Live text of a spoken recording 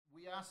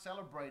are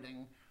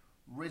celebrating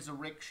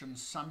Resurrection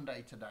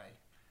Sunday today.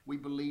 We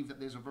believe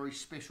that there's a very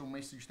special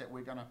message that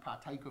we're going to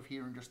partake of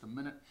here in just a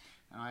minute.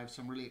 And I have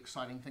some really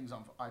exciting things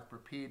I've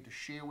prepared to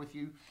share with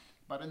you.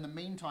 But in the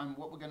meantime,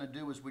 what we're going to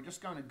do is we're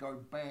just going to go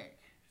back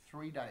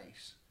 3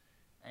 days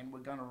and we're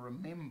going to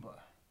remember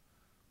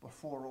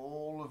before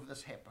all of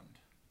this happened.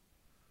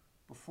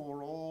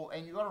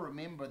 And you've got to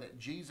remember that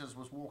Jesus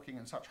was walking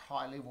in such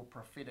high level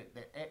prophetic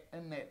that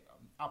in that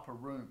upper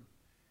room,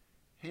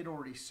 he'd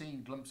already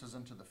seen glimpses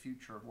into the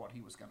future of what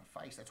he was going to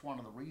face. That's one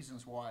of the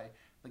reasons why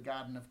the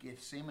Garden of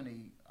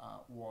Gethsemane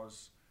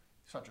was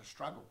such a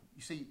struggle.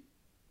 You see,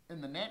 in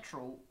the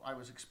natural, I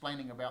was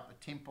explaining about the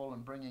temple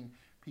and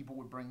people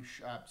would bring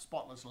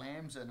spotless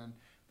lambs in, and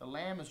the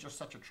lamb is just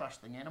such a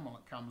trusting animal.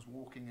 It comes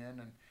walking in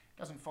and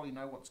doesn't fully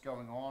know what's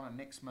going on, and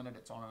next minute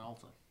it's on an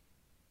altar.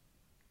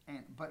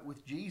 But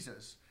with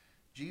Jesus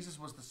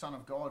was the Son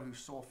of God who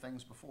saw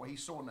things before. He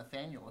saw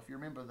Nathaniel. If you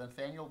remember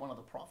Nathaniel, one of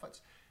the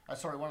prophets,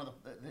 one of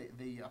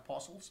the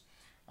apostles,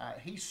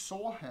 he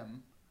saw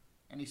him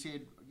and he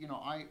said,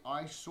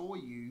 I saw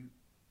you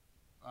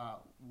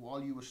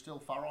while you were still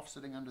far off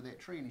sitting under that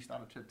tree. And he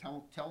started to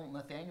tell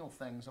Nathaniel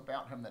things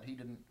about him that he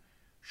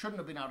shouldn't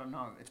have been able to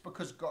know. It's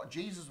because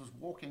Jesus was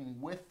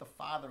walking with the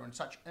Father in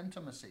such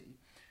intimacy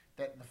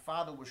that the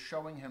Father was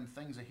showing him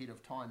things ahead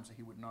of time so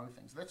he would know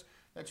things.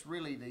 That's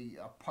really the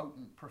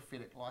potent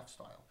prophetic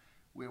lifestyle,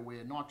 where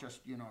we're not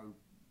just,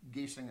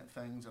 guessing at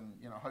things and,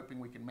 hoping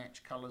we can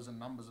match colors and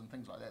numbers and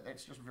things like that.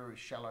 That's just very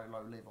shallow,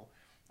 low level.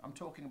 I'm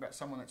talking about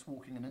someone that's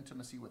walking in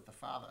intimacy with the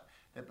Father,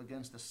 that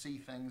begins to see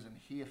things and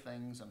hear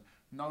things and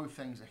know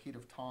things ahead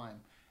of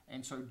time.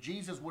 And so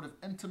Jesus would have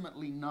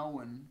intimately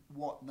known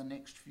what the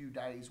next few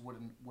days would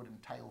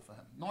entail for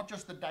him. Not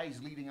just the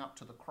days leading up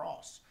to the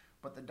cross,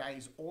 but the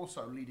days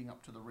also leading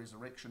up to the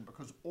resurrection,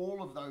 because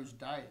all of those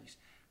days,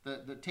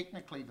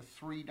 technically the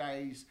 3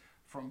 days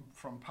from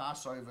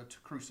Passover to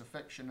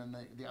crucifixion and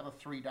the other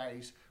 3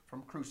 days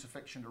from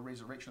crucifixion to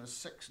resurrection is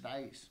 6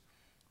 days.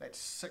 That's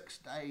 6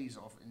 days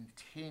of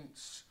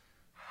intense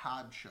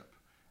hardship.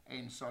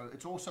 And so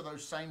it's also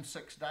those same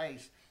 6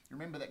 days.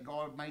 Remember that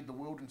God made the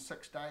world in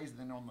 6 days, and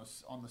then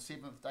on the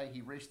seventh day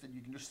he rested.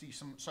 You can just see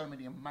so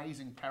many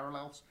amazing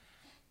parallels.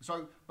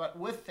 So, but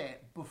with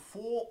that,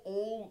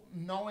 before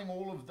knowing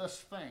all of this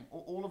thing,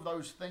 all of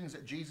those things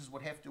that Jesus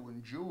would have to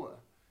endure,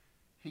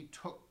 he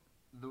took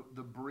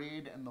the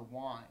bread and the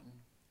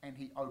wine and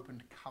he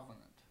opened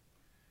covenant.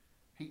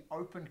 He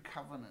opened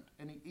covenant,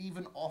 and he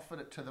even offered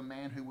it to the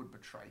man who would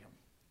betray him.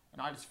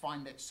 And I just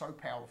find that so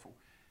powerful.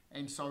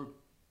 And so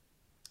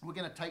we're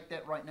going to take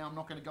that right now. I'm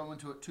not going to go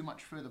into it too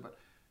much further, but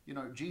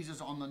Jesus,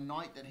 on the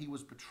night that he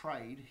was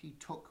betrayed, he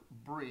took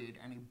bread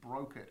and he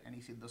broke it and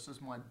he said, "This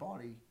is my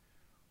body,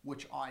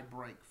 which I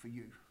break for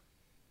you."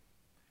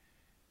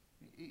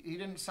 He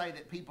didn't say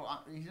people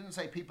are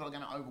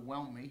going to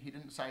overwhelm me. He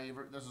didn't say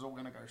this is all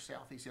going to go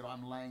south. He said,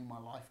 "I'm laying my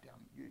life down.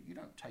 You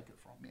don't take it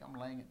from me. I'm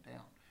laying it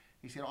down."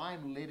 He said, "I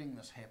am letting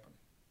this happen."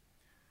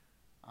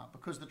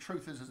 Because the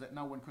truth is that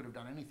no one could have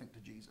done anything to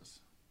Jesus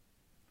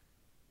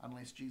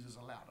unless Jesus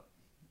allowed it.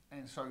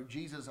 And so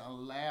Jesus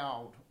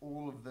allowed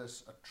all of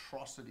this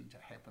atrocity to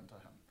happen to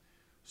him,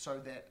 so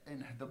that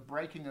in the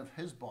breaking of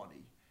his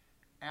body,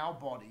 our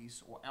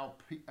bodies or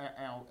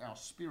our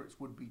spirits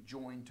would be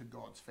joined to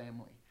God's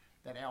family,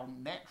 that our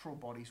natural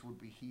bodies would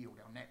be healed,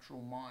 our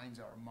natural minds,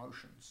 our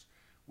emotions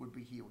would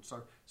be healed.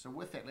 So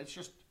with that,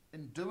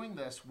 in doing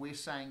this, we're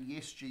saying,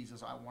 "Yes,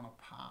 Jesus, I want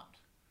a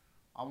part.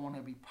 I want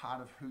to be part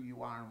of who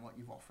you are and what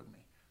you've offered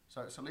me."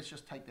 So let's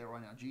just take that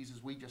right now.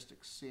 Jesus, we just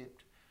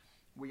accept.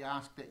 We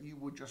ask that you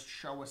would just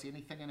show us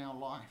anything in our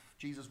life.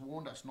 Jesus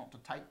warned us not to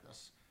take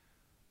this.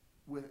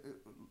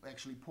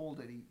 Actually, Paul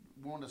did. He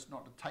warned us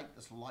not to take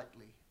this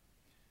lightly.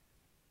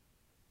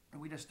 And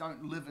we just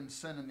don't live in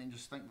sin and then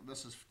just think that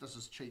this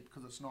is cheap,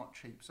 because it's not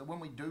cheap. So when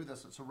we do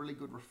this, it's a really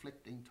good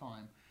reflecting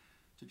time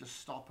to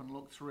just stop and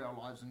look through our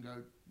lives and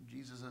go,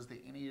 "Jesus, is there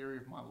any area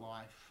of my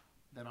life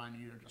that I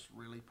need to just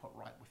really put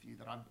right with you?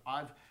 That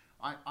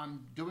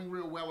I'm doing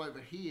real well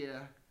over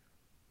here,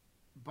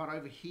 but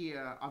over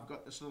here I've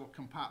got this little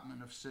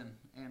compartment of sin,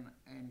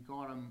 and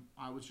God,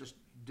 I was just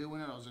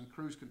doing it. I was in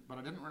cruise, but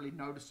I didn't really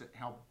notice it,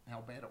 how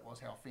bad it was,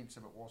 how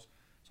offensive it was.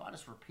 So I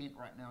just repent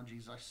right now,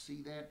 Jesus. I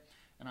see that,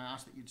 and I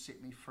ask that you'd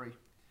set me free.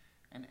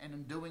 And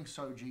in doing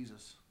so,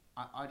 Jesus,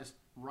 I just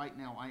right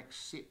now I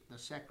accept the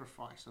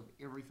sacrifice of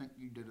everything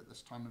you did at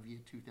this time of year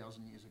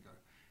 2,000 years ago.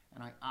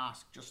 And I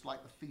ask, just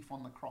like the thief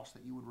on the cross,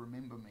 that you would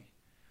remember me,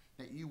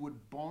 that you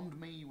would bond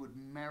me, you would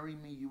marry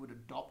me, you would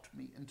adopt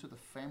me into the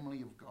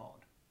family of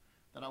God,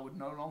 that I would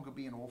no longer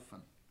be an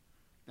orphan,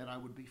 that I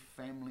would be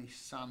family,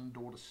 son,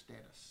 daughter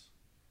status.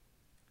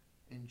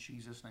 In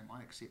Jesus' name,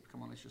 I accept.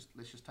 Come on, let's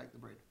just take the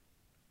bread.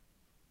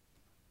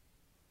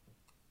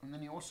 And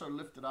then he also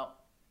lifted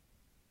up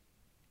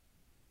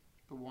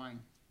the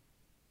wine.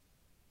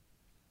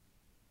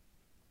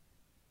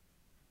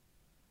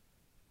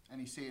 And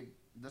he said,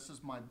 "This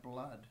is my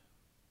blood,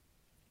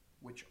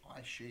 which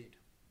I shed."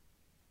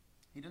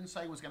 He didn't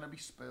say it was going to be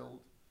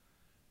spilled.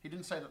 He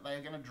didn't say that they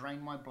are going to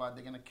drain my blood,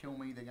 they're going to kill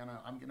me,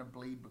 I'm going to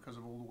bleed because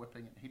of all the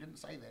whipping. He didn't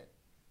say that.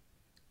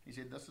 He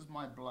said, this is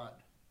my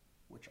blood,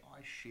 which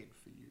I shed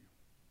for you.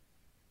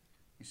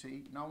 You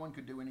see, no one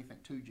could do anything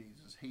to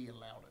Jesus. He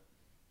allowed it.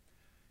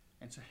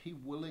 And so he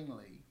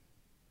willingly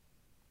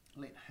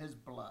let his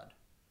blood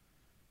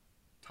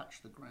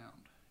touch the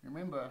ground.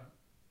 Remember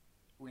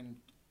when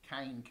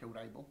Cain killed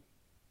Abel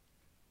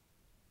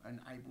and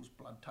Abel's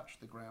blood touched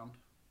the ground?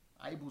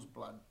 Abel's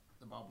blood,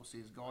 the Bible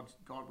says,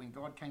 when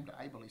God came to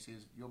Abel, he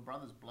says, your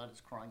brother's blood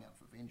is crying out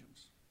for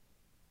vengeance.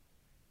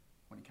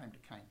 When he came to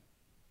Cain.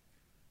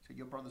 So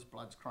your brother's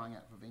blood's crying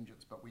out for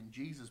vengeance. But when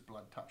Jesus'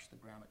 blood touched the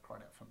ground, it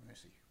cried out for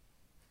mercy.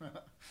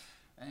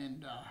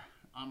 And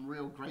I'm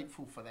real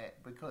grateful for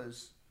that,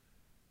 because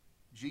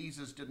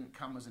Jesus didn't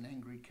come as an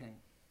angry king.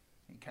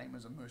 He came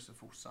as a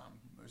merciful son,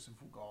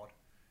 merciful God.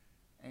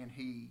 And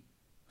he,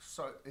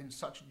 so in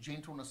such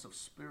gentleness of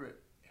spirit,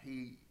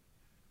 he,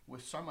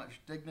 with so much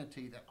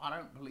dignity that I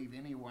don't believe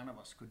any one of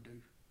us could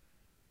do,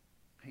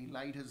 he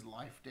laid his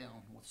life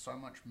down with so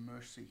much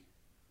mercy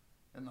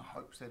in the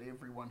hopes that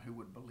everyone who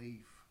would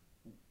believe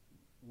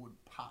would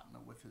partner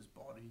with his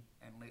body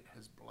and let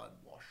his blood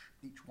wash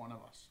each one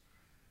of us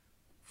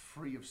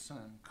free of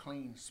sin,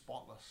 clean,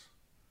 spotless,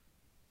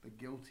 the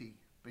guilty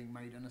being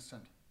made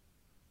innocent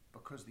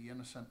because the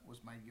innocent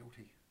was made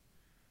guilty.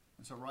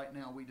 And so right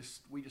now we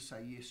just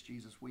say, yes,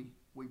 Jesus, we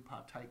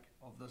partake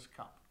of this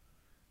cup,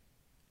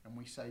 and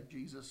we say,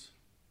 Jesus,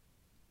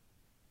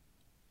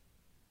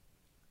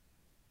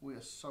 we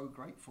are so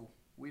grateful.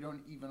 We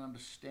don't even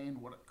understand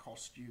what it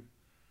cost you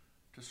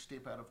to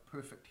step out of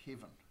perfect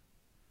heaven.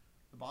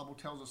 The Bible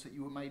tells us that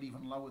you were made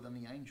even lower than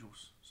the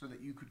angels so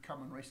that you could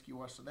come and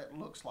rescue us. So that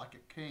looks like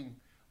a king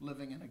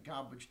living in a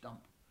garbage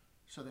dump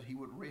so that he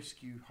would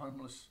rescue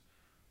homeless,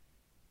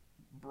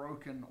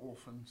 broken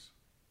orphans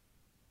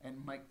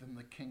and make them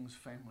the king's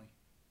family.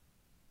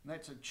 And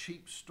that's a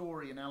cheap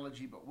story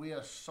analogy, but we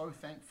are so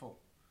thankful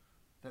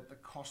that the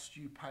cost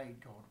you paid,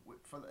 God,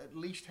 for at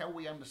least how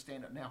we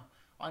understand it now.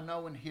 I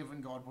know in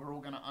heaven, God, we're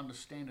all going to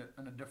understand it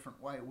in a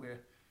different way, where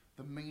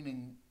the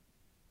meaning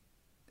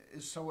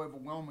is so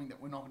overwhelming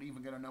that we're not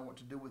even going to know what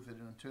to do with it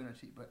in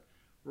eternity. But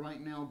right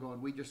now, God,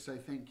 we just say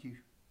thank you.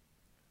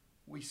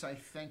 We say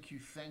thank you,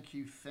 thank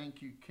you,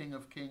 thank you, King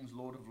of Kings,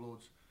 Lord of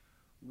Lords.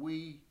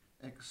 We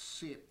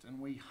accept and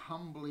we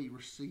humbly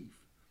receive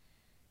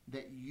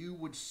that you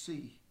would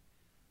see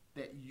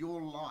that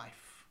your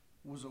life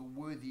was a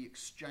worthy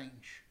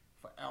exchange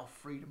for our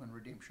freedom and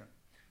redemption.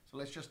 So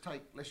let's just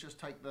take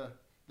the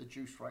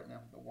juice right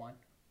now, the wine.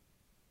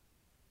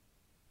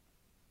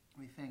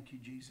 We thank you,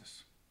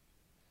 Jesus.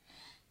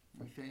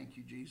 We thank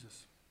you,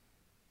 Jesus.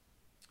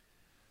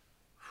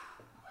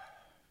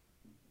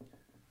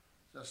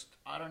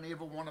 I don't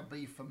ever want to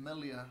be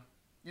familiar.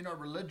 You know,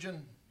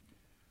 religion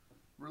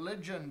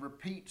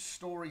repeats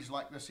stories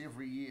like this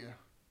every year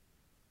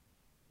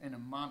in a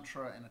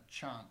mantra and a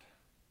chant.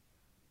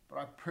 But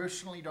I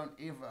personally don't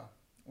ever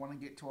want to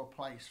get to a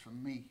place for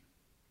me,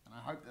 and I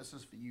hope this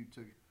is for you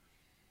too,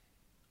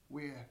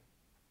 where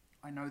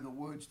I know the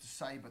words to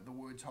say, but the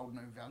words hold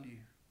no value.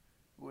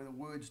 Where the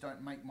words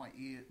don't make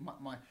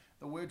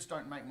the words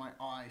don't make my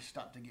eyes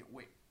start to get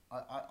wet.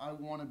 I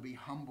want to be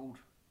humbled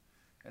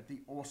at the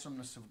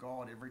awesomeness of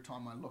God every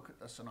time I look at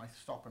this and I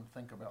stop and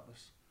think about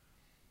this.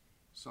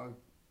 So,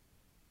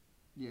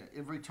 yeah,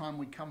 every time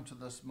we come to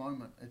this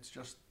moment, it's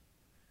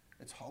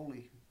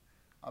holy.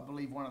 I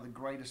believe one of the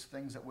greatest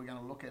things that we're going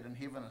to look at in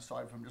heaven,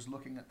 aside from just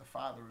looking at the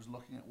Father, is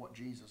looking at what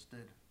Jesus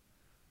did.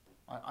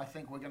 I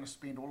think we're going to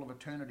spend all of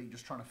eternity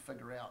just trying to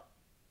figure out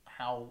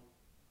how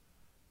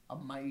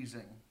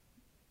amazing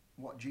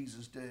what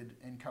Jesus did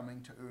in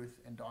coming to earth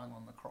and dying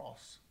on the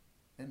cross,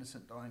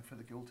 innocent dying for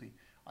the guilty.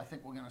 I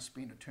think we're going to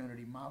spend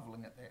eternity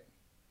marveling at that.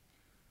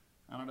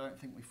 And I don't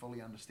think we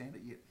fully understand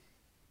it yet.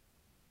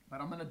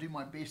 But I'm going to do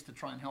my best to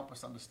try and help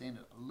us understand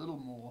it a little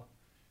more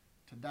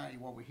today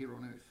while we're here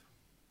on earth.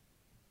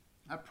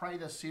 I pray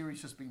this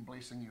series has been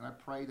blessing you. I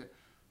pray that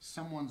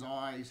someone's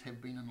eyes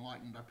have been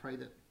enlightened. I pray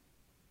that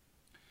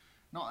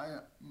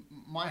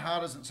my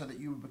heart isn't so that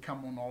you would become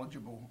more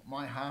knowledgeable.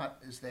 My heart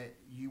is that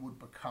you would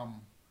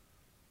become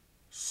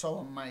so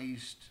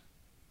amazed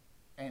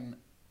and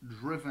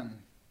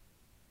driven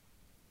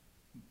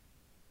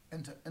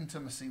into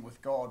intimacy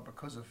with God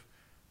because of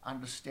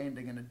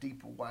understanding in a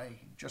deeper way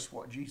just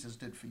what Jesus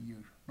did for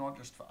you, not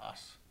just for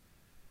us,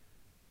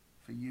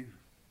 for you.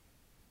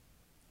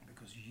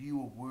 Because you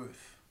are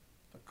worth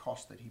the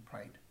cost that he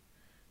paid.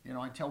 You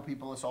know, I tell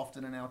people this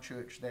often in our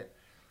church, that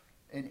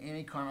in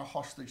any kind of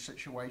hostage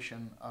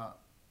situation,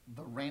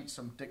 the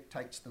ransom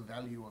dictates the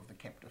value of the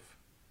captive.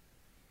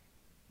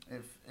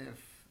 If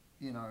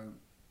you know,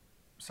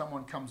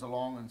 someone comes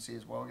along and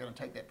says, well, we're going to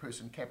take that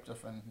person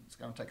captive and it's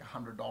going to take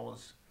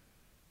 $100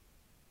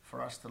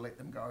 for us to let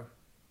them go,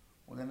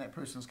 well, then that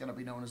person's going to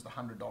be known as the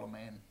 $100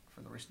 man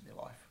for the rest of their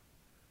life.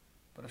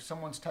 But if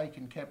someone's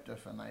taken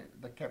captive and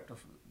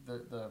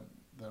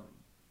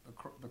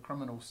the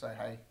criminals say,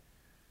 hey,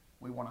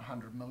 we want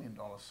 $100 million,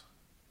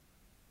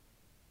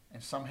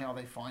 And somehow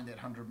they find that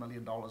 $100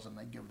 million and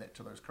they give that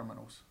to those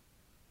criminals.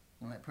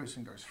 And that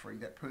person goes free.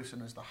 That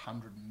person is the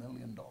 $100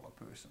 million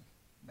person,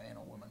 man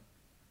or woman.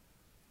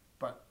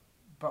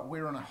 But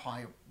we're on a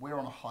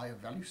higher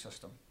value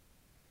system.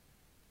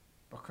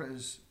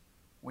 Because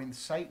when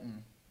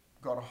Satan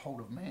got a hold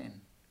of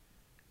man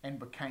and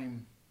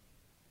became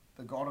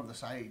the god of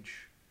this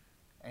age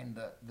and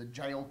the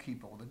jail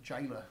keeper or the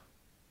jailer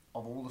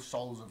of all the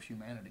souls of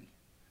humanity,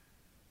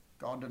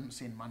 God didn't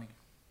send money.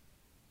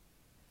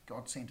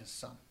 God sent his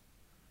son.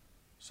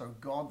 So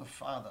God the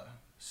Father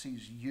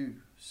sees you,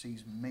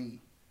 sees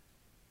me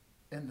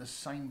in the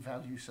same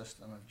value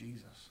system of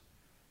Jesus.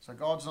 So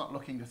God's not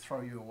looking to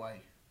throw you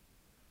away.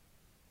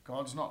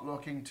 God's not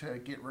looking to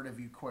get rid of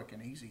you quick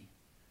and easy.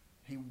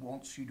 He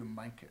wants you to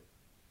make it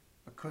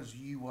because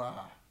you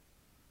are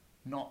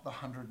not the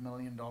 $100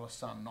 million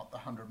son, not the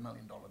 $100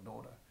 million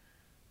daughter.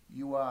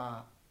 You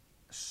are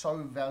so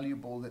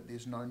valuable that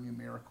there's no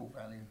numerical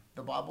value.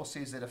 The Bible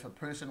says that if a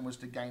person was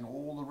to gain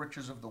all the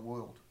riches of the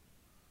world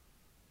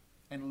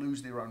and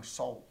lose their own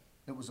soul,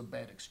 it was a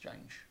bad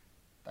exchange.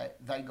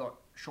 They got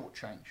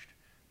shortchanged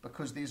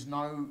because there's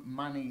no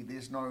money,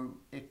 there's no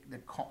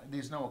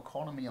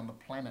economy on the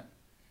planet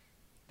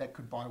that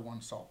could buy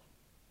one soul.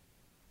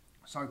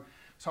 So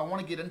I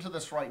want to get into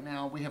this right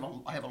now.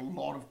 I have a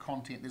lot of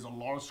content. There's a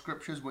lot of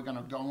scriptures. We're going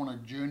to go on a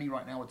journey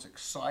right now. It's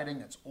exciting.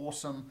 It's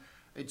awesome.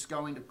 It's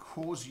going to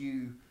cause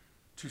you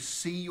to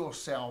see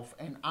yourself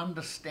and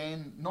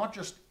understand not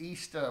just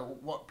Easter,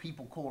 what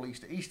people call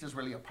Easter. Easter is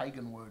really a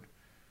pagan word.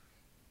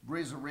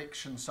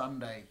 Resurrection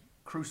Sunday,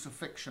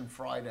 Crucifixion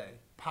Friday,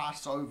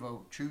 Passover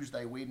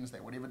Tuesday, Wednesday,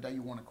 whatever day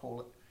you want to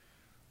call it.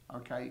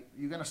 Okay,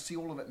 you're going to see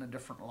all of it in a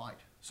different light.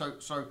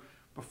 So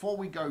before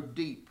we go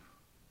deep,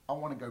 I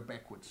want to go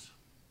backwards.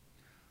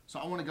 So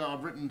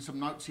I've written some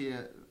notes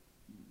here.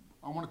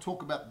 I want to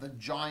talk about the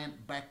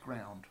giant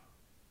background,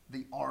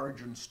 the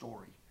origin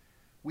story.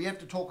 We have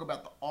to talk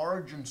about the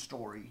origin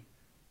story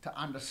to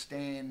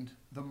understand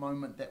the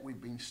moment that we've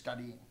been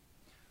studying.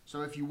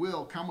 So if you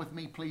will, come with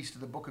me please to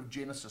the book of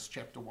Genesis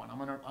chapter 1. I'm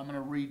going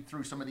to read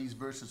through some of these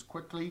verses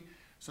quickly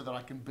so that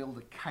I can build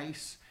a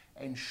case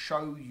and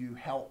show you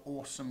how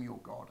awesome your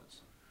God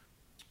is.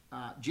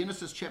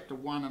 Genesis chapter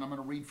 1, and I'm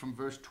going to read from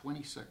verse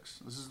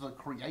 26. This is the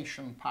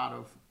creation part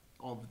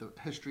of the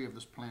history of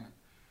this planet.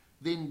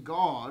 Then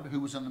God, who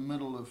was in the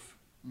middle of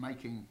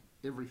making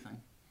everything,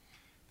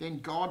 then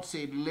God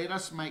said, let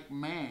us make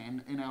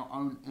man in our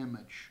own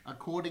image,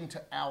 according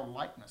to our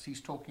likeness.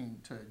 He's talking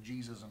to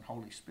Jesus and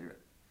Holy Spirit.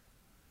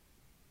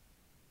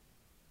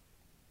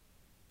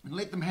 And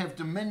let them have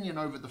dominion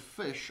over the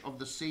fish of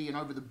the sea and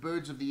over the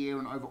birds of the air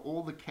and over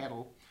all the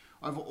cattle,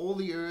 over all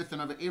the earth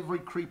and over every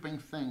creeping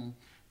thing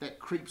that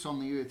creeps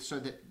on the earth.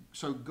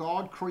 So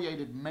God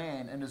created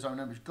man in his own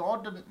image.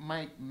 God didn't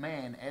make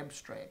man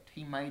abstract.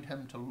 He made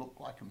him to look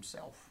like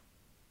himself.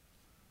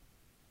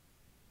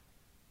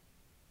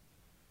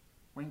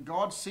 When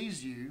God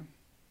sees you,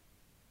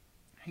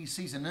 he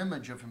sees an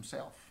image of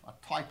himself, a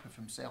type of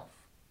himself.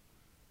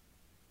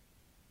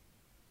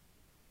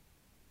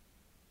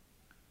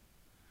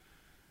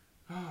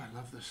 Oh, I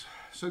love this.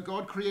 So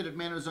God created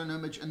man in his own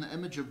image. In the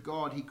image of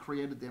God, he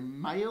created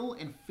them. Male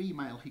and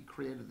female, he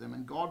created them.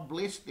 And God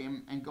blessed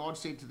them, and God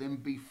said to them,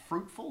 be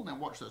fruitful. Now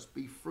watch this.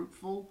 Be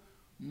fruitful,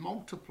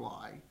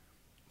 multiply,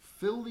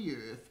 fill the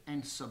earth,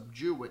 and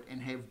subdue it,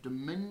 and have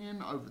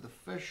dominion over the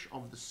fish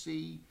of the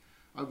sea,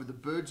 over the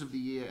birds of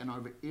the air, and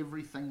over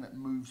everything that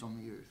moves on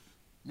the earth.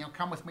 Now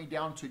come with me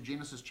down to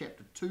Genesis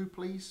chapter 2,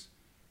 please.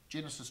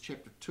 Genesis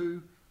chapter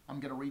 2. I'm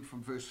going to read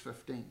from verse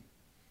 15.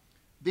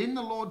 Then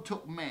the Lord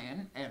took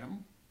man,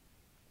 Adam,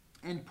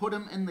 and put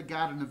him in the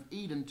Garden of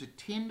Eden to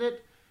tend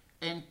it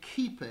and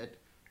keep it.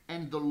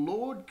 And the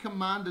Lord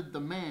commanded the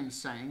man,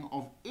 saying,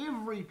 of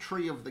every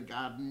tree of the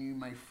garden you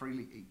may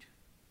freely eat.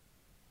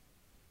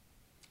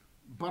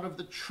 But of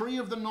the tree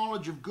of the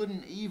knowledge of good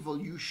and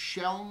evil you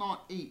shall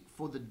not eat,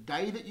 for the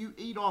day that you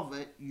eat of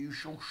it, you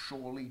shall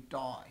surely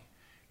die.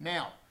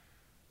 Now,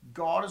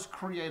 God has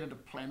created a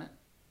planet.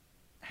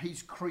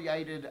 He's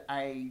created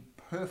a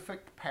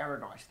perfect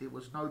paradise. There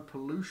was no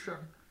pollution.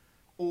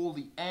 All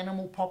the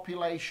animal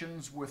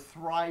populations were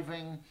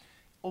thriving.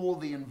 All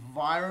the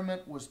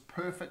environment was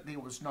perfect. There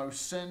was no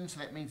sin. So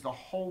that means the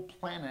whole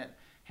planet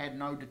had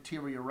no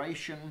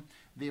deterioration.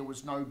 There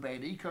was no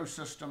bad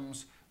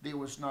ecosystems. There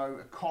was no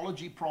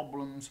ecology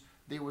problems.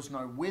 There was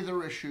no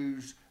weather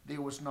issues.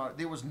 There was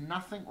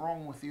nothing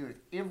wrong with the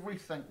earth.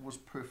 Everything was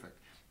perfect.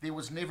 There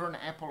was never an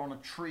apple on a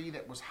tree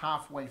that was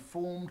halfway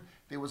formed.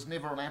 There was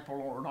never an apple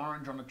or an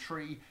orange on a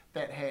tree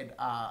that had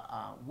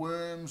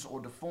worms or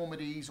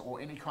deformities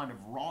or any kind of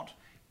rot.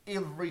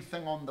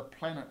 Everything on the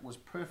planet was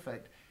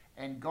perfect.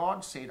 And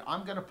God said,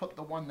 I'm going to put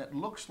the one that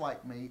looks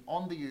like me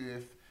on the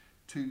earth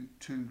to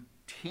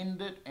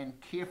tend it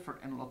and care for it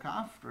and look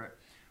after it.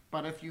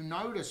 But if you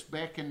notice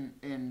back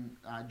in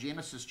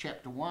Genesis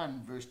chapter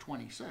 1, verse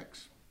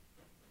 26,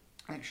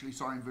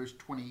 in verse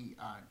 20,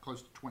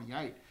 close to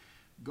 28,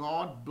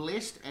 God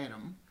blessed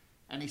Adam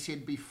and he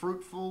said, be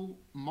fruitful,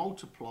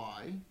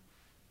 multiply,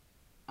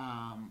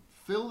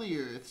 fill the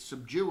earth,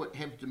 subdue it,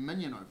 have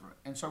dominion over it.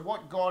 And so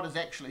what God is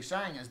actually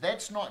saying is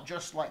that's not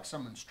just like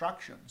some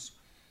instructions.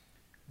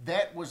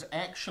 That was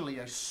actually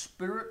a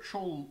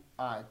spiritual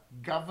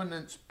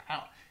governance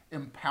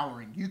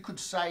empowering. You could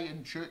say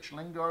in church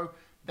lingo,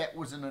 that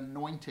was an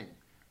anointing.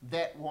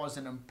 That was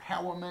an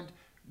empowerment.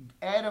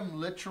 Adam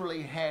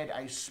literally had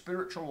a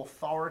spiritual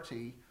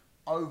authority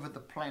over the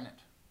planet.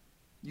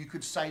 You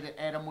could say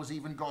that Adam was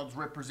even God's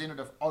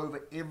representative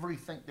over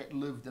everything that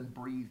lived and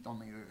breathed on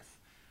the earth.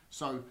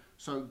 So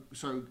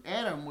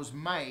Adam was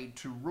made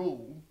to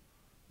rule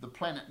the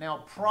planet.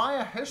 Now,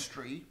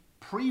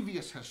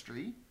 previous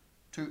history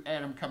to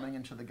Adam coming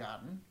into the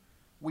garden,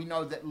 we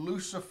know that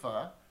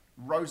Lucifer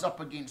rose up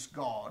against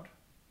God,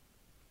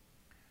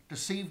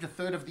 deceived a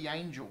third of the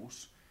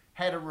angels,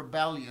 had a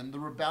rebellion. The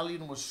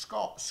rebellion was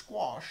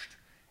squashed,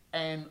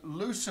 and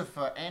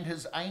Lucifer and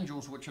his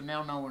angels, which are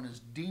now known as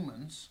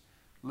demons,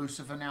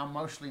 Lucifer now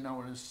mostly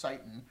known as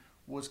Satan,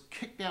 was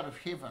kicked out of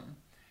heaven,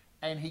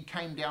 and he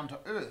came down to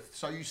earth.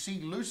 So you see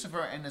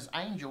Lucifer and his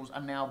angels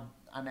are now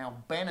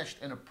banished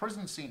in a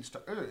prison sense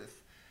to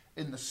earth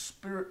in the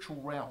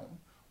spiritual realm,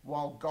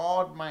 while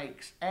God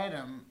makes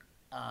Adam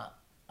a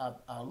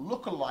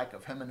lookalike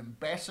of him, an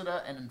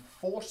ambassador, an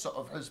enforcer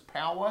of his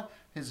power,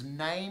 his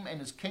name, and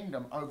his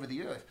kingdom over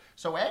the earth.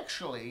 So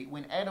actually,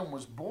 when Adam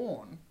was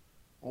born,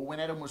 or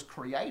when Adam was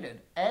created,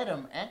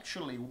 Adam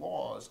actually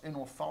was in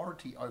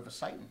authority over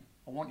Satan.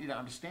 I want you to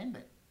understand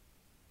that.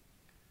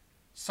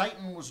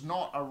 Satan was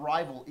not a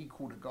rival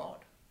equal to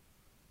God.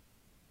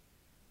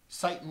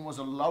 Satan was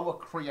a lower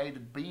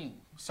created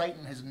being.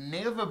 Satan has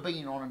never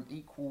been on an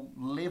equal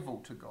level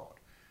to God.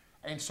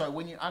 And so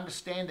when you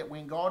understand that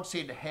when God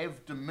said to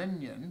have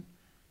dominion,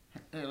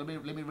 let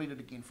me read it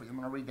again for you. I'm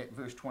going to read that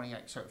verse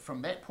 28. So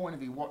from that point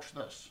of view, watch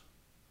this.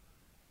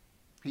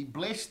 He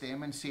blessed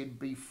them and said,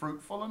 be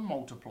fruitful and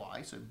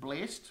multiply. So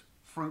blessed,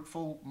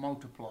 fruitful,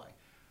 multiply.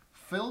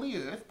 Fill the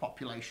earth,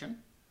 population,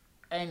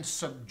 and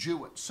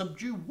subdue it.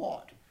 Subdue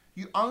what?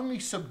 You only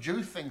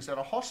subdue things that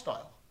are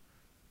hostile.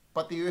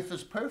 But the earth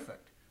is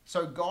perfect.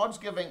 So God's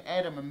giving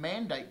Adam a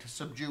mandate to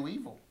subdue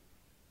evil.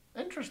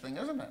 Interesting,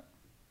 isn't it?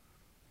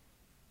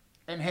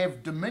 And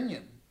have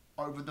dominion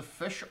over the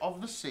fish of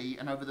the sea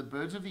and over the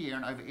birds of the air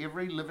and over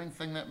every living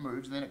thing that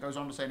moves. And then it goes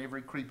on to say, and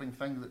every creeping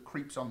thing that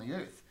creeps on the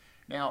earth.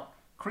 Now,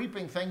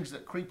 creeping things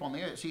that creep on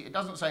the earth. See, it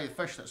doesn't say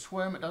fish that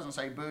swim. It doesn't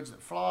say birds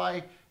that fly.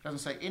 It doesn't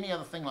say any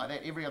other thing like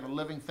that. Every other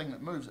living thing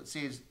that moves. It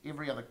says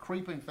every other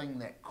creeping thing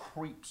that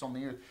creeps on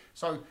the earth.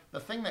 So the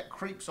thing that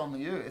creeps on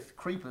the earth,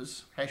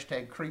 creepers,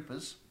 hashtag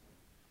creepers,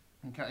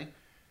 okay,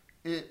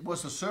 it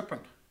was the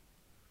serpent.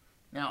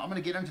 Now, I'm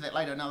going to get into that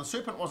later. Now, the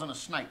serpent wasn't a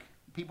snake.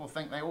 People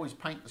think they always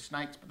paint the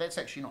snakes, but that's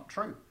actually not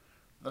true.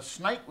 The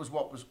snake was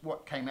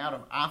what came out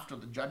of after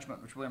the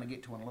judgment, which we're going to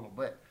get to in a little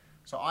bit.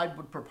 So I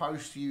would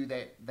propose to you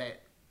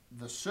that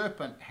the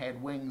serpent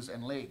had wings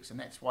and legs, and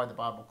that's why the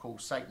Bible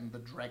calls Satan the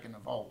dragon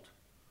of old.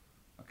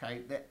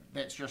 Okay,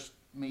 that's just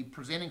me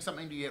presenting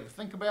something to you to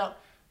think about,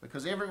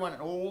 because everyone,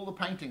 all the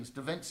paintings,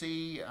 Da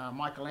Vinci,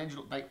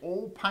 Michelangelo, they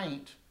all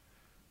paint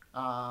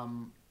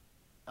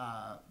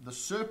the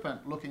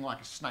serpent looking like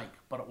a snake,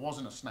 but it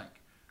wasn't a snake.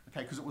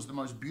 Okay, because it was the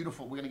most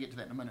beautiful. We're going to get to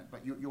that in a minute,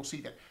 but you'll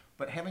see that.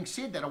 But having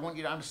said that, I want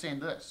you to understand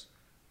this.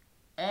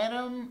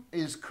 Adam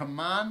is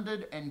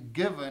commanded and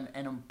given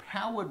and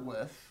empowered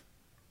with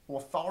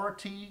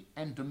authority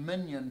and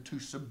dominion to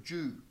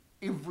subdue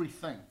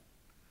everything.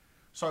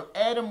 So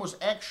Adam was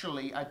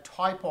actually a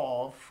type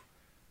of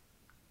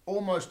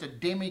almost a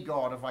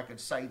demigod, if I could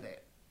say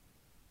that.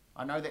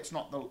 I know that's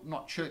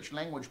not church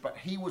language, but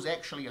he was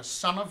actually a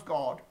son of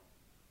God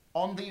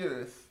on the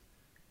earth,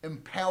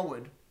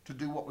 empowered to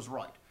do what was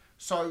right.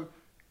 So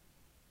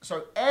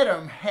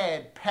Adam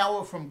had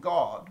power from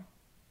God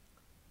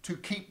to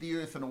keep the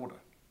earth in order,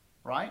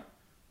 right?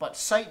 But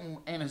Satan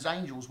and his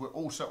angels were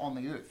also on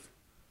the earth.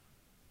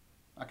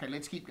 Okay,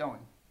 let's keep going.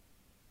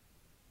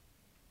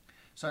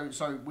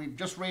 So we've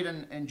just read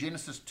in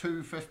Genesis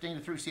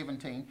 2:15 through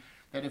 17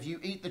 that if you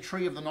eat the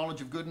tree of the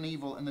knowledge of good and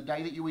evil, in the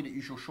day that you eat it,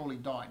 you shall surely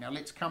die. Now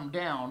let's come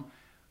down.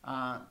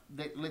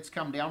 Let's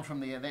come down from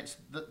there.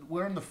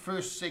 We're in the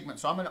first segment.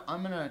 So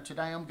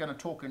today I'm going to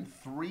talk in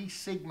 3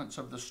 segments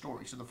of the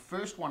story. So the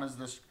first one is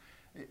this.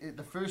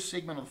 The first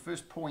segment or the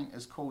first point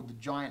is called the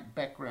giant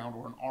background,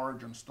 or an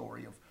origin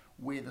story of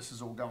where this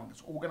is all going.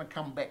 It's all going to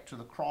come back to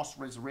the cross,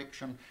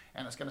 resurrection,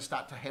 and it's going to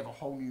start to have a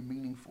whole new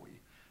meaning for you.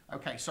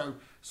 Okay, so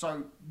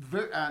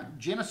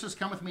Genesis,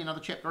 come with me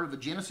another chapter over,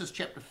 Genesis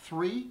chapter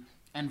 3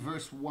 and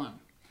verse 1.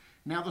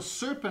 Now the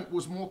serpent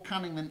was more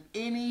cunning than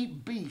any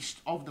beast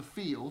of the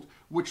field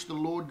which the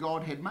Lord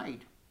God had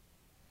made.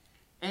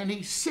 And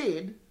he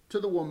said to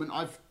the woman,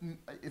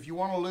 if you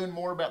want to learn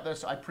more about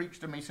this, I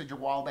preached a message a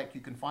while back.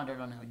 You can find it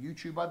on our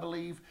YouTube, I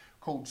believe,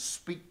 called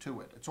Speak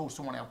to It. It's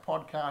also on our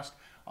podcast.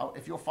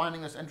 If you're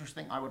finding this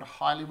interesting, I would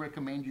highly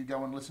recommend you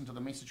go and listen to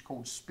the message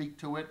called Speak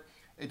to It.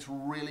 It's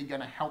really going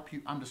to help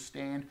you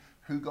understand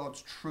who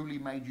God's truly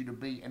made you to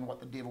be and what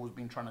the devil has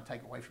been trying to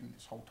take away from you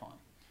this whole time.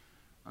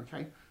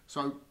 Okay,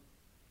 so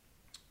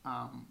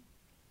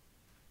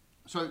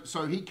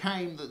So he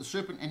came, the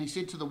serpent, and he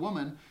said to the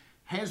woman,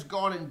 has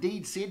God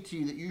indeed said to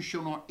you that you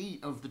shall not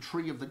eat of the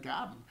tree of the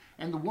garden?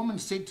 And the woman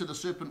said to the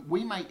serpent,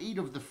 we may eat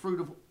of the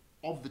fruit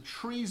of the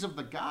trees of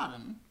the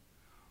garden,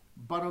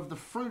 but of the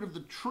fruit of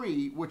the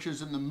tree which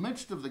is in the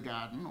midst of the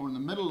garden, or in the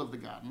middle of the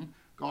garden,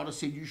 God has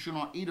said, you shall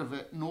not eat of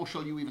it, nor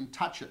shall you even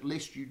touch it,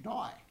 lest you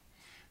die.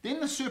 Then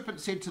the serpent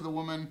said to the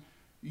woman,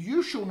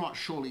 you shall not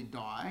surely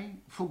die,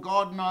 for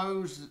God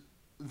knows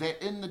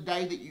that in the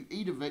day that you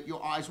eat of it,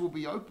 your eyes will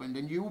be opened,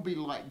 and you will be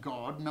like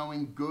God,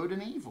 knowing good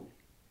and evil.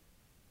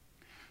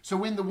 So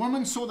when the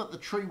woman saw that the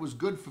tree was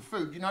good for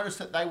food, you notice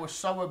that they were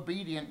so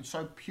obedient and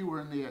so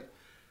pure in their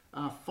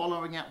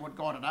following out what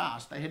God had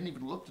asked, they hadn't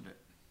even looked at it.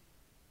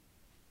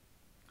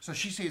 So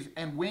she says,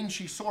 and when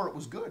she saw it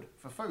was good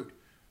for food,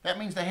 that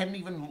means they hadn't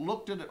even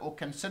looked at it or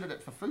considered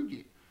it for food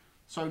yet.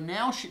 So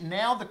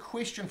now the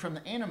question from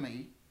the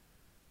enemy,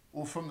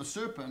 or from the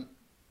serpent,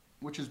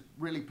 which is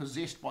really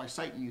possessed by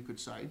Satan, you could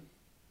say,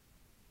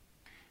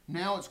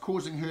 now it's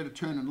causing her to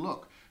turn and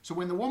look. So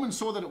when the woman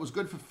saw that it was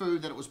good for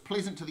food, that it was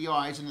pleasant to the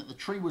eyes, and that the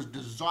tree was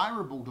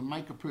desirable to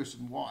make a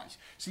person wise.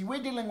 See,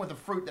 we're dealing with a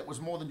fruit that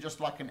was more than just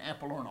like an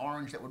apple or an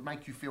orange that would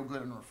make you feel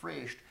good and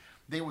refreshed.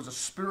 There was a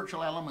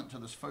spiritual element to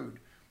this food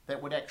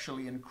that would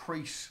actually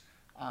increase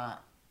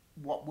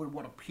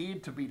what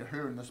appeared to be to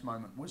her in this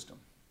moment wisdom.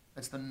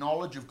 It's the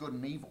knowledge of good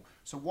and evil.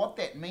 So what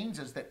that means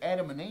is that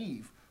Adam and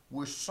Eve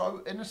were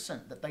so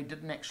innocent that they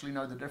didn't actually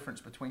know the difference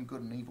between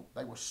good and evil.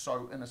 They were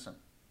so innocent.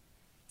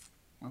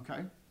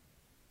 Okay?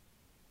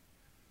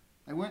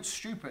 They weren't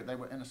stupid, they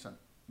were innocent.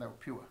 They were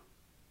pure.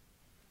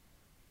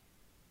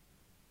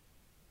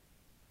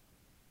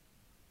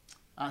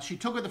 She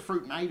took of the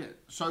fruit and ate it.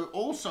 So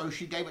also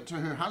she gave it to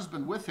her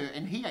husband with her,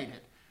 and he ate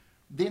it.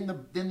 Then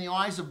the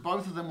eyes of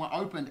both of them were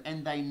opened,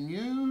 and they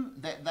knew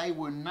that they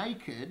were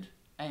naked,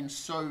 and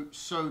so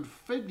sewed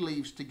fig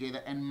leaves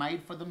together and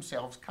made for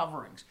themselves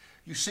coverings.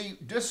 You see,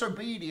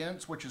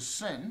 disobedience, which is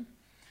sin,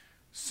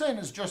 sin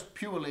is just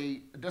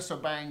purely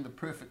disobeying the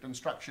perfect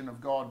instruction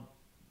of God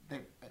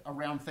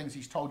around things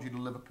he's told you to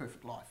live a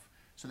perfect life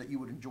so that you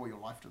would enjoy your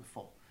life to the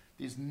full.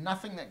 There's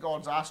nothing that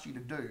God's asked you to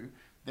do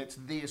that's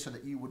there so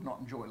that you would not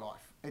enjoy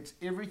life. It's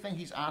everything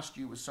he's asked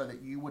you is so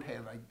that you would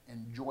have an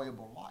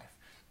enjoyable life,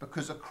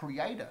 because a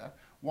creator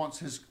wants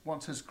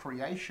his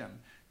creation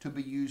to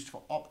be used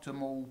for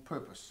optimal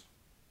purpose.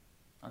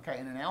 Okay,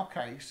 and in our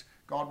case,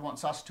 God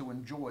wants us to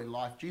enjoy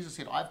life. Jesus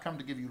said, I've come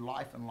to give you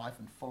life and life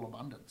in full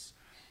abundance.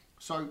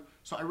 So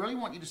I really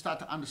want you to start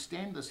to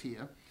understand this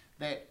here,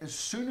 that as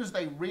soon as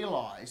they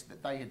realized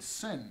that they had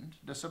sinned,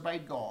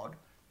 disobeyed God,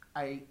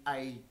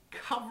 a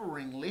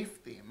covering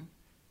left them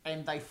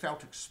and they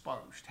felt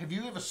exposed. Have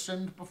you ever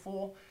sinned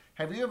before?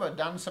 Have you ever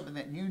done something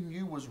that you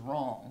knew was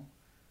wrong,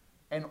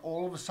 and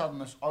all of a sudden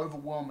this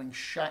overwhelming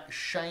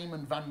shame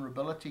and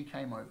vulnerability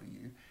came over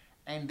you,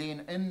 and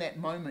then in that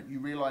moment you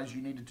realized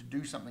you needed to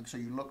do something so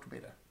you looked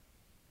better?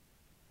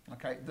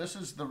 Okay, this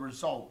is the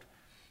result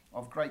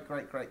of great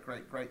grandma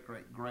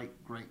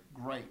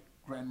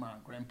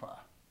and grandpa.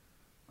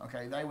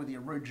 Okay, they were the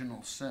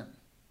original sin.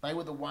 They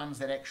were the ones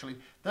that actually,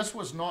 this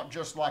was not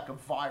just like a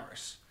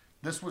virus.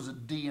 This was a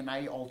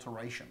DNA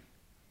alteration.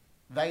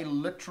 They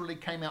literally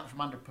came out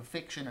from under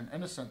perfection and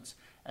innocence,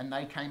 and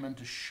they came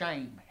into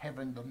shame,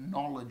 having the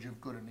knowledge of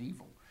good and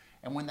evil.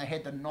 And when they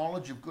had the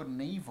knowledge of good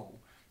and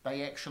evil,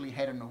 they actually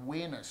had an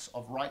awareness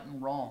of right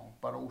and wrong,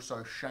 but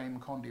also shame,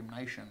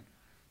 condemnation,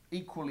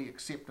 equally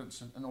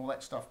acceptance, and all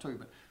that stuff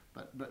too.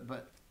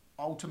 But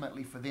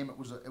ultimately for them, it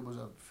was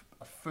a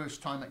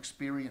first-time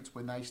experience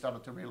when they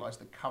started to realize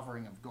the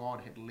covering of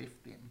God had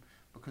left them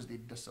because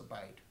they'd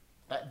disobeyed.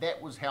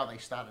 That was how they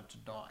started to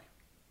die.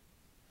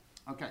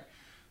 Okay,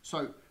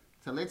 so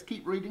let's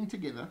keep reading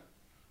together.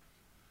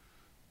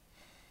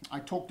 I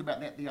talked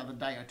about that the other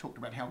day. I talked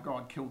about how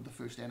God killed the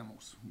first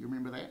animals. You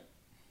remember that?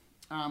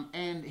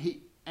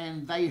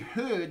 And they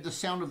heard the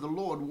sound of the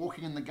Lord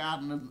walking in the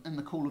garden in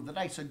the cool of the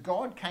day. So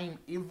God came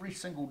every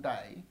single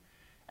day,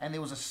 and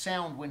there was a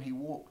sound when he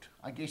walked.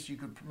 I guess you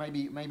could,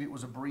 maybe it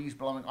was a breeze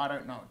blowing. I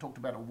don't know. It talked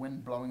about a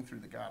wind blowing through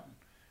the garden.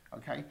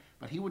 Okay?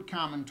 But he would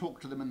come and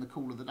talk to them in the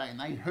cool of the day. And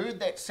they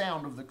heard that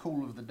sound of the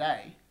cool of the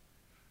day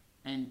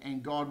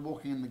and God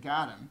walking in the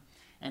garden.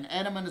 And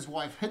Adam and his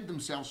wife hid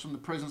themselves from the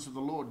presence of the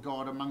Lord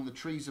God among the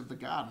trees of the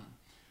garden.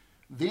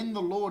 Then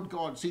the Lord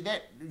God, see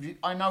that,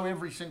 I know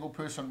every single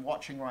person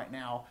watching right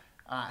now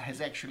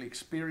has actually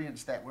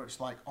experienced that, where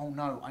it's like, oh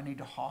no, I need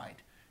to hide.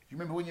 Do you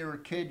remember when you were a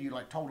kid, you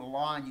like told a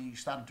lie and you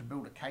started to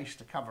build a case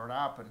to cover it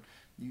up, and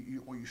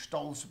or you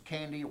stole some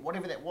candy or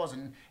whatever that was,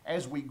 and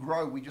as we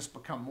grow we just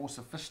become more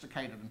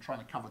sophisticated in trying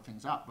to cover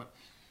things up, but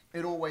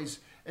it always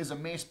is a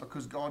mess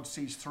because God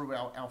sees through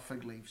our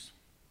fig leaves.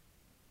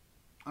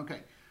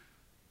 Okay.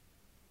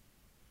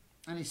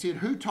 And he said,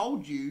 who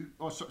told you,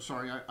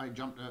 I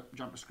jumped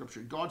to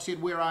scripture. God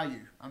said, where are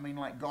you? I mean,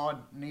 like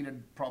God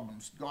needed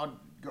problems. God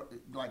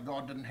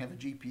didn't have a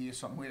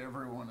GPS on where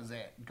everyone is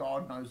at.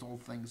 God knows all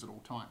things at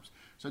all times.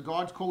 So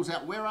God calls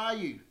out, where are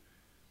you?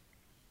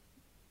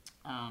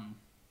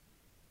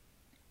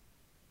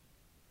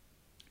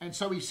 And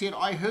so he said,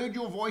 I heard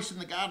your voice in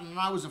the garden, and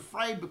I was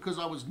afraid because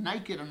I was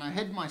naked and I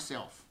hid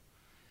myself.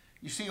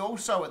 You see,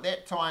 also at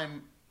that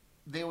time,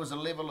 there was a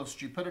level of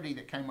stupidity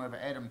that came over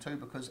Adam too,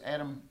 because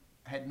Adam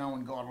had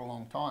known God a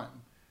long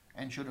time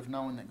and should have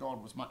known that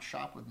God was much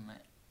sharper than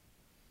that.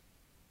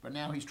 But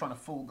now he's trying to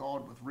fool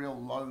God with real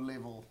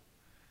low-level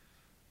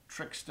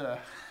trickster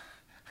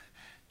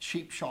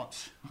cheap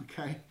shots,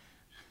 okay?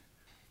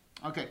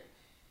 Okay.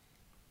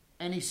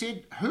 And he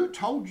said, who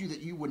told you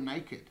that you were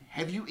naked?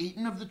 Have you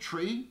eaten of the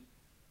tree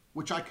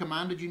which I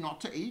commanded you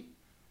not to eat?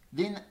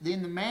 Then the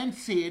man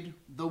said,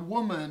 the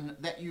woman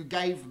that you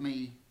gave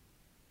me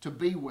to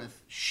be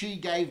with, she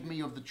gave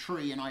me of the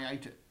tree and I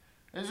ate it.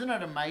 Isn't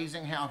it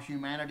amazing how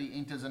humanity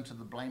enters into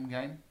the blame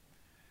game?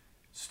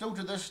 Still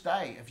to this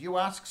day, if you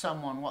ask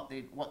someone what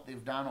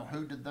they've done or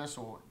who did this,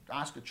 or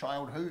ask a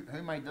child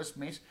who made this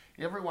mess,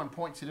 everyone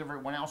points at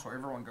everyone else or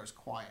everyone goes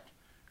quiet.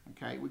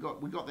 Okay, we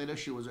got that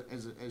issue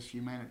as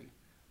humanity.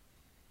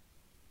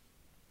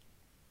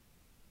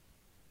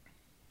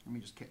 Let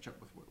me just catch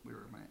up with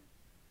where I'm at.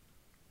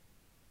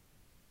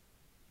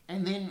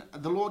 And then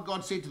the Lord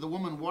God said to the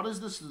woman, what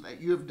is this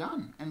that you have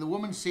done? And the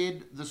woman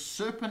said, the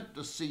serpent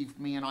deceived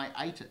me and I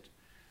ate it.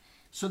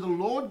 So the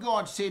Lord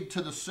God said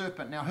to the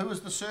serpent, now who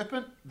is the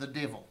serpent? The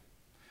devil.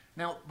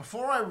 Now,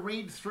 before I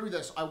read through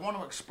this, I want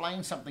to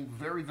explain something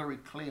very, very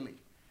clearly.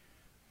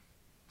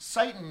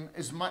 Satan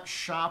is much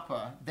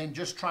sharper than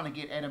just trying to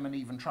get Adam and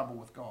Eve in trouble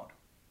with God.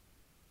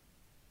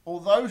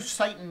 Although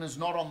Satan is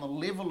not on the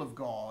level of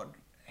God,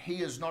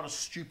 he is not a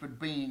stupid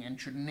being and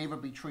should never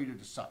be treated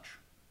as such.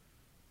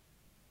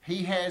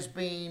 He has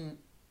been,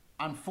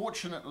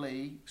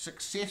 unfortunately,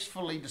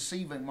 successfully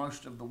deceiving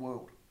most of the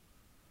world.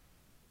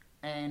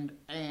 And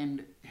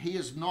he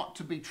is not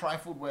to be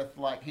trifled with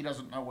like he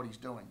doesn't know what he's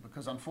doing,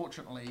 because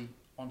unfortunately,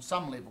 on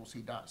some levels,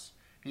 he does.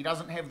 He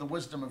doesn't have the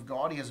wisdom of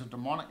God. He has a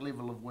demonic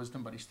level of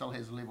wisdom, but he still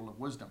has a level of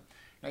wisdom.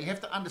 Now, you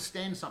have to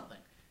understand something.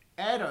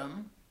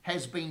 Adam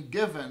has been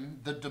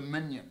given the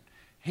dominion.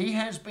 He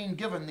has been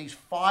given these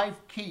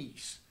 5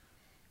 keys: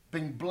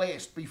 being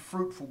blessed, be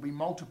fruitful, be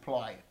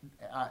multiply,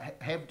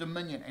 have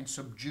dominion, and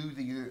subdue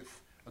the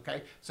earth.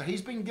 Okay? So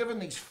he's been given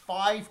these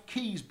 5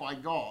 keys by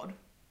God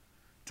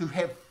to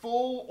have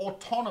full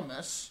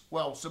autonomous,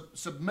 well,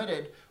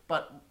 submitted,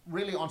 but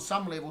really on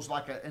some levels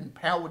like an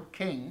empowered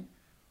king,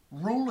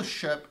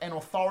 rulership and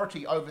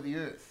authority over the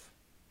earth.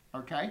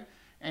 Okay?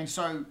 And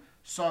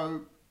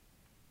so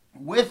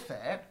with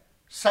that,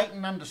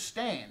 Satan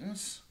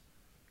understands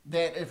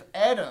that if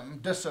Adam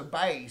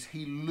disobeys,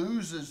 he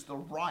loses the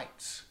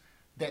rights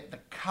that the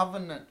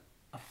covenant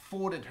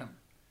afforded him.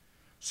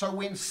 So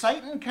when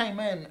Satan came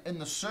in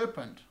the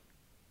serpent,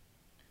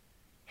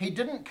 he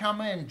didn't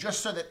come in just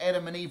so that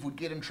Adam and Eve would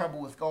get in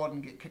trouble with God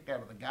and get kicked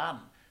out of the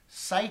garden.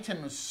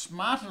 Satan was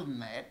smarter than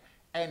that,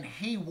 and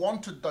he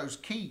wanted those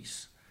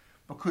keys.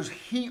 Because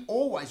he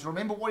always,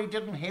 remember what he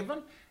did in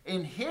heaven?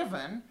 In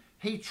heaven,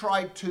 he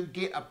tried to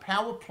get a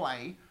power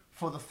play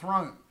for the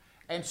throne.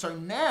 And so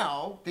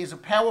now there's a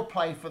power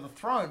play for the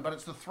throne, but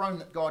it's the throne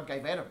that God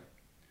gave Adam.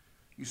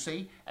 You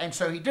see? And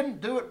so he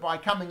didn't do it by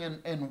coming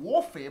in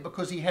warfare,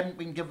 because he hadn't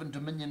been given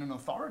dominion and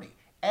authority.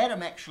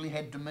 Adam actually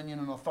had dominion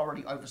and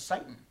authority over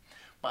Satan.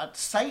 But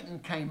Satan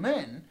came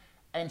in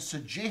and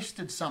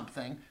suggested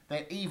something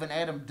that Eve and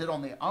Adam did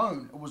on their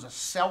own. It was a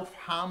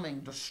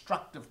self-harming,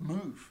 destructive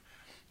move.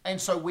 And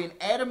so when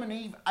Adam and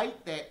Eve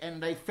ate that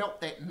and they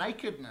felt that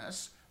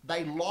nakedness,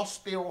 they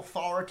lost their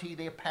authority,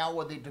 their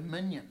power, their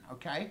dominion,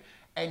 okay?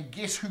 And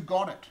guess who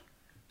got it?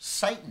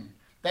 Satan.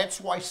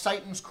 That's why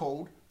Satan's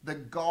called the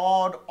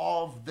God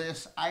of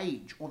this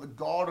age, or the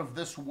God of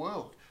this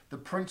world, the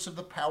prince of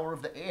the power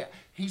of the air.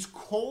 He's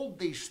called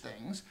these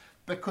things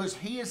because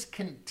he has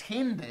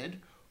contended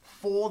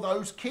for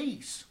those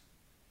keys,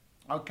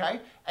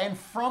 okay? And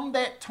from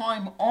that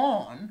time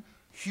on,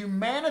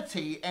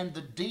 humanity and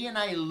the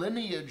DNA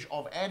lineage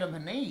of Adam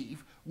and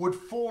Eve would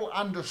fall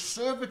under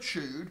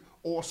servitude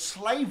or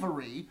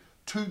slavery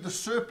to the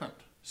serpent,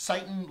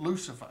 Satan,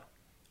 Lucifer,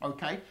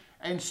 okay?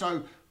 And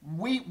so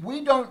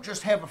we don't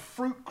just have a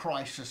fruit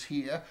crisis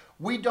here.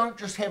 We don't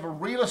just have a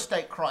real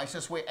estate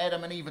crisis where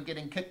Adam and Eve are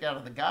getting kicked out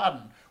of the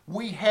garden.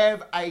 We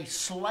have a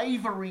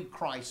slavery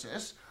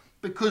crisis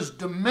because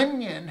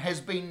dominion has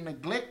been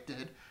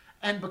neglected,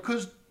 and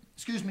because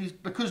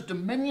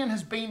dominion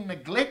has been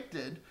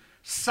neglected,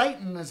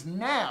 Satan has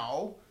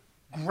now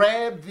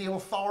grabbed the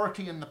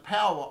authority and the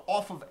power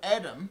off of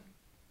Adam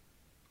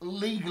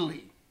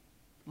legally,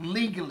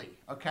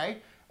 okay?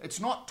 It's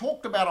not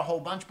talked about a whole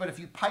bunch, but if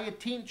you pay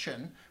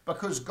attention,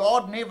 because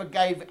God never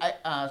gave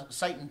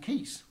Satan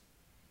keys,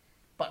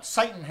 but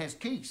Satan has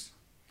keys,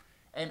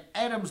 and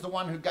Adam's the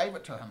one who gave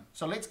it to him.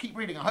 So let's keep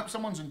reading. I hope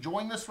someone's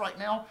enjoying this right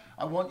now.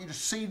 I want you to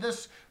see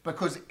this,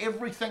 because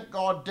everything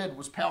God did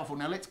was powerful.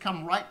 Now let's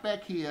come right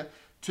back here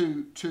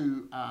to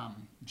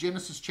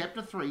Genesis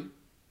chapter 3,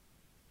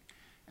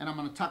 and I'm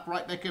going to tuck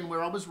right back in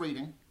where I was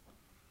reading.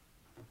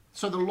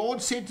 So the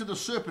Lord said to the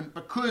serpent,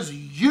 because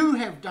you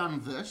have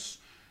done this,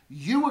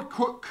 you are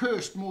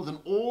cursed more than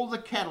all the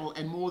cattle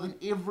and more than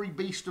every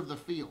beast of the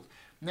field.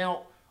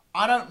 Now,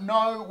 I don't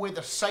know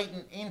whether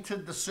Satan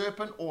entered the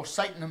serpent or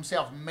Satan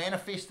himself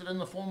manifested in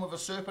the form of a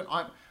serpent.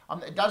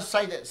 It does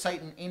say that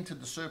Satan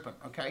entered the serpent,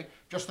 okay?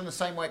 Just in the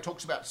same way it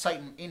talks about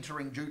Satan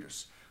entering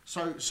Judas.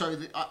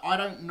 I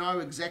don't know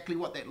exactly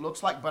what that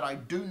looks like, but I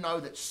do know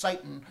that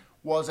Satan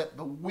was at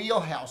the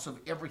wheelhouse of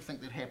everything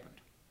that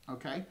happened,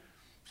 okay?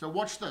 So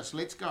watch this.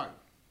 Let's go.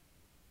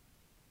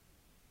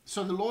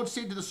 So the Lord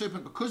said to the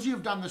serpent, because you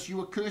have done this, you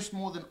are cursed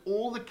more than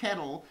all the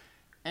cattle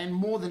and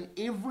more than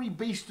every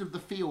beast of the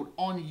field.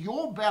 On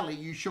your belly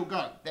you shall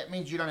go. That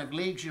means you don't have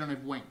legs, you don't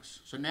have wings.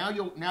 So now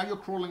you're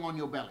crawling on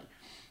your belly.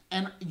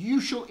 And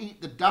you shall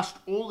eat the dust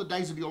all the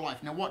days of your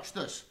life. Now watch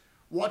this.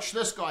 Watch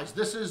this, guys.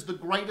 This is the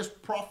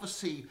greatest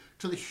prophecy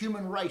to the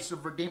human race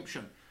of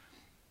redemption.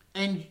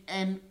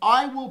 And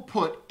I will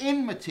put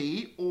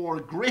enmity or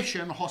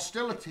aggression,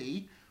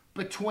 hostility,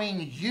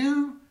 between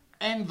you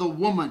and the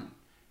woman,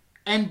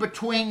 and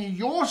between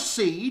your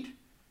seed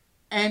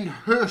and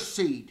her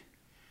seed.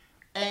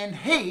 And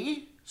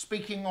he,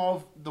 speaking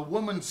of the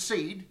woman's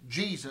seed,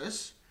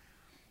 Jesus,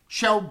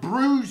 shall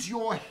bruise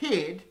your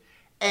head,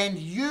 and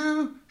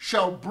you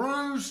shall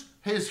bruise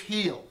his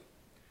heel.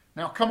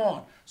 Now, come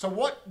on. So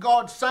what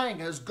God's saying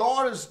is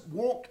God has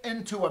walked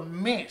into a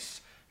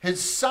mess.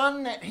 His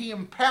son that he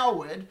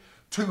empowered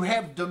to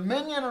have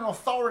dominion and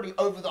authority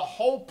over the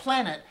whole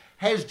planet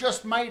has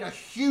just made a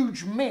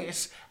huge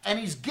mess, and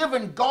he's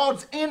given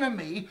God's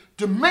enemy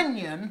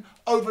dominion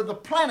over the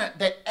planet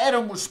that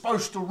Adam was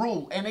supposed to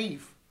rule, and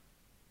Eve.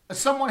 Is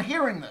someone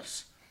hearing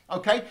this?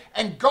 Okay?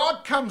 And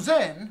God comes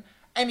in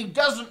and he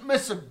doesn't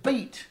miss a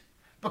beat,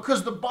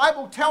 because the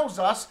Bible tells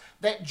us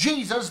that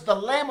Jesus, the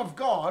Lamb of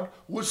God,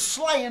 was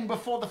slain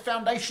before the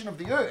foundation of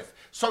the earth.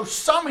 So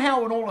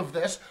somehow in all of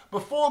this,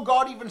 before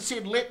God even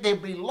said, let there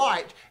be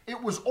light,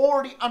 it was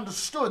already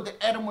understood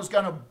that Adam was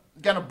going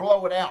to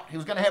blow it out. He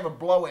was going to have a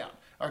blowout.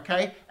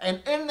 Okay?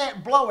 And in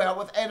that blowout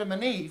with Adam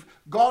and Eve,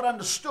 God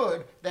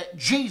understood that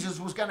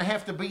Jesus was going to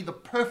have to be the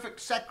perfect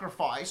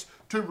sacrifice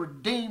to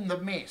redeem the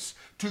mess,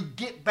 to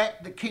get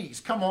back the keys.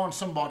 Come on,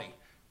 somebody.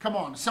 Come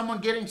on.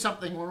 Someone getting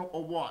something or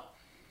what?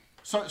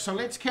 So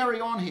let's carry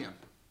on here.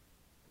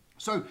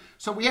 So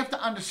we have to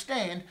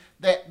understand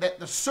that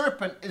the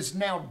serpent is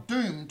now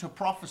doomed to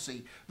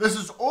prophecy. This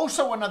is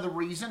also another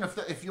reason,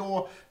 if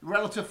you're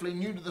relatively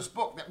new to this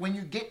book, that when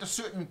you get to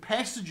certain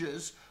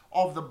passages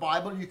of the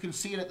Bible, you can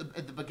see it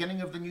at the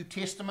beginning of the New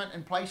Testament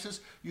in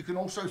places. You can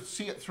also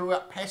see it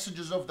throughout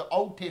passages of the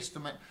Old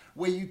Testament,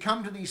 where you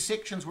come to these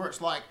sections where it's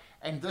like,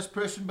 and this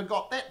person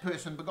begot that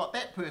person,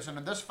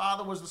 and this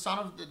father was the son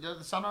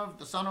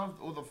of,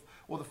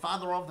 or the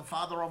father of the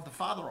father of the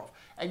father of.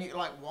 And you're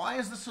like, why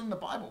is this in the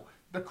Bible?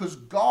 Because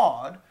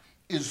God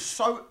is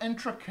so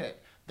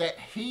intricate that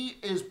he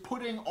is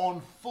putting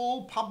on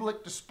full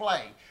public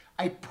display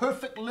a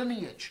perfect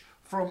lineage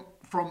from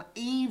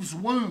Eve's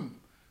womb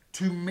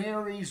to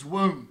Mary's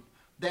womb.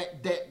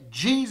 That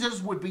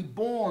Jesus would be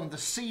born the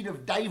seed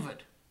of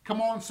David.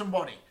 Come on,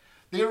 somebody.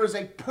 There is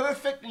a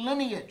perfect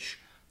lineage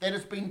that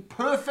has been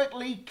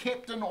perfectly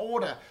kept in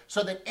order,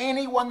 so that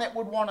anyone that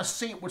would want to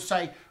see it would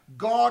say,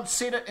 God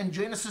said it in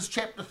Genesis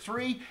chapter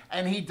 3,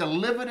 and he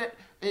delivered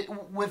it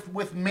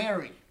with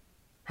Mary,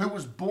 who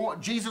was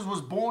born. Jesus was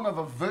born of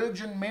a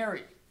Virgin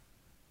Mary.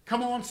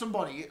 Come on,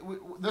 somebody.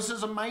 This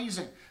is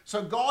amazing.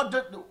 So God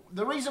did.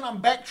 The reason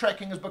I'm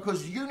backtracking is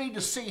because you need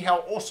to see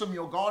how awesome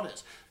your God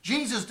is.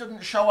 Jesus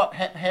didn't show up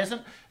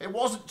haphazard. It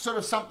wasn't sort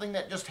of something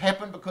that just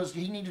happened because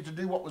he needed to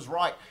do what was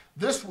right.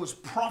 This was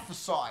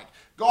prophesied.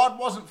 God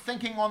wasn't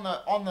thinking on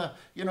the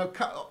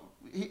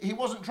he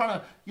wasn't trying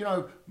to,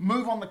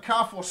 move on the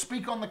cuff or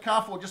speak on the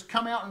cuff or just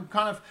come out and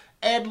kind of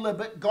ad-lib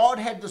it. God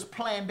had this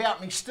planned out,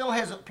 and he still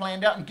has it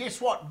planned out. And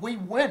guess what? We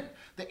win.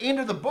 The end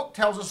of the book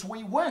tells us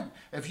we win.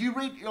 If you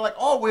read, you're like,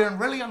 oh, we're in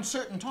really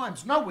uncertain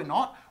times. No, we're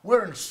not.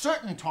 We're in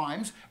certain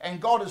times,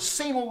 and God has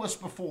seen all this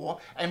before,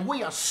 and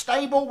we are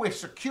stable, we're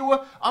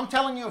secure. I'm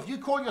telling you, if you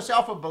call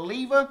yourself a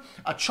believer,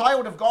 a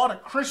child of God, a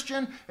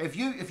Christian, if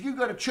you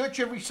go to church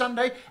every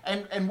Sunday,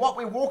 and what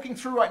we're walking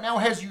through right now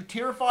has you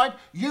terrified,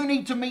 you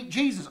need to meet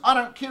Jesus. I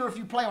don't care if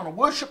you play on a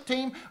worship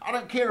team. I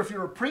don't care if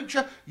you're a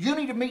preacher. You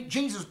need to meet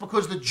Jesus,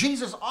 because the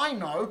Jesus I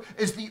know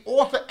is the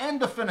author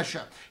and the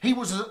finisher. He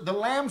was the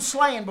lamb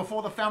slain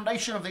before the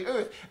foundation of the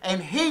earth,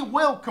 and he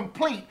will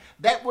complete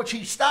that which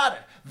he started.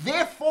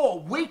 Therefore,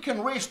 we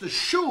can rest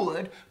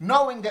assured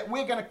knowing that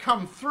we're going to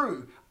come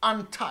through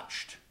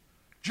untouched.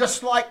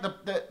 Just like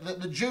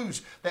the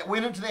Jews that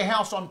went into their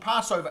house on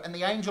Passover, and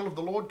the angel of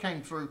the Lord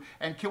came through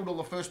and killed all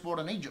the firstborn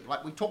in Egypt,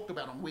 like we talked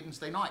about on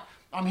Wednesday night.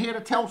 I'm here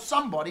to tell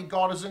somebody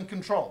God is in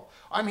control.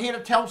 I'm here to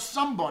tell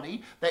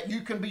somebody that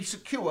you can be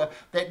secure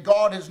that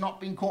God has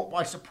not been caught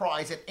by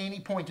surprise at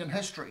any point in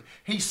history.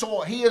 He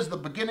is the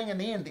beginning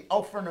and the end, the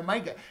Alpha and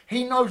Omega.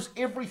 He knows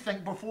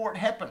everything before it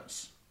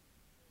happens.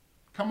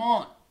 Come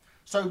on.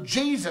 So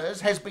Jesus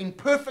has been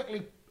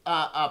perfectly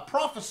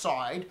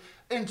prophesied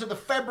into the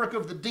fabric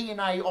of the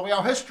DNA of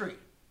our history.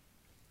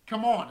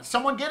 Come on. Is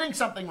someone getting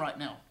something right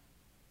now?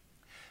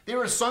 There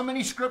are so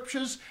many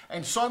scriptures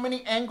and so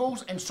many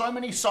angles and so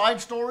many side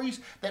stories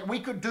that we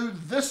could do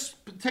this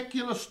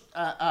particular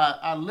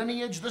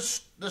lineage,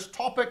 this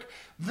topic,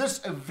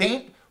 this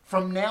event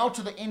from now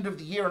to the end of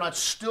the year, and I'd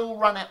still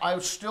run out. I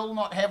would still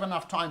not have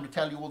enough time to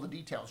tell you all the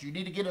details. You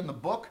need to get in the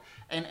book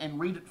and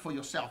read it for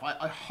yourself.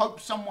 I hope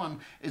someone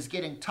is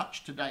getting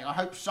touched today. I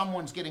hope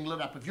someone's getting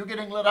lit up. If you're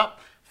getting lit up,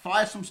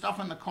 fire some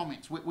stuff in the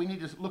comments. We need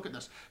to look at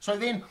this. So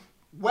then,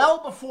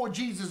 well before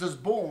Jesus is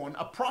born,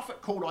 a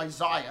prophet called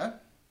Isaiah,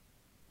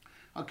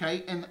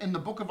 okay, in the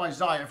book of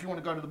Isaiah, if you want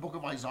to go to the book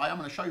of Isaiah, I'm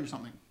going to show you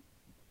something.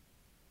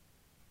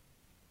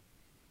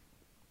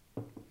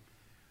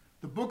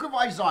 The book of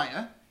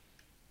Isaiah,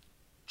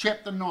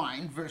 chapter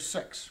 9, verse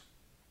 6.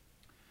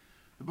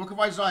 The book of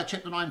Isaiah,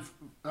 chapter 9,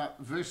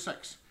 verse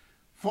 6.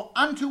 For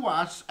unto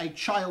us a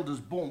child is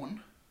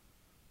born,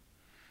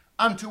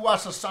 unto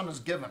us a son is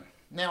given.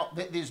 Now,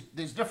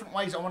 there's different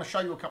ways. I want to show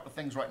you a couple of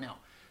things right now.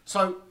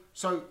 So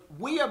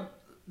we are,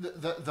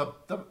 the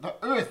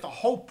earth, the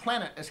whole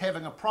planet is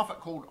having a prophet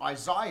called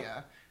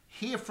Isaiah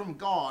hear from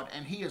God,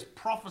 and he is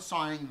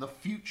prophesying the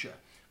future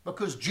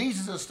because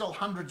Jesus is still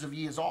hundreds of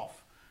years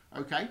off.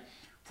 Okay?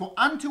 For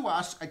unto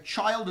us a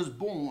child is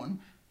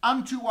born,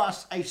 unto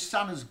us a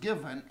son is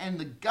given, and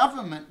the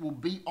government will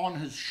be on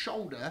his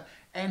shoulder,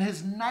 and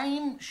his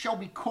name shall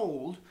be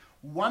called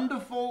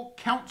Wonderful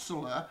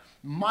Counselor,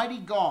 Mighty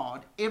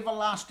God,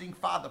 Everlasting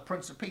Father,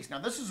 Prince of Peace. Now,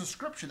 this is a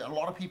scripture that a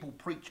lot of people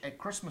preach at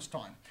Christmas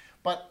time.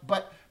 But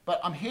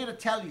I'm here to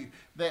tell you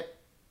that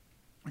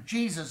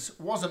Jesus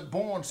wasn't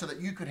born so that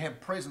you could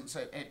have presents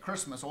at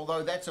Christmas,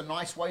 although that's a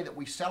nice way that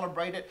we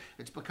celebrate it.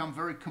 It's become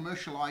very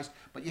commercialized.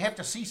 But you have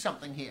to see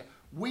something here.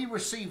 We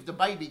received a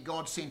baby,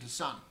 God sent a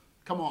son.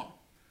 Come on.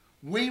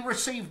 We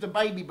received a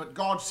baby, but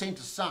God sent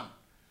a son.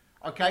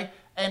 Okay?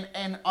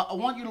 And I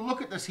want you to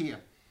look at this here.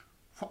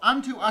 For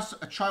unto us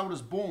a child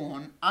is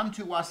born,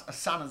 unto us a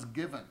son is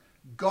given.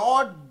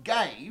 God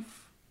gave,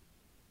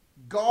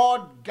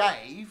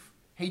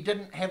 he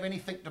didn't have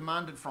anything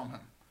demanded from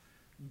him.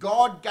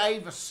 God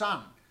gave a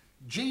son.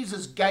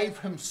 Jesus gave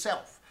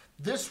himself.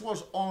 This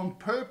was on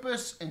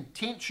purpose,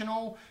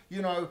 intentional.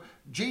 You know,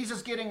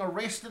 Jesus getting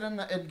arrested in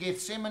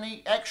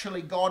Gethsemane,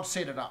 actually God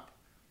set it up.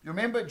 You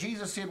remember,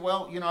 Jesus said,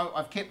 well, you know,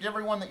 I've kept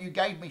everyone that you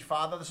gave me,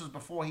 Father. This is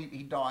before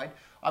he died.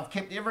 I've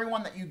kept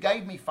everyone that you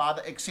gave me,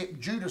 Father, except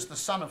Judas, the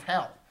son of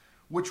hell,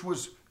 which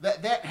was,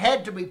 that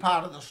had to be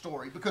part of the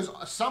story because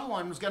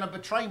someone was going to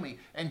betray me,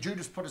 and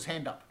Judas put his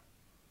hand up.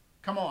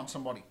 Come on,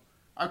 somebody.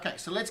 Okay,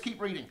 so let's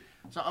keep reading.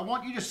 So I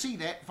want you to see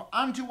that. For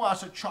unto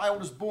us a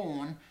child is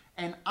born,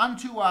 and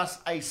unto us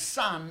a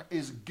son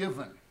is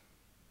given.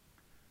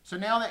 So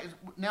now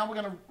we're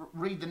going to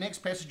read the next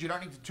passage. You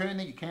don't need to turn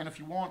there. You can if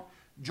you want.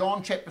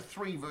 John chapter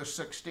 3, verse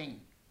 16.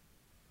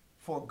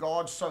 For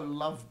God so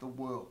loved the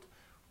world.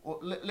 Or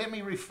let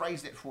me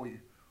rephrase that for you.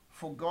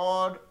 For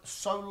God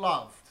so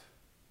loved,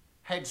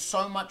 had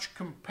so much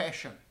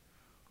compassion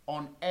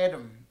on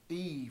Adam,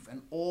 Eve,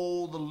 and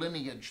all the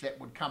lineage that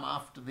would come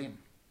after them.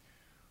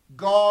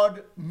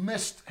 God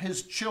missed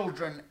his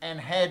children and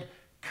had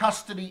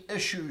custody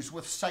issues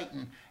with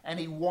Satan, and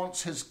he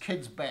wants his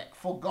kids back.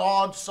 For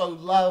God so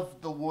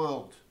loved the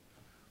world.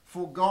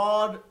 For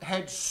God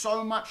had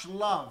so much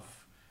love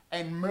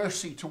and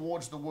mercy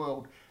towards the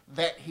world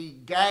that he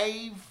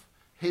gave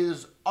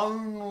his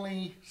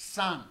only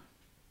son.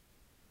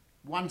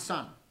 One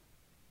son.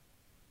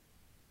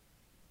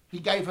 He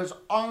gave his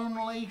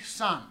only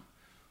son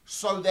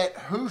so that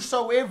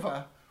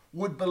whosoever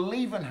would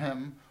believe in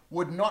him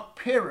would not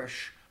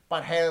perish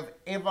but have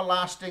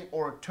everlasting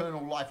or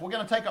eternal life. We're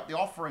going to take up the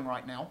offering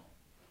right now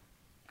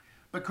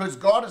because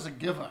God is a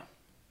giver.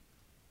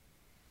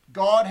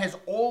 God has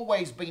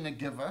always been a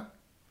giver.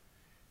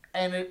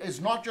 And it is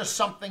not just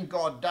something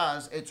God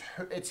does,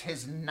 it's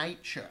his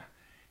nature.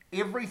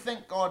 Everything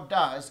God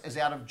does is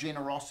out of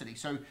generosity.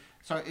 So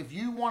if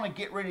you want to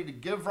get ready to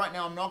give right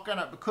now, I'm not going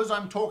to, because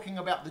I'm talking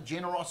about the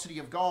generosity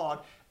of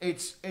God,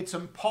 it's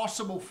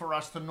impossible for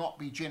us to not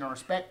be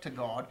generous back to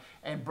God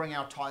and bring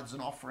our tithes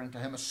and offering to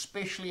him,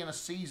 especially in a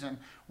season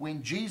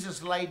when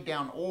Jesus laid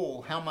down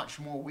all. How much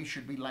more we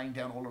should be laying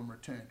down all in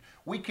return.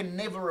 We can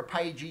never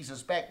repay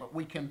Jesus back, but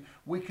we can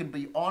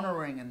be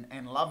honoring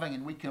and loving,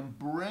 and we can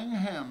bring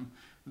him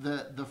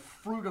the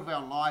fruit of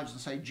our lives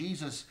and say,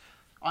 Jesus,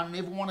 I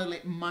never want to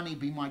let money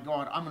be my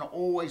God. I'm going to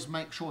always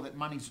make sure that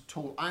money's a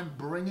tool. I'm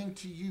bringing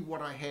to you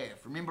what I have.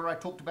 Remember I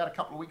talked about a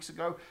couple of weeks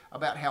ago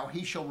about how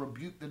he shall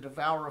rebuke the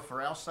devourer for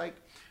our sake?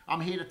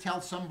 I'm here to tell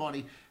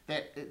somebody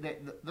that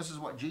this is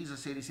what Jesus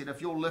said. He said,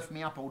 if you'll lift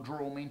me up, I'll draw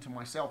all men to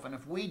myself. And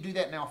if we do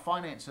that in our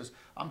finances,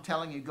 I'm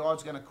telling you,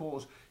 God's going to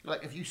cause,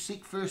 like if you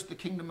seek first the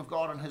kingdom of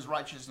God and his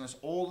righteousness,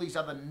 all these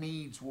other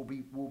needs will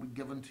be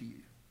given to you.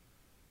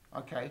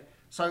 Okay?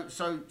 So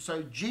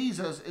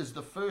Jesus is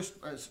the first,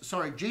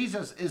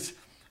 Jesus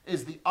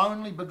is the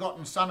only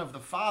begotten Son of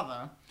the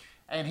Father,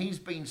 and he's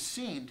been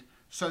sent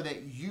so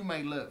that you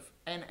may live.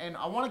 And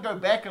I want to go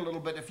back a little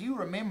bit. If you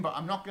remember,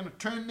 I'm not going to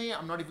turn there.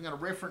 I'm not even going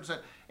to reference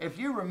it. If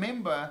you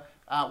remember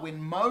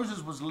when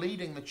Moses was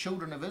leading the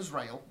children of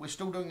Israel, we're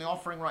still doing the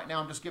offering right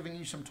now. I'm just giving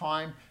you some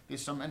time.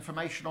 There's some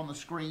information on the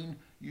screen.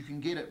 You can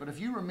get it. But if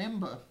you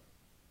remember,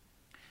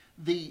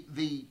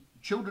 the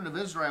children of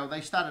Israel,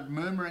 they started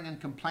murmuring and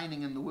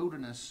complaining in the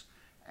wilderness.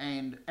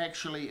 And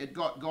actually, it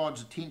got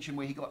God's attention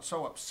where he got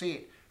so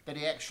upset that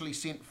he actually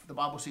sent, the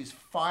Bible says,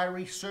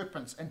 fiery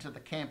serpents into the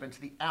camp,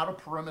 into the outer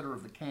perimeter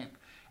of the camp.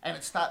 And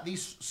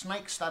these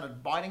snakes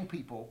started biting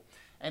people.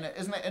 And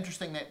isn't it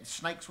interesting that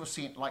snakes were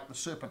sent like the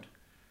serpent?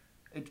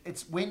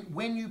 It's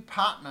when you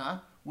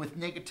partner with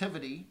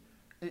negativity,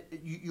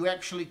 you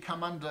actually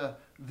come under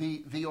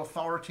the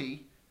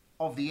authority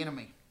of the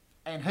enemy.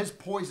 And his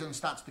poison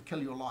starts to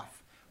kill your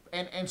life.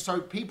 And so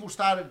people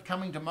started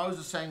coming to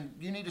Moses saying,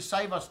 you need to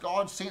save us.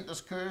 God sent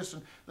this curse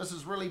and this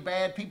is really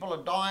bad. People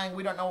are dying.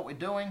 We don't know what we're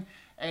doing.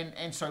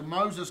 And so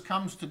Moses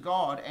comes to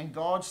God and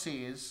God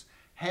says,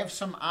 have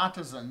some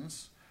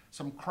artisans,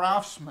 some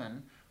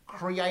craftsmen,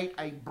 create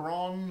a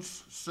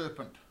bronze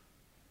serpent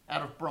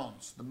out of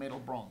bronze, the metal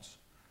bronze,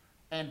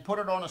 and put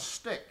it on a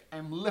stick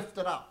and lift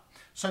it up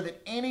so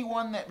that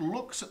anyone that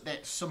looks at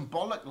that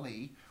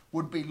symbolically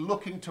would be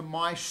looking to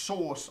my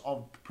source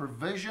of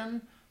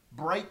provision,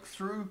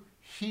 breakthrough,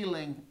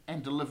 healing,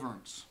 and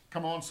deliverance.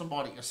 Come on,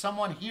 somebody. Is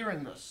someone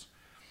hearing this?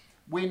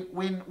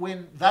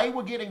 When they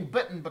were getting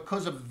bitten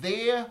because of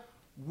their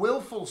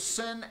willful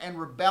sin and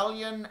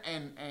rebellion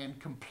and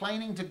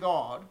complaining to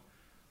God,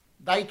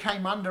 they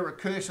came under a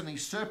curse, and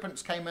these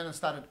serpents came in and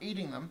started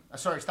eating them.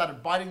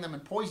 Started biting them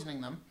and poisoning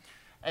them,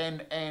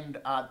 and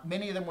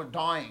many of them were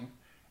dying.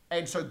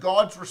 And so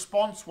God's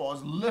response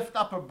was, lift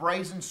up a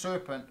brazen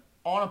serpent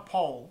on a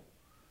pole,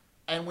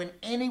 and when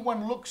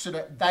anyone looks at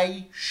it,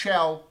 they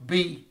shall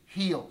be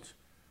healed.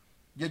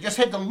 You just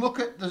had to look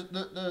at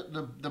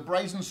the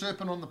brazen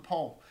serpent on the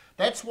pole.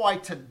 That's why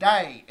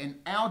today, in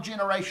our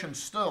generation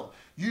still,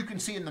 you can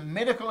see in the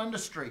medical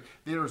industry,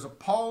 there is a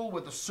pole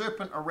with a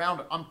serpent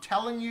around it. I'm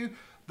telling you,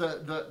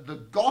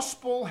 the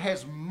gospel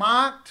has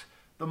marked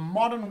the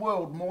modern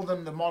world more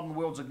than the modern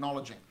world's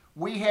acknowledging.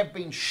 We have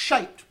been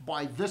shaped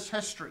by this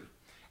history,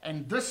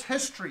 and this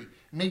history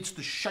needs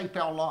to shape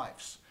our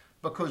lives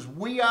because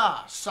we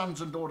are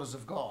sons and daughters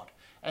of God.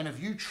 And if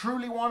you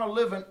truly want to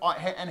live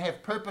and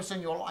have purpose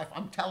in your life,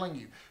 I'm telling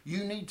you,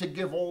 you need to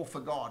give all for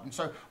God. And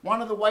so one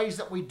of the ways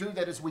that we do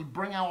that is we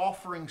bring our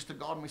offerings to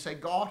God and we say,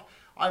 God,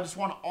 I just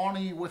want to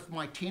honor you with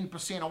my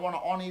 10%. I want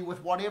to honor you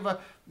with whatever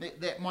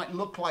that might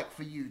look like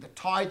for you. The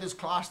tithe is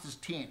classed as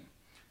 10%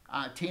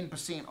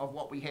 of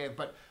what we have.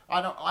 But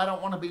I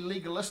don't want to be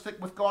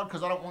legalistic with God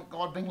because I don't want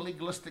God being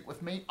legalistic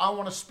with me. I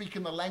want to speak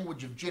in the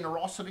language of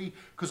generosity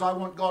because I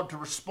want God to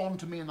respond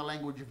to me in the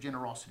language of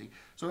generosity.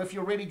 So if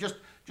you're ready,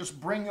 just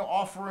bring your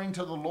offering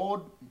to the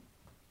Lord.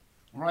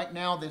 Right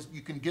now, you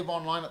can give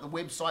online at the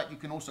website. You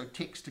can also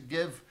text to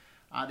give.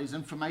 There's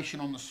information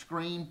on the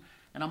screen.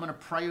 And I'm going to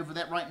pray over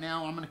that right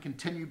now. I'm going to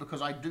continue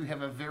because I do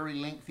have a very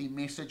lengthy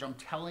message. I'm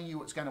telling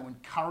you, it's going to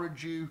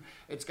encourage you.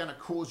 It's going to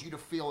cause you to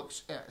feel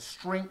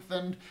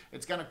strengthened.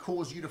 It's going to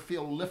cause you to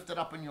feel lifted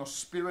up in your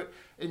spirit.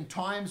 In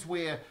times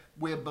where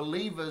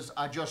believers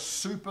are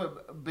just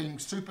being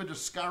super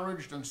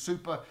discouraged and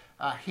super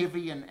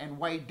heavy and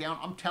weighed down,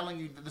 I'm telling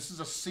you that this is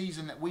a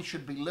season that we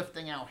should be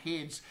lifting our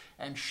heads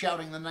and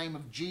shouting the name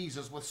of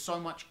Jesus with so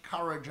much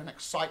courage and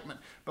excitement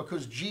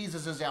because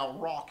Jesus is our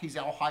rock. He's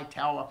our high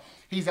tower.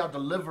 He's our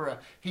deliverer.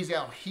 He's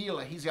our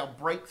healer. He's our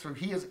breakthrough.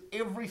 He is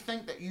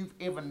everything that you've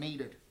ever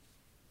needed.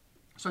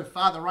 So,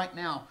 Father, right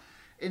now,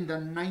 in the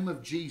name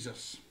of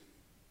Jesus,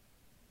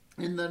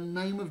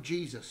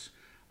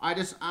 I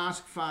just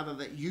ask, Father,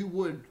 that you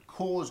would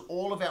cause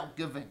all of our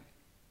giving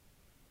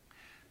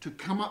to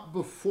come up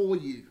before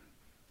you,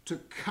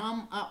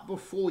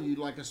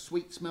 like a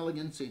sweet-smelling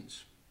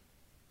incense.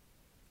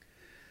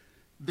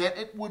 That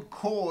it would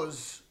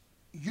cause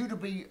you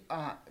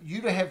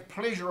to have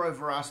pleasure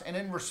over us, and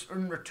in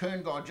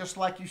return, God, just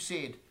like you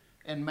said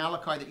in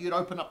Malachi, that you'd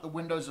open up the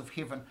windows of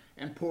heaven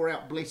and pour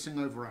out blessing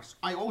over us.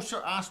 I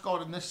also ask,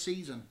 God, in this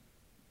season,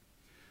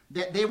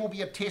 that there will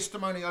be a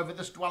testimony over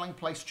this Dwelling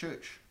Place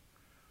Church,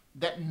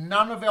 that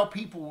none of our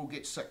people will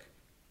get sick.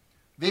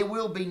 There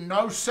will be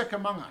no sick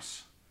among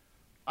us.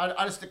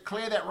 I just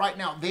declare that right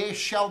now. There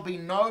shall be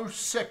no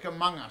sick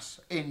among us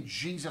in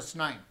Jesus'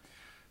 name.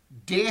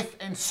 Death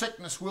and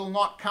sickness will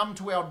not come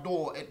to our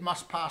door. It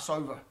must pass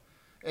over.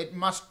 It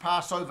must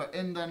pass over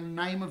in the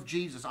name of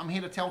Jesus. I'm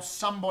here to tell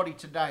somebody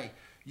today,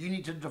 you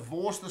need to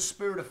divorce the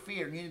spirit of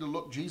fear and you need to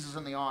look Jesus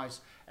in the eyes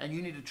and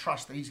you need to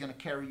trust that he's going to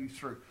carry you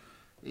through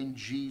in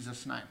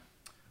Jesus' name.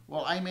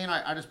 Well, amen.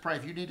 I just pray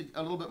if you need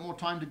a little bit more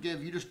time to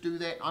give, you just do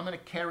that. I'm going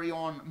to carry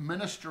on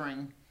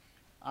ministering.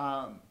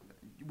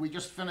 We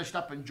just finished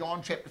up in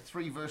John chapter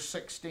 3, verse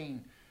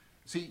 16.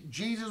 See,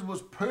 Jesus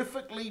was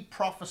perfectly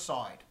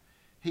prophesied.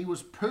 He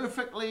was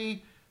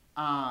perfectly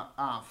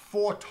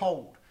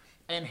foretold.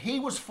 And he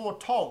was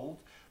foretold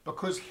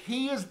because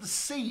he is the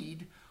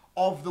seed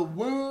of the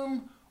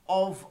womb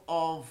of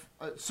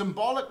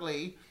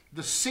symbolically,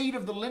 the seed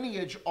of the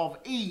lineage of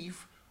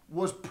Eve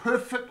was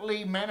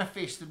perfectly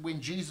manifested when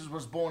Jesus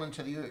was born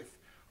into the earth.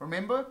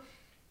 Remember,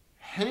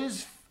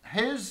 his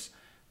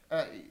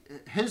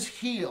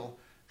heel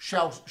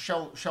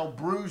shall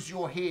bruise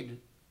your head,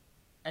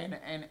 and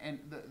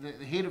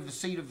the head of the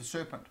seed of the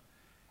serpent,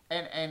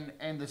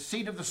 and the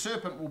seed of the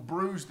serpent will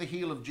bruise the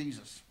heel of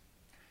Jesus.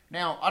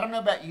 Now, I don't know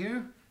about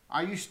you.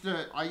 I used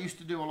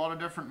to do a lot of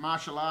different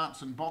martial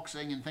arts and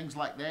boxing and things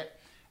like that.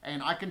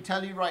 And I can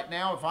tell you right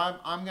now, if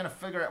I'm going to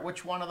figure out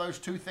which one of those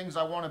two things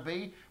I want to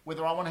be,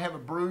 whether I want to have a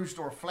bruised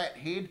or a flat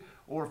head,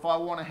 or if I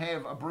want to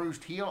have a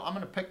bruised heel, I'm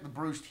going to pick the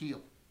bruised heel.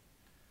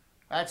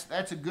 That's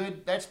the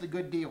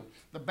good deal.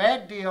 The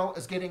bad deal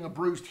is getting a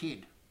bruised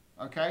head.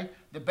 Okay?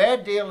 The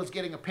bad deal is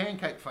getting a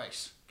pancake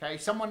face. Okay?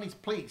 Someone needs to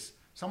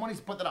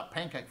put that up,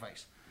 pancake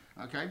face.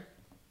 Okay?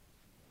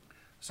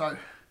 So,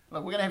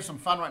 look, we're going to have some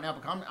fun right now,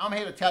 because I'm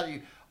here to tell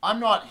you, I'm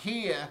not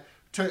here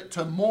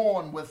to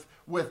mourn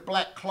with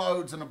black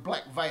clothes and a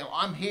black veil.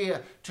 I'm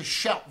here to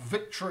shout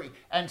victory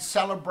and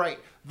celebrate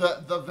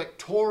the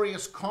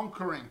victorious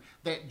conquering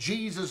that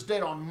Jesus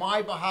did on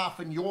my behalf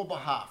and your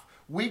behalf.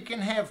 We can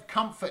have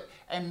comfort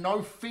and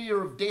no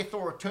fear of death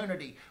or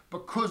eternity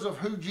because of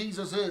who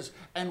Jesus is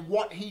and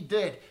what he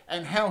did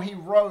and how he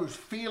rose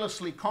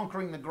fearlessly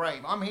conquering the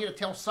grave. I'm here to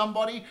tell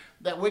somebody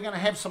that we're going to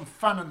have some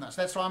fun in this.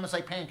 That's why I'm going to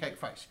say pancake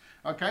face.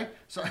 Okay?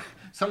 So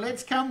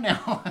let's come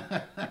now.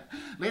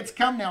 Let's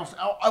come now. So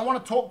I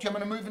want to talk to you. I'm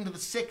going to move into the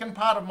second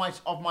part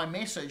of my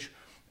message.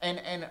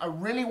 And I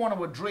really want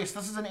to address,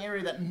 this is an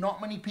area that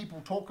not many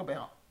people talk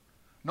about.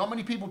 Not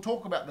many people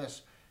talk about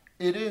this.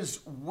 It is,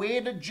 where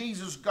did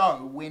Jesus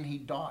go when he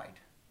died?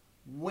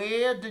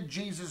 Where did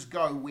Jesus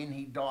go when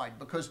he died?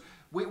 Because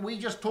we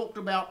just talked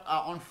about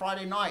on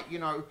Friday night, you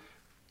know,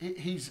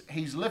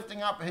 he's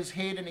lifting up his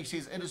head and he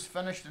says, it is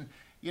finished. And,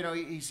 you know,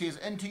 he says,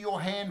 into your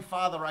hand,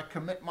 Father, I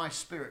commit my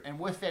spirit. And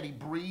with that, he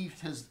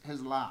breathed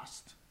his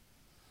last.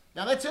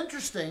 Now, that's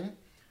interesting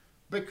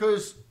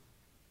because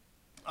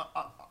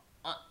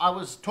I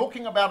was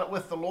talking about it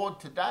with the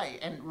Lord today.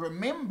 And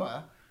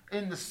remember,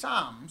 in the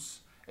Psalms,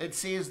 it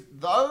says,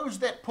 those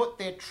that put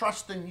their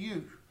trust in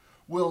you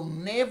will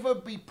never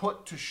be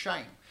put to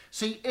shame.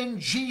 See, in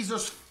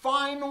Jesus'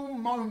 final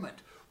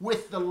moment,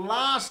 with the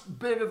last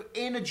bit of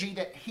energy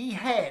that he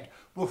had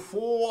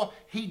before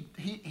he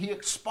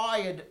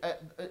expired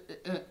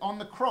on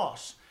the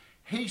cross,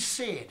 he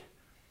said,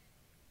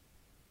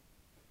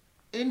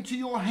 into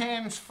your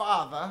hands,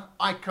 Father,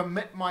 I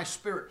commit my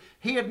spirit.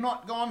 He had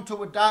not gone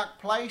to a dark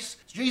place.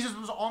 Jesus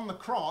was on the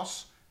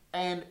cross.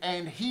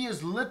 And he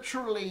is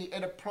literally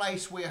at a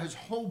place where his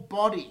whole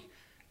body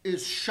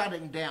is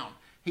shutting down.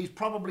 He's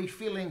probably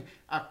feeling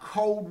a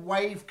cold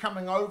wave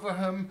coming over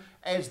him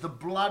as the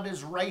blood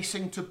is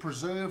racing to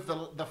preserve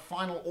the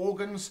final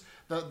organs,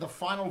 the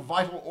final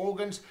vital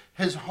organs.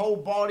 His whole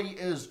body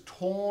is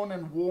torn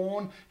and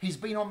worn. He's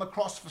been on the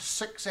cross for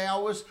 6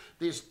 hours.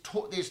 There's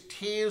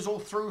tears all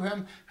through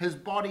him. His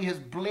body has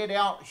bled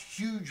out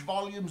huge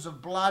volumes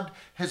of blood.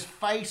 His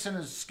face and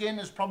his skin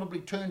has probably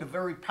turned a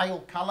very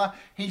pale color.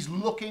 He's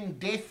looking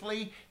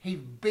deathly. He's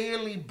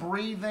barely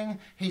breathing.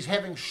 He's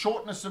having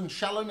shortness and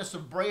shallowness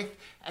of breath.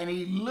 And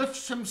he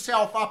lifts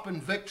himself up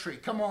in victory.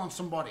 Come on,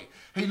 somebody.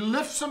 He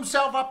lifts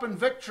himself up in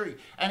victory.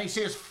 And he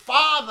says,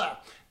 Father,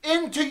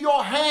 into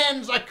your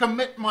hands I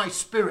commit my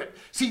spirit.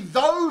 See,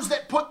 those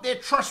that put their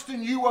trust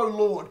in you, O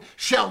Lord,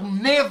 shall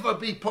never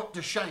be put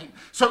to shame.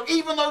 So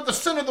even though the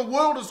sin of the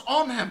world is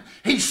on him,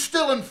 he's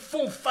still in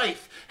full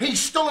faith. He's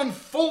still in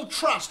full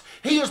trust.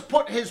 He has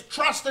put his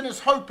trust and his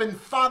hope in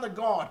Father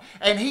God.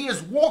 And he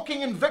is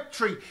walking in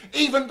victory,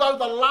 even though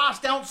the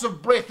last ounce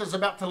of breath is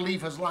about to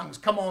leave his lungs.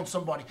 Come on,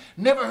 somebody.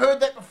 Never heard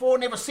that before,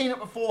 never seen it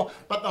before,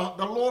 but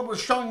the Lord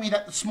was showing me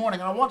that this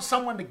morning. And I want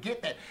someone to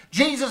get that.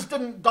 Jesus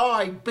didn't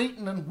die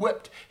beaten and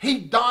whipped. He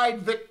died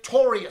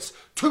victorious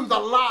to the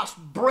last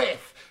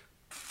breath,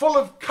 full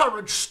of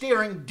courage,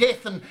 staring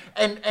death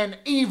and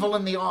evil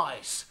in the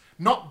eyes.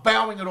 Not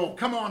bowing at all.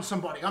 Come on,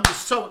 somebody. I'm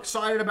just so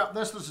excited about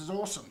this. This is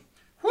awesome.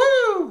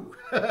 Woo!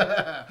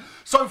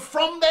 So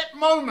from that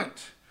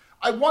moment,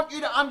 I want you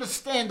to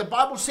understand, the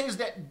Bible says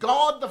that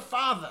God the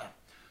Father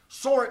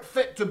saw it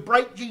fit to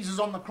break Jesus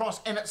on the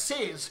cross. And it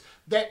says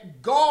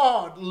that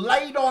God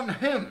laid on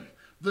him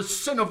the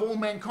sin of all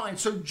mankind.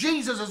 So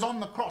Jesus is on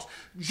the cross.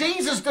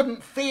 Jesus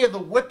didn't fear the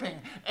whipping,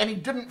 and he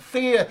didn't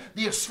fear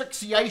the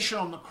asphyxiation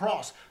on the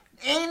cross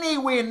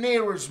anywhere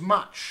near as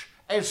much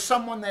as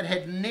someone that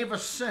had never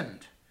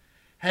sinned,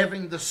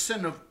 having the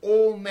sin of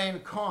all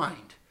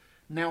mankind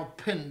now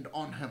pinned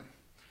on him.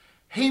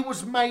 He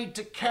was made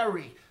to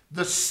carry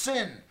the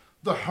sin,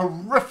 the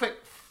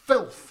horrific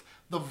filth,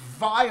 the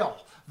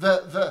vile,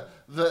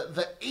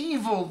 the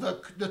evil,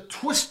 the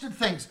twisted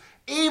things.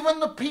 Even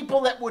the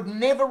people that would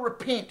never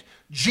repent,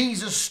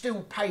 Jesus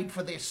still paid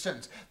for their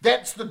sins.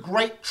 That's the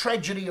great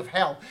tragedy of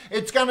hell.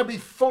 It's going to be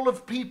full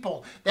of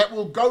people that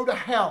will go to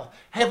hell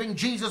having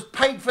Jesus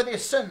paid for their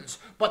sins,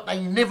 but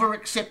they never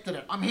accepted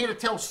it. I'm here to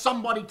tell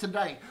somebody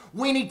today,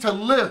 we need to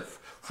live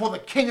for the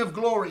King of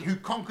Glory who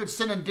conquered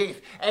sin and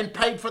death and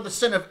paid for the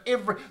sin of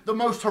the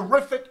most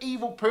horrific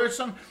evil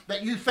person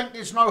that you think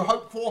there's no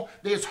hope for.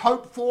 There's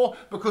hope for,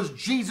 because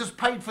Jesus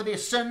paid for their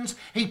sins.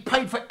 He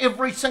paid for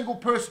every single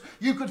person.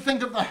 You could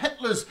think of the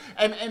Hitlers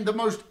and the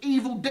most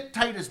evil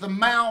dictators, the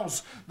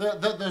Maos,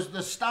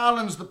 the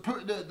Stalins,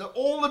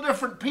 all the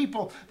different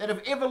people that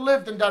have ever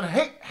lived and done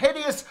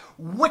hideous,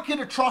 wicked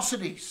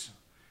atrocities.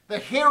 The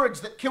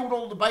Herods that killed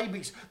all the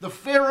babies, the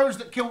Pharaohs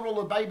that killed all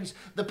the babies,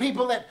 the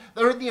people that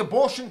are in the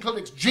abortion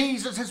clinics.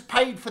 Jesus has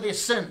paid for their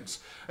sins.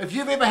 If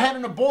you've ever had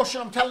an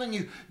abortion, I'm telling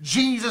you,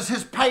 Jesus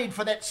has paid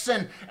for that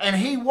sin, and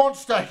He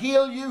wants to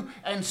heal you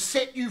and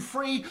set you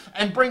free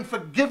and bring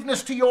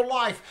forgiveness to your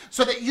life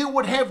so that you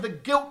would have the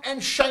guilt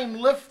and shame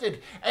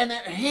lifted, and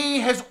that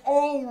He has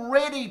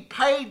already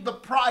paid the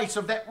price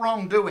of that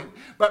wrongdoing.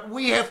 But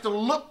we have to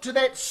look to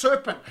that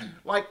serpent,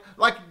 like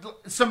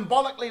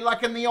symbolically,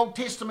 like in the Old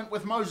Testament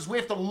with Moses. We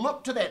have to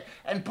look to that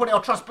and put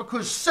our trust,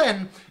 because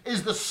sin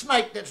is the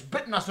snake that's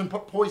bitten us and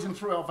put poison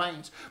through our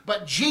veins.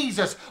 But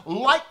Jesus,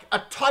 like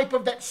a type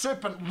of that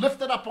serpent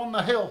lifted up on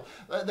the hill,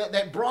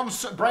 that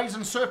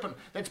brazen serpent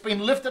that's been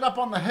lifted up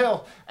on the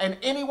hill, and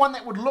anyone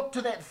that would look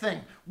to that thing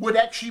would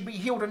actually be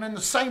healed. And in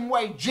the same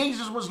way,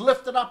 Jesus was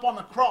lifted up on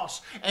the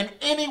cross, and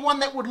anyone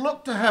that would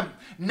look to Him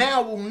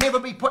now will never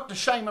be put to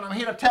shame. And I'm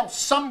here to tell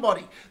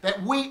somebody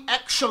that we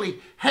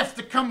actually have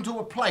to come to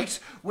a place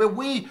where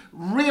we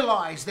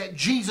realize that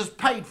Jesus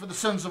paid for the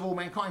sins of all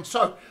mankind.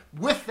 So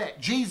with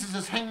that, Jesus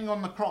is hanging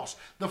on the cross.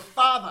 The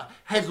Father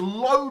has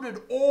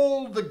loaded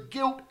all the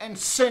guilt and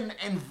sin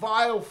and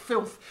vile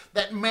filth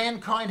that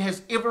mankind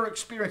has ever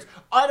experienced.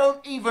 I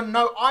don't even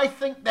know. I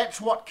think that's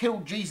what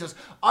killed Jesus.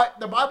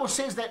 The Bible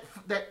says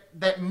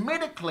that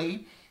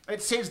medically,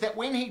 it says that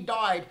when He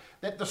died,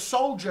 that the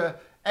soldier,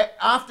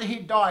 after he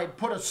died,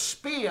 put a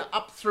spear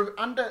up through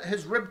under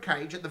his rib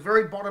cage, at the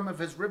very bottom of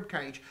his rib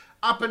cage,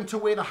 up into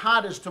where the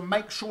heart is, to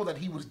make sure that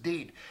he was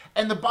dead.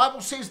 And the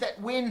Bible says that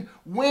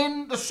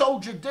when the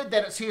soldier did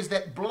that, it says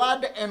that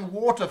blood and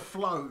water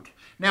flowed.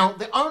 Now,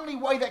 the only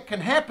way that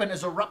can happen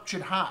is a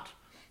ruptured heart.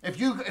 If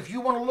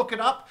you want to look it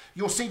up,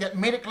 you'll see that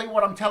medically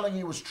what I'm telling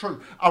you is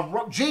true.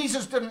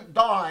 Jesus didn't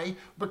die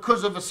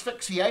because of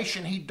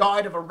asphyxiation. He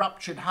died of a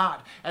ruptured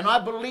heart. And I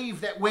believe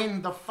that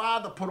when the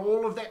Father put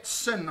all of that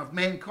sin of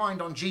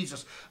mankind on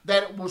Jesus,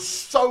 that it was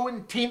so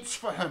intense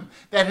for Him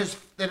that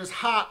his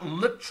heart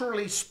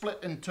literally split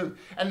in two.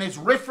 And there's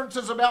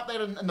references about that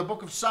in the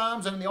book of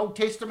Psalms and in the Old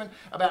Testament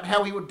about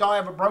how He would die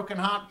of a broken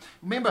heart.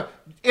 Remember,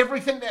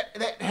 everything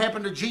that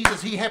happened to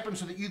Jesus, He happened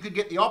so that you could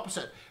get the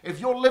opposite.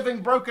 If you're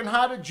living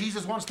brokenhearted,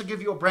 Jesus wants to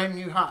give you a brand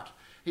new heart.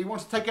 He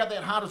wants to take out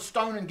that heart of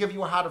stone and give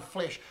you a heart of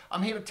flesh.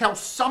 I'm here to tell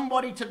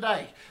somebody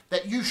today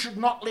that you should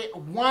not let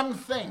one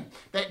thing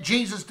that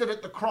Jesus did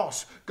at the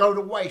cross go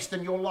to waste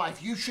in your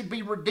life. You should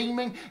be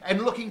redeeming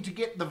and looking to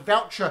get the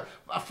voucher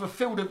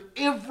fulfilled of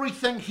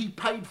everything He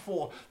paid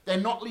for,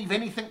 and not leave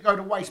anything go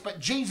to waste. But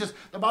Jesus,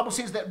 the Bible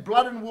says that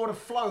blood and water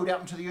flowed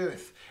out into the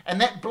earth,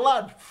 and that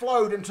blood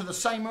flowed into the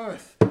same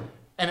earth.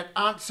 And it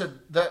answered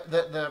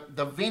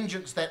the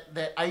vengeance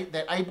that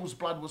Abel's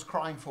blood was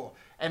crying for.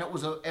 And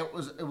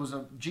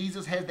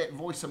Jesus had that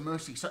voice of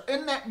mercy. So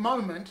in that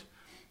moment,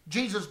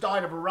 Jesus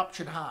died of a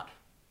ruptured heart.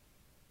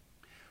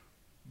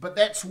 But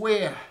that's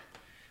where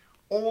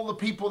all the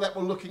people that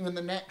were looking in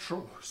the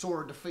natural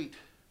saw a defeat.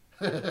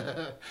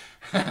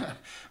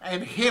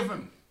 And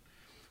heaven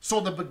saw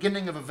the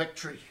beginning of a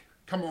victory.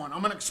 Come on,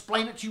 I'm going to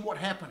explain it to you what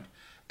happened.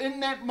 In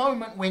that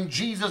moment when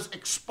Jesus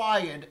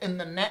expired in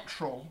the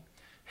natural,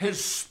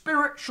 His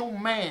spiritual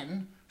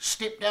man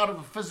stepped out of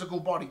a physical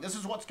body. This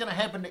is what's going to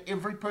happen to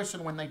every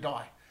person when they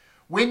die.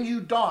 When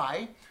you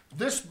die,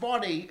 this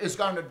body is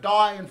going to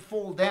die and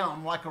fall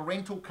down like a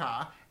rental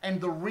car, and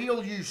the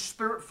real you,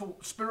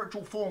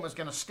 spiritual form, is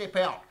going to step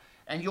out.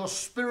 And your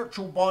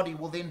spiritual body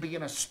will then be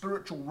in a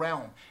spiritual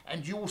realm,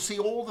 and you will see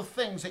all the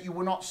things that you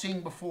were not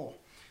seeing before.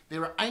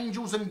 There are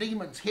angels and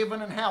demons,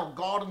 heaven and hell,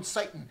 God and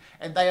Satan,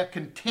 and they are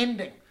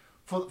contending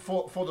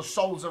for the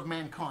souls of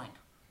mankind.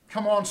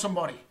 Come on,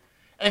 somebody.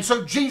 And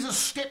so Jesus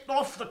stepped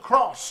off the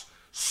cross,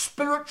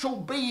 spiritual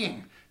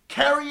being,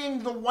 carrying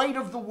the weight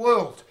of the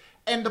world.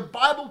 And the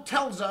Bible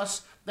tells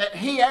us that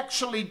He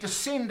actually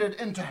descended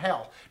into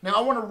hell. Now,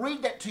 I want to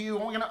read that to you.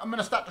 I'm going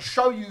to start to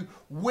show you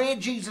where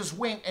Jesus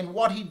went and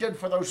what He did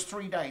for those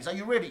 3 days. Are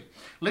you ready?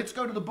 Let's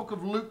go to the book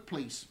of Luke,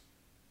 please.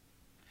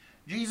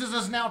 Jesus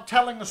is now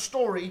telling a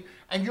story,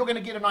 and you're going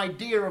to get an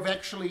idea of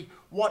actually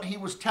what He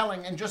was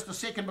telling in just a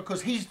second,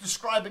 because He's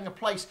describing a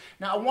place.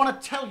 Now, I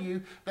want to tell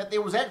you that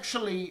there was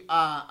actually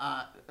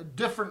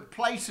different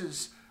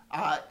places,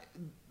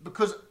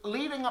 because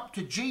leading up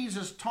to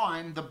Jesus'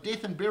 time, the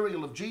death and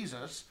burial of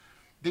Jesus,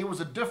 there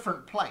was a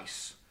different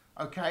place,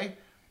 okay?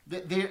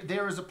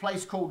 There is a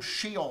place called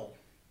Sheol,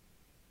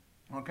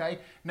 okay?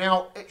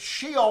 Now,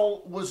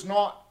 Sheol was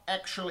not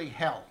actually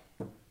hell.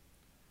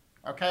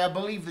 Okay, I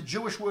believe the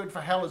Jewish word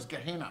for hell is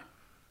Gehenna.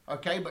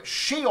 Okay, but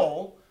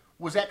Sheol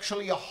was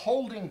actually a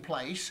holding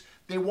place.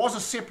 There was a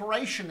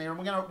separation there, and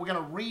we're going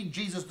to read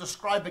Jesus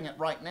describing it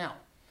right now.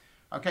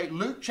 Okay,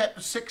 Luke chapter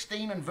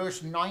 16 and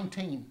verse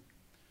 19.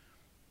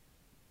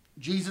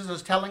 Jesus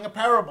is telling a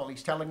parable.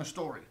 He's telling a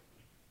story.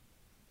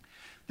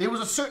 There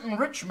was a certain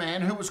rich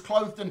man who was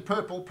clothed in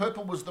purple.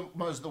 Purple was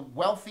the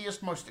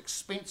wealthiest, most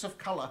expensive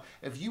color.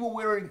 If you were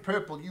wearing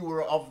purple, you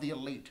were of the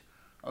elite.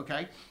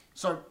 Okay,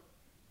 so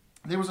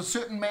there was a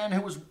certain man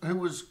who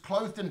was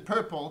clothed in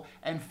purple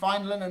and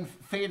fine linen,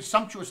 fared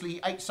sumptuously,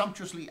 ate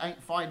sumptuously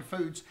fine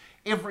foods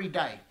every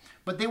day.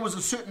 But there was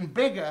a certain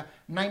beggar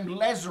named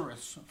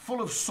Lazarus,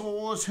 full of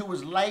sores, who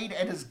was laid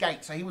at his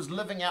gate. So he was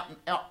living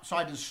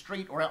outside his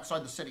street or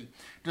outside the city,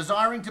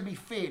 desiring to be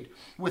fed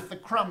with the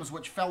crumbs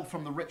which fell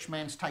from the rich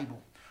man's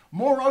table.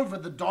 Moreover,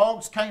 the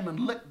dogs came and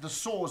licked the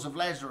sores of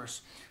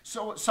Lazarus.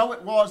 So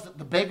it was that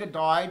the beggar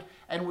died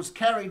and was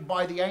carried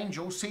by the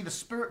angels. See, the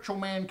spiritual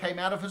man came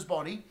out of his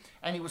body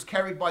and he was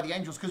carried by the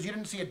angels, because you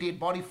didn't see a dead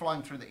body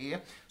flying through the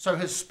air. So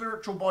his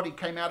spiritual body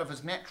came out of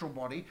his natural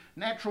body.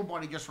 Natural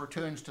body just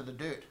returns to the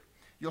dirt.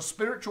 Your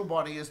spiritual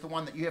body is the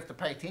one that you have to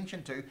pay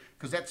attention to,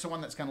 because that's the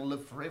one that's going to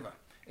live forever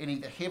in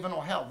either heaven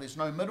or hell. There's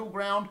no middle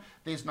ground.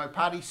 There's no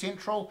party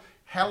central.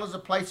 Hell is a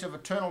place of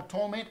eternal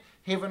torment.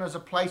 Heaven is a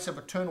place of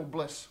eternal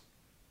bliss.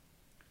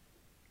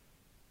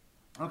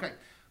 Okay,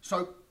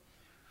 so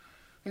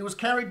he was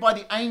carried by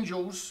the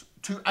angels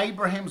to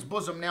Abraham's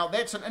bosom. Now,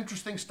 that's an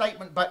interesting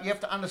statement, but you have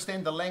to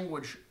understand the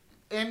language.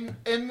 In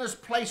this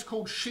place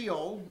called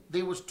Sheol,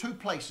 there was two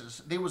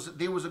places. There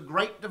was a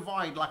great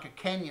divide, like a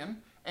canyon,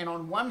 and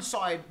on one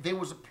side there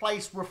was a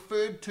place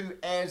referred to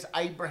as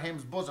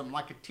Abraham's bosom,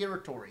 like a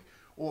territory,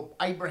 or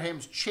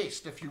Abraham's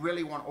chest, if you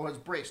really want, or his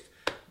breast.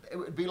 It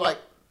would be like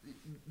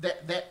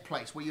that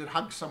place where you'd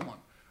hug someone.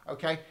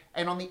 Okay,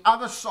 and on the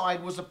other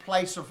side was a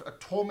place of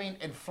torment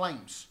and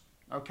flames.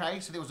 Okay,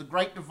 so there was a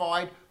great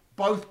divide.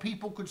 Both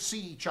people could see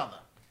each other.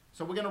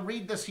 So we're going to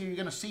read this here. You're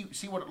going to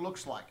see what it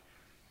looks like.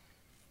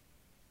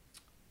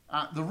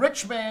 The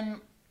rich man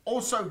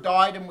also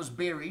died and was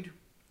buried,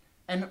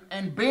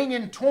 and being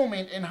in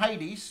torment in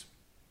Hades,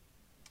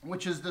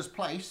 which is this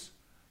place,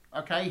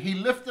 okay, he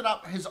lifted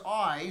up his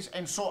eyes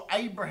and saw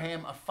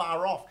Abraham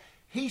afar off.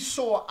 He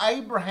saw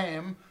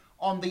Abraham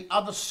on the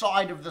other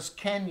side of this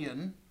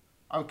canyon.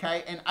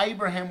 Okay, and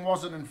Abraham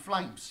wasn't in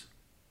flames.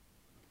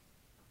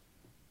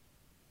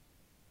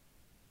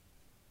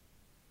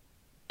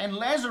 And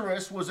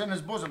Lazarus was in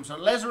his bosom. So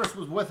Lazarus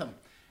was with him.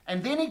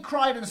 And then he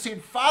cried and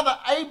said, Father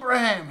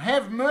Abraham,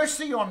 have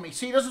mercy on me.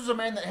 See, this was a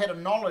man that had a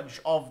knowledge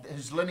of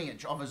his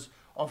lineage,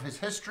 of his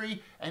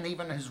history, and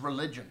even his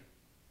religion.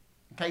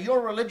 Okay,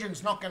 your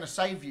religion's not going to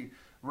save you.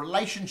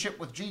 Relationship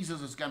with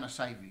Jesus is going to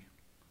save you.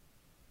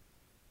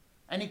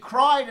 And he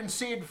cried and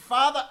said,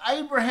 Father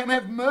Abraham,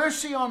 have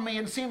mercy on me,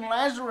 and send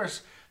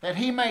Lazarus that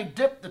he may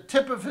dip the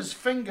tip of his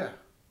finger.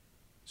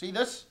 See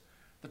this?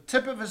 The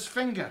tip of his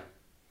finger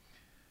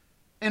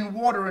in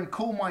water and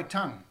cool my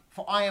tongue,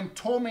 for I am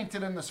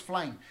tormented in this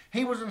flame.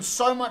 He was in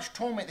so much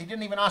torment, he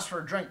didn't even ask for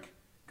a drink,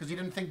 because he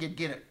didn't think he'd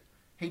get it.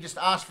 He just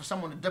asked for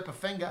someone to dip a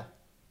finger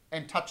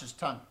and touch his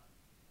tongue.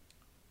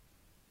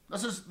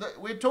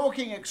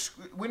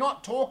 We're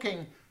not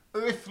talking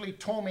earthly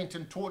torment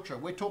and torture.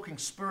 We're talking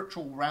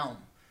spiritual realm,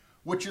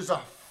 which is a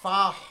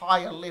far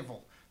higher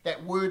level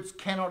that words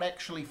cannot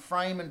actually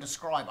frame and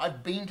describe.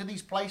 I've been to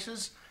these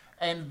places,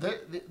 and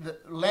the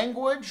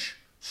language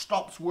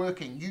stops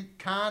working. You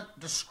can't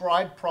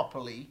describe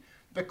properly,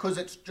 because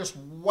it's just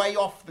way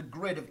off the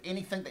grid of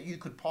anything that you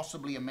could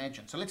possibly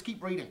imagine. So let's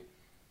keep reading.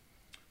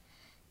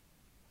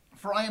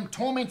 For I am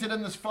tormented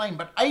in this flame.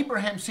 But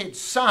Abraham said,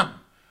 Son,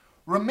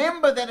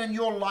 remember that in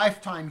your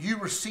lifetime you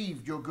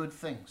received your good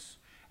things,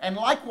 and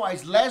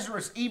likewise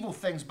Lazarus evil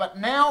things, but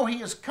now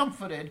he is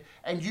comforted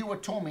and you are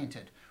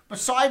tormented.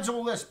 Besides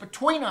all this,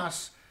 between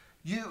us,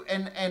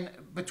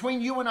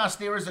 between you and us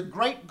there is a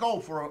great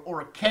gulf,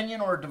 or a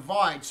canyon, or a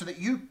divide, so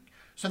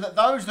that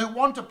those who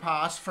want to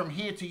pass from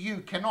here to you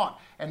cannot,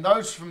 and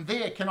those from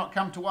there cannot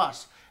come to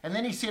us. And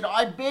then he said,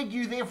 I beg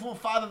you therefore,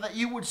 Father, that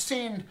you would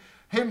send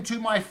him to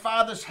my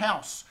father's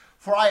house,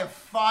 for I have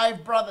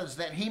 5 brothers,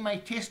 that he may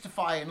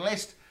testify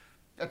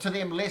to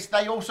them, lest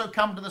they also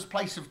come to this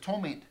place of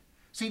torment.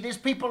 See, there's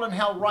people in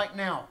hell right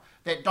now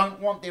that don't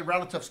want their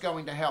relatives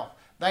going to hell.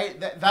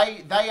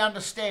 They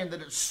understand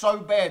that it's so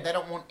bad they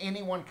don't want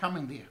anyone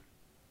coming there.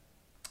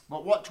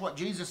 But watch what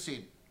Jesus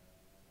said.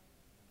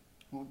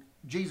 Well,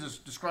 Jesus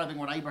describing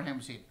what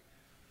Abraham said.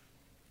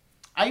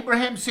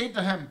 Abraham said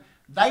to him,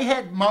 they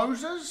had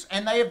Moses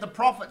and they have the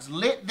prophets.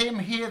 Let them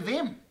hear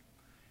them.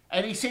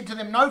 And he said to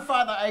them, No,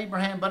 Father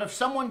Abraham, but if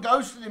someone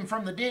goes to them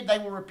from the dead, they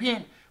will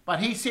repent. But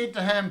he said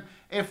to him,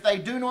 if they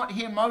do not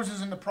hear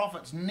Moses and the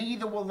prophets,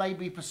 neither will they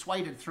be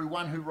persuaded through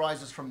one who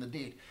rises from the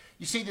dead.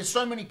 You see, there's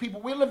so many people.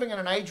 We're living in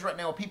an age right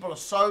now where people are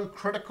so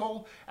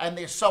critical and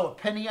they're so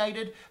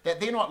opinionated that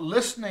they're not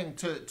listening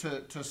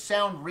to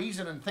sound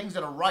reason and things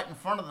that are right in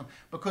front of them,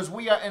 because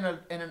we are in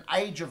an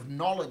age of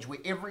knowledge where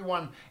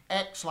everyone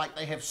acts like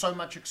they have so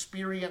much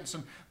experience.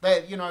 And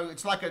they,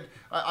 it's like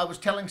I was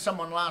telling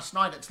someone last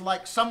night, it's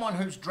like someone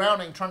who's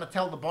drowning trying to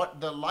tell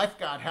the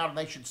lifeguard how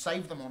they should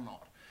save them or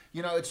not.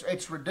 You know,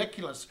 it's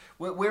ridiculous.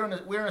 We're in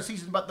a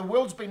season, but the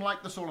world's been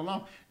like this all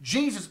along.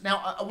 Jesus,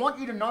 now I want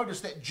you to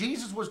notice that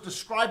Jesus was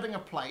describing a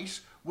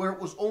place where it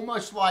was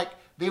almost like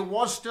there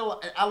was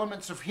still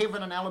elements of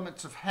heaven and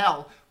elements of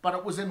hell, but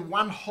it was in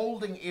one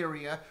holding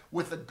area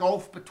with a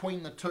gulf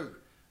between the two.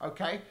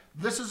 Okay?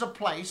 This is a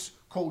place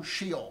called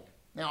Sheol.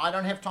 Now, I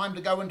don't have time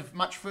to go into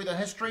much further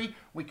history.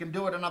 We can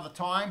do it another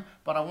time,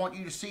 but I want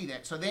you to see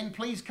that. So then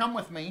please come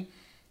with me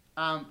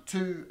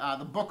to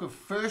the book of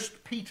 1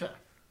 Peter.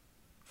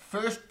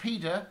 1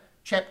 Peter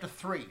chapter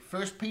 3.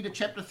 1 Peter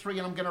chapter 3,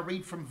 and I'm going to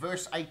read from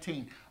verse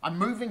 18. I'm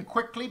moving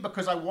quickly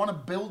because I want to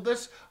build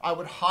this. I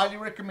would highly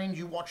recommend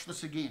you watch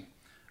this again.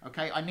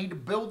 Okay, I need to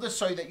build this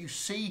so that you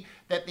see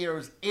that there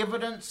is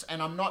evidence,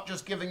 and I'm not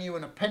just giving you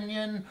an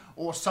opinion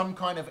or some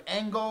kind of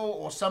angle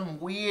or some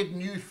weird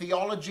new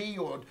theology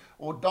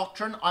or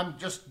doctrine. I'm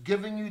just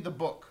giving you the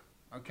book.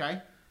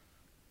 Okay,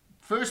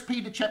 1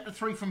 Peter chapter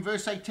 3 from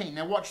verse 18.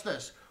 Now watch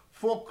this.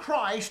 For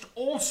Christ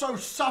also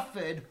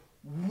suffered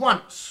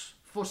once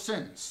for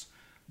sins,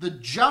 the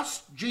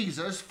just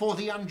Jesus for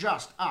the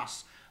unjust,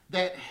 us,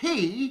 that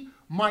he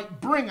might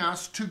bring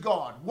us to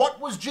God. What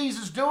was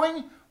Jesus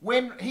doing?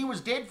 When he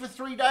was dead for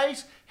 3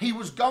 days, he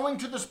was going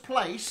to this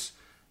place.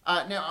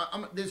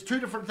 There's two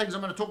different things. I'm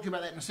going to talk to you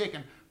about that in a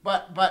second.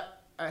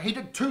 But he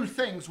did two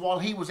things while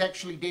he was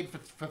actually dead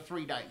for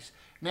 3 days.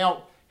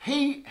 Now,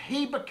 he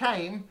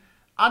became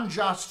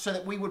unjust so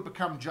that we would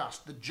become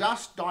just. The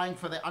just dying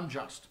for the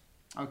unjust.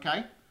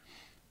 Okay?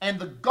 And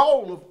the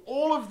goal of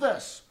all of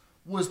this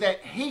was that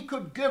he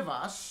could give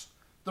us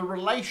the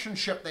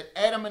relationship that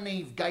Adam and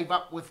Eve gave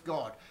up with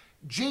God.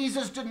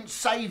 Jesus didn't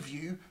save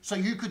you so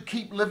you could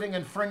keep living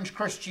in fringe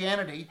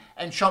Christianity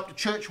and show up to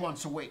church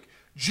once a week.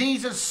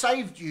 Jesus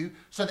saved you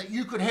so that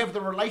you could have the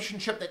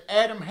relationship that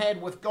Adam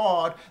had with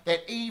God,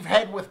 that Eve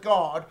had with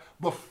God,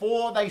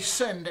 before they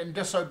sinned and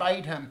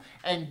disobeyed him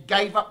and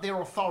gave up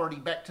their authority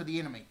back to the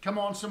enemy. Come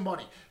on,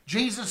 somebody.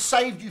 Jesus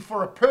saved you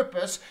for a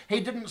purpose. He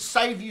didn't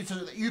save you so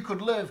that you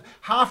could live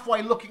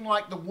halfway looking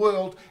like the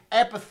world,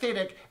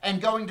 apathetic,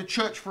 and going to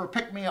church for a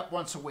pick-me-up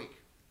once a week.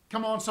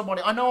 Come on,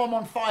 somebody. I know I'm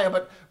on fire,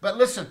 but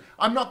listen,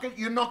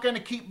 you're not going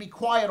to keep me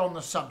quiet on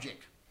this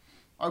subject.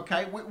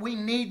 Okay? We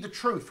need the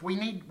truth. We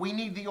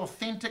need the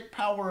authentic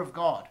power of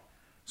God.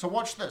 So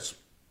watch this.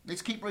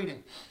 Let's keep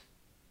reading.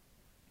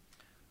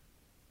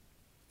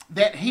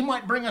 That he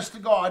might bring us to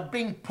God,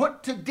 being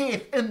put to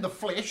death in the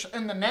flesh,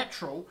 in the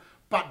natural,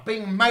 but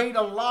being made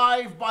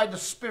alive by the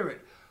Spirit,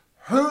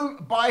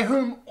 by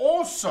whom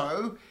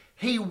also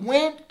he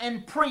went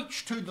and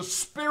preached to the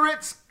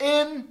spirits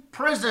in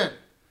prison.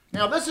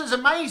 Now this is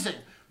amazing,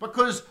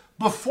 because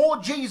before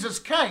Jesus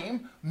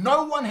came,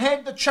 no one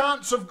had the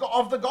chance of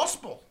the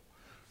gospel.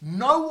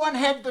 No one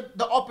had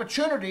the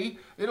opportunity.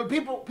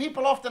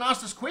 People often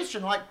ask this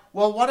question like,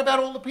 well, what about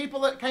all the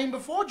people that came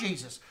before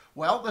Jesus?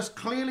 Well, this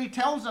clearly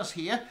tells us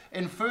here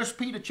in 1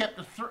 Peter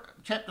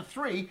chapter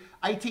 3,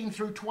 18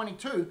 through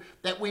 22,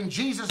 that when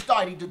Jesus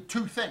died, he did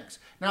two things.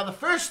 Now, the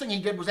first thing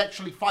he did was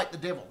actually fight the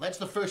devil. That's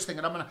the first thing,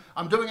 and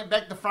I'm doing it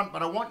back to front,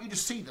 but I want you to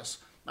see this,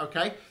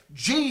 okay?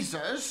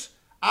 Jesus,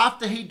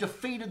 after he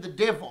defeated the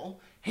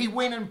devil, he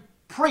went and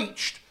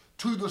preached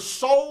to the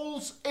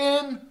souls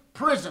in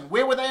prison.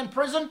 Where were they in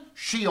prison?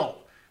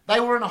 Sheol. They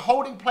were in a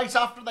holding place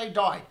after they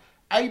died.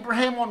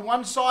 Abraham on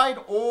one side,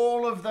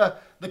 all of the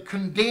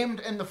condemned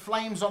in the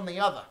flames on the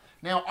other.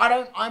 Now,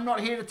 I'm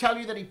not here to tell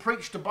you that he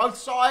preached to both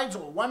sides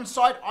or one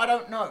side. I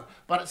don't know.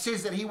 But it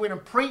says that he went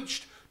and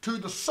preached to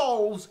the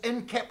souls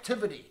in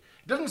captivity.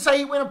 It doesn't say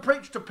he went and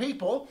preached to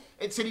people.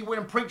 It said he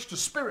went and preached to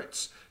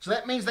spirits. So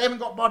that means they haven't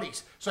got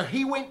bodies. So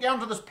he went down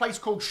to this place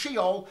called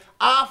Sheol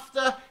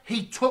after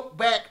he took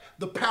back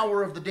the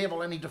power of the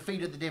devil and he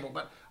defeated the devil.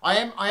 But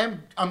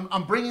I'm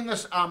bringing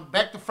this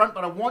back to front,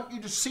 but I want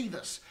you to see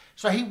this.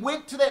 So he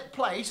went to that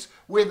place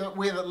where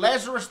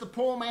Lazarus, the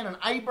poor man, and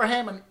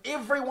Abraham and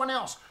everyone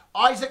else,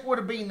 Isaac would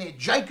have been there,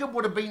 Jacob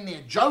would have been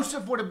there,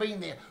 Joseph would have been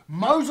there,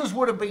 Moses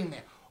would have been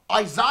there,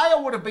 Isaiah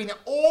would have been there,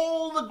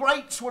 all the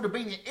greats would have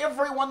been there,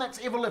 everyone that's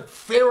ever lived.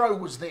 Pharaoh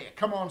was there.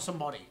 Come on,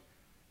 somebody.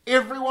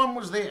 Everyone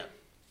was there.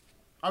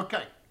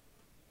 Okay.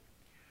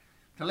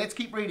 So let's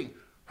keep reading.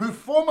 Who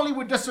formerly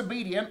were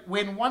disobedient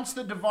when once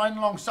the divine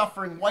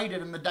long-suffering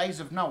waited in the days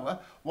of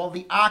Noah while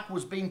the ark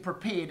was being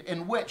prepared,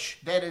 in which,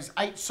 that is,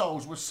 8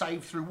 souls were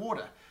saved through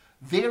water.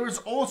 There is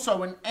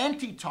also an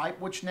antitype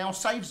which now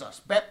saves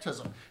us,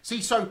 baptism.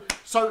 See, so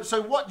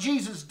what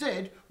Jesus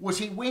did was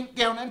he went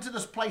down into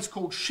this place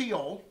called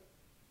Sheol,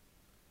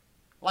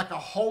 like a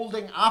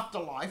holding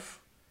afterlife,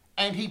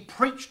 and he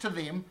preached to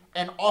them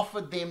and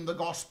offered them the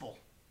gospel.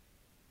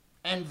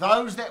 And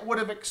those that would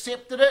have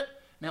accepted it,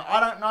 now I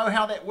don't know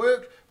how that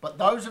worked, but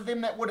those of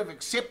them that would have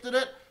accepted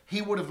it,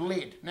 he would have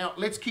led. Now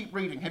let's keep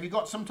reading. Have you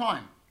got some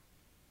time?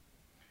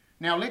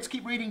 Now let's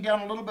keep reading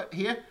down a little bit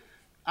here.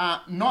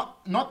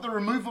 Not the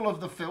removal of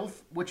the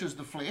filth, which is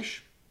the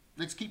flesh.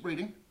 Let's keep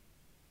reading.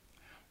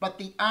 But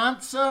the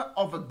answer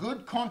of a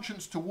good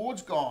conscience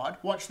towards God,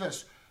 watch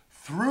this,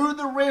 through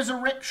the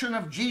resurrection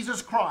of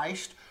Jesus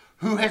Christ,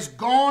 who has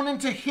gone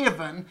into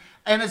heaven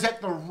and is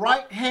at the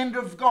right hand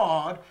of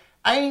God,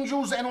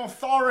 angels and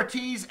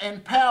authorities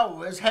and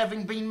powers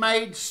having been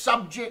made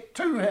subject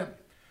to him.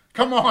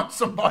 Come on,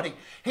 somebody.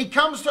 He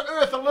comes to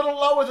earth a little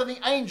lower than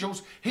the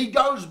angels. He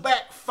goes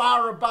back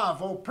far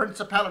above all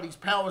principalities,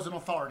 powers, and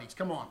authorities.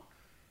 Come on.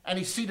 And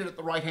he's seated at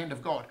the right hand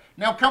of God.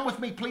 Now come with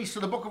me, please, to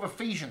the book of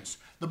Ephesians.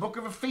 The book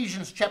of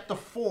Ephesians, chapter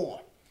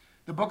 4.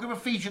 The book of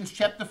Ephesians,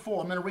 chapter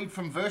 4. I'm going to read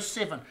from verse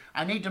 7.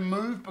 I need to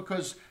move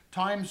because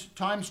time's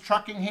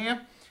trucking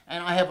here,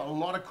 and I have a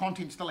lot of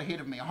content still ahead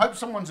of me. I hope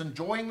someone's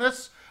enjoying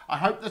this. I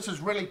hope this is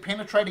really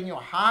penetrating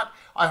your heart.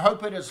 I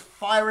hope it is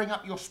firing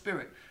up your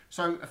spirit.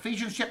 So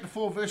Ephesians chapter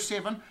 4, verse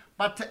 7,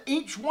 but to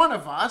each one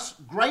of us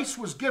grace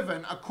was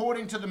given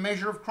according to the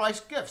measure of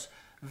Christ's gifts.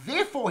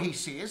 Therefore, he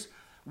says,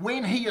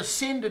 when he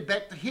ascended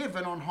back to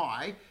heaven on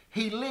high,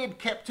 he led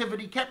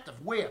captivity captive.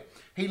 Where?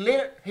 He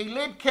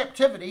led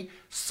captivity.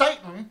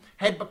 Satan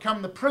had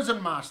become the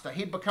prison master.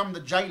 He'd become the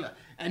jailer.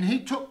 And he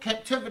took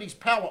captivity's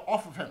power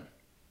off of him.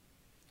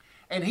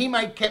 And he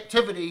made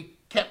captivity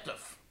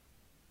captive.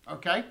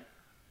 Okay?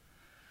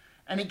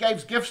 And he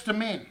gave gifts to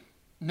men.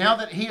 Now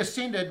that he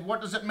ascended, what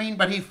does it mean?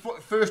 But he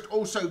first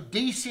also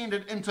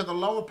descended into the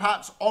lower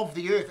parts of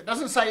the earth. It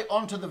doesn't say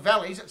onto the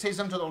valleys, it says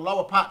into the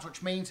lower parts,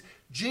 which means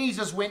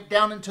Jesus went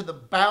down into the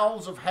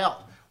bowels of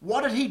hell.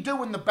 What did he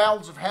do in the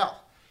bowels of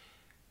hell?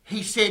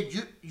 He said,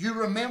 you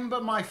remember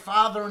my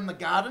father in the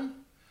garden?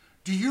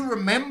 Do you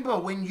remember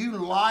when you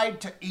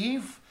lied to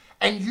Eve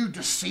and you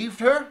deceived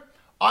her?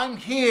 I'm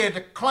here to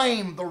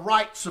claim the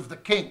rights of the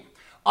king.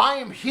 I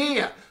am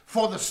here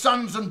for the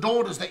sons and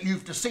daughters that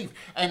you've deceived.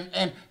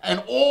 And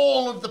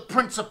all of the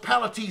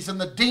principalities and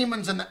the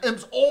demons and the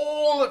imps,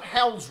 all of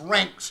hell's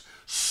ranks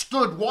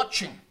stood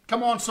watching.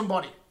 Come on,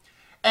 somebody.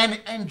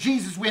 And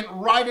Jesus went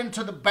right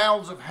into the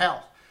bowels of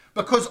hell.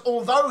 Because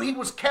although he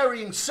was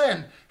carrying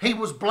sin, he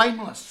was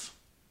blameless.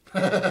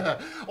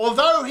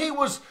 although he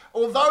was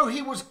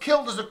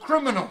killed as a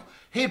criminal,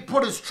 he had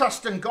put his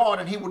trust in God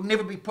and he would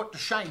never be put to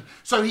shame.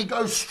 So he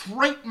goes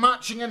straight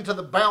marching into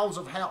the bowels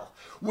of hell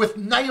with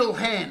nail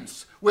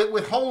hands,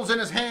 with holes in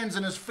his hands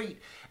and his feet.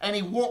 And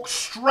he walks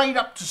straight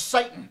up to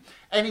Satan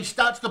and he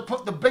starts to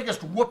put the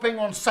biggest whooping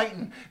on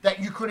Satan that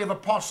you could ever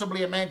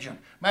possibly imagine.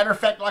 Matter of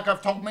fact, like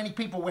I've told many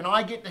people, when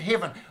I get to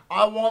heaven,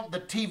 I want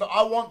the TV,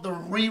 I want the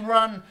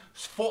rerun,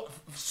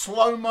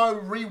 slow-mo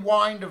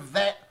rewind of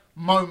that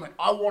moment.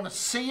 I want to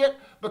see it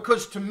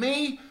because to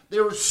me,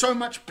 there is so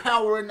much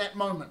power in that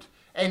moment.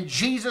 And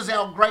Jesus,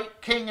 our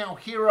great king, our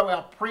hero,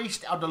 our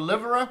priest, our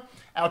deliverer,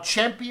 our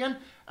champion,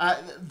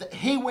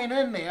 he went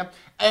in there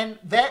and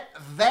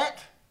that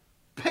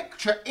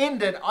picture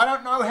ended. I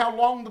don't know how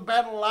long the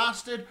battle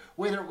lasted,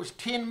 whether it was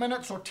 10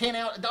 minutes or 10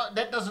 hours.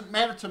 That doesn't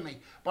matter to me.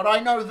 But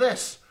I know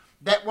this,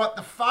 that what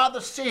the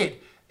Father said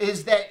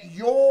is that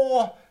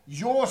your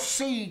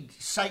seed,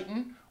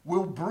 Satan,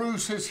 will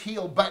bruise his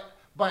heel. But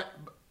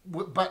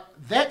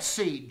that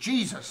seed,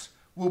 Jesus,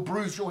 will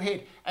bruise your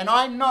head. And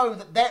I know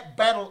that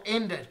battle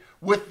ended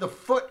with the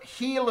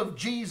heel of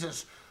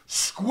Jesus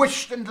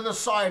squished into the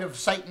side of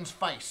Satan's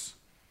face.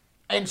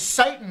 And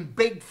Satan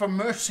begged for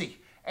mercy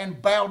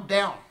and bowed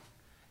down.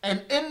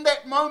 And in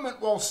that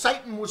moment, while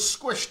Satan was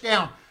squished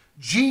down,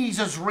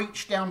 Jesus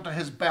reached down to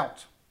his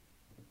belt.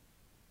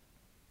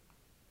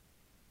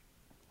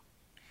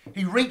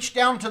 He reached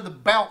down to the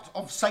belt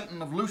of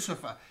Satan, of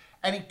Lucifer,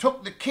 and he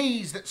took the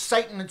keys that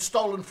Satan had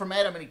stolen from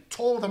Adam and he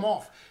tore them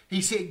off.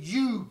 He said,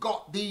 you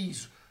got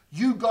these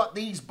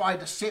by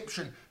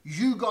deception.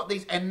 You got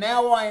these, and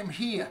now I am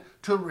here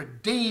to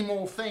redeem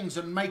all things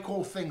and make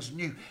all things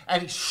new.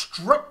 And he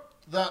stripped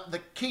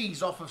the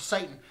keys off of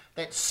Satan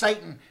that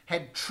Satan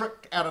had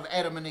tricked out of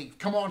Adam and Eve.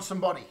 Come on,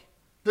 somebody.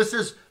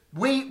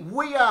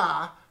 We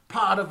are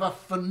part of a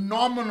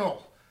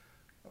phenomenal,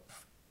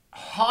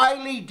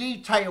 highly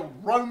detailed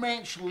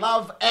romance,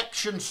 love,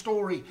 action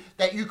story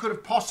that you could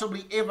have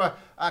possibly ever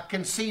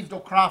conceived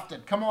or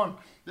crafted. Come on.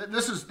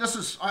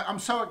 I'm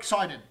so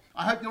excited.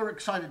 I hope you're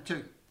excited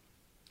too.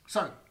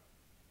 So,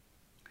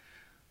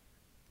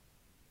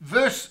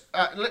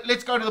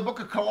 let's go to the book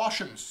of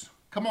Colossians.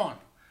 Come on.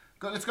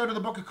 Let's go to the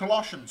book of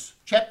Colossians,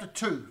 chapter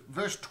 2,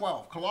 verse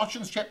 12.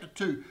 Colossians chapter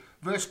 2,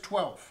 verse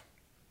 12.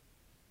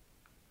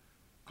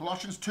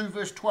 Colossians 2,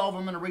 verse 12,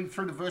 I'm going to read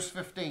through to verse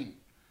 15.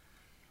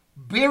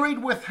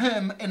 Buried with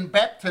him in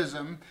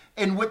baptism,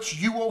 in which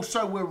you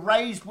also were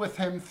raised with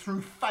him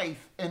through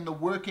faith in the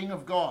working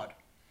of God,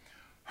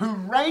 who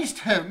raised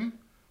him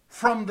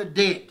from the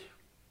dead.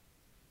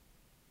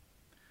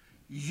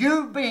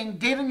 You being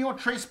dead in your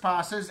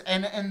trespasses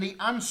and in the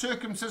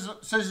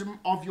uncircumcision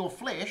of your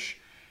flesh,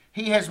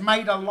 he has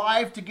made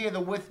alive together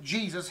with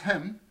Jesus,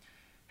 him,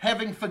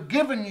 having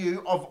forgiven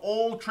you of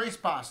all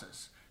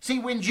trespasses. See,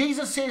 when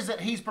Jesus says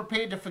that he's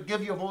prepared to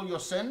forgive you of all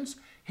your sins,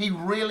 he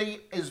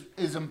really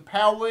is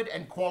empowered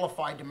and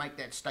qualified to make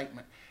that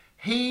statement.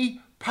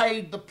 He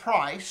paid the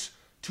price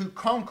to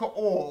conquer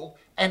all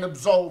and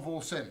absolve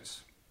all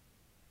sins.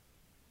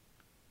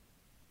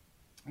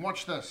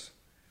 Watch this.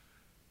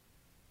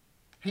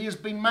 He has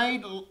been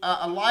made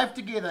alive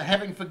together,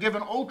 having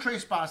forgiven all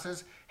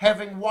trespasses,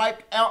 having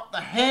wiped out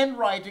the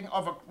handwriting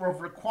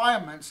of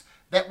requirements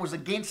that was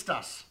against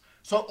us.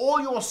 So all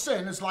your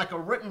sin is like a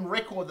written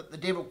record that the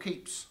devil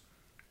keeps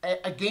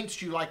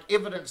against you, like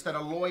evidence that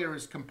a lawyer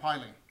is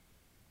compiling,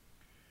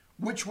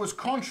 which was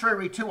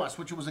contrary to us,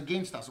 which was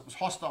against us. It was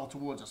hostile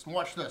towards us. And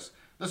watch this.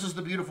 This is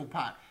the beautiful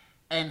part.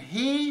 And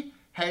he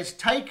has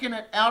taken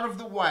it out of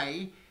the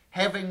way,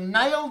 having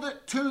nailed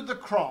it to the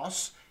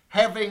cross,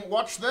 having,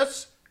 watch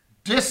this,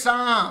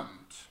 disarmed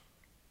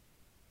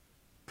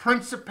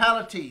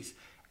principalities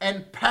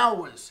and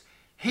powers.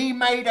 He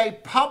made a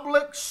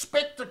public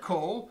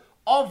spectacle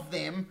of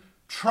them,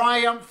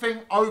 triumphing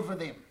over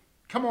them.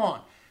 Come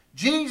on.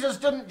 Jesus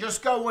didn't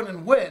just go in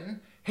and win.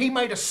 He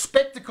made a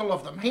spectacle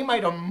of them. He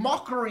made a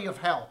mockery of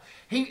hell.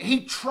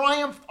 He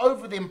triumphed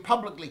over them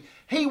publicly.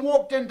 He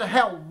walked into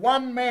hell,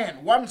 one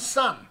man, one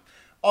son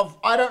of,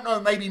 I don't know,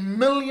 maybe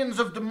millions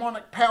of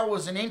demonic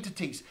powers and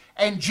entities,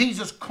 and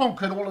Jesus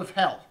conquered all of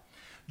hell.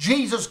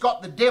 Jesus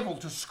got the devil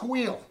to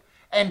squeal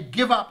and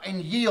give up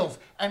and yield,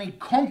 and he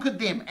conquered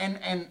them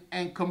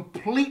and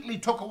completely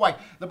took away.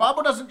 The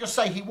Bible doesn't just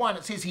say he won,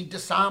 it says he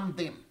disarmed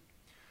them.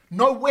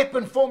 No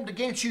weapon formed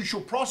against you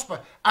shall prosper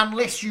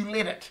unless you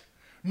let it.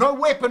 No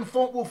weapon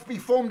will be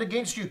formed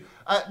against you.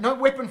 No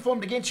weapon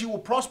formed against you will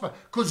prosper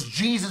because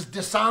Jesus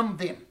disarmed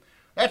them.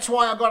 That's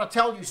why I got to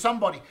tell you,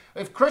 somebody,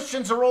 if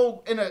Christians are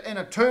all in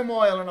a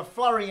turmoil and a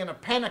flurry and a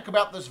panic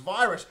about this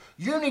virus,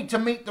 you need to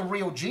meet the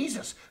real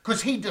Jesus,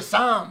 because he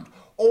disarmed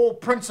all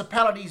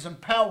principalities and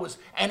powers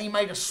and he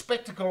made a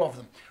spectacle of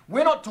them.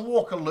 We're not to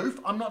walk aloof.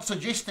 I'm not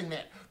suggesting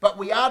that, but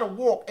we are to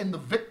walk in the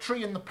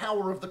victory and the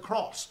power of the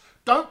cross.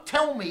 Don't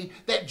tell me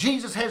that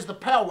Jesus has the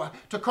power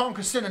to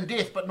conquer sin and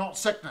death, but not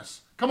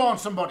sickness. Come on,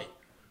 somebody.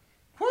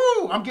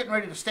 Whoo! I'm getting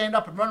ready to stand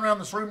up and run around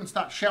this room and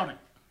start shouting.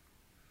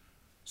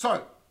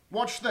 So,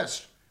 watch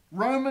this.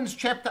 Romans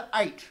chapter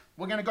 8.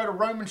 We're going to go to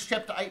Romans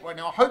chapter 8 right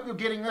now. I hope you're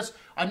getting this.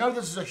 I know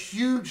this is a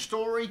huge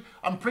story.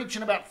 I'm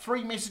preaching about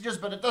 3 messages,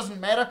 but it doesn't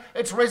matter.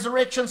 It's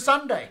Resurrection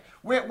Sunday.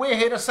 We're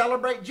here to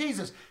celebrate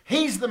Jesus.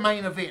 He's the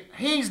main event.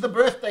 He's the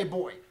birthday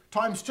boy.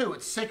 Times 2.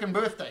 It's second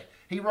birthday.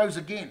 He rose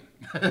again.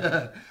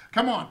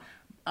 Come on.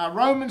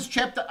 Romans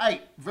chapter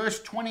 8,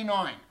 verse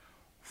 29.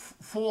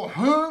 For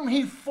whom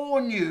he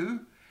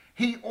foreknew,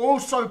 he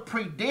also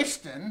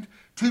predestined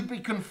to be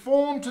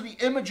conformed to the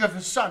image of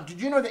his Son.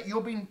 Did you know that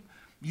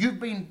you've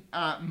been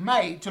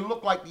made to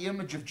look like the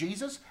image of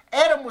Jesus?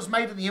 Adam was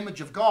made in the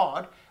image of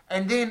God,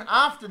 and then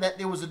after that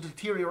there was a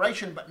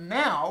deterioration, but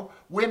now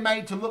we're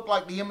made to look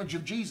like the image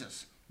of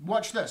Jesus.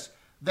 Watch this.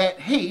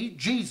 That he,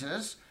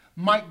 Jesus,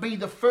 might be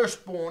the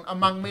firstborn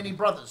among many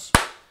brothers.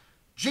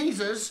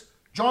 Jesus,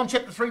 John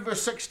chapter 3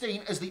 verse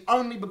 16, is the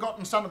only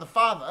begotten Son of the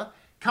Father,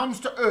 comes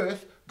to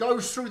earth,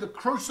 goes through the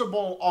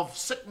crucible of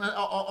sickness,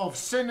 of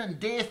sin and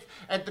death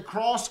at the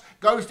cross,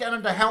 goes down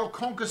into hell,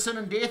 conquers sin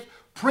and death,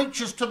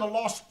 preaches to the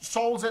lost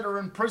souls that are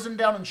in prison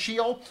down in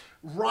Sheol,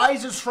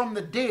 rises from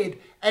the dead,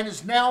 and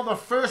is now the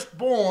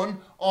firstborn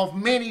of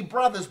many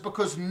brothers,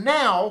 because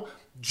now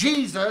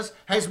Jesus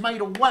has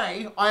made a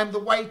way. I am the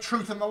way,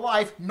 truth, and the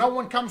life. No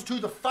one comes to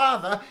the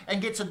Father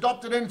and gets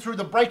adopted in through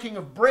the breaking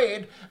of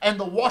bread and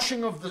the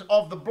washing of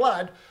the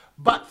blood,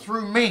 but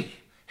through me.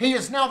 He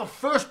is now the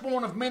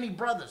firstborn of many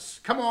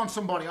brothers. Come on,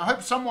 somebody. I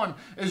hope someone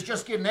is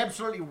just getting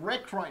absolutely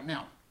wrecked right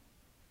now.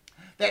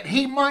 That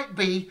he might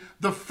be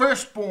the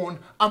firstborn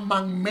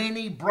among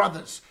many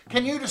brothers.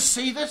 Can you just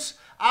see this?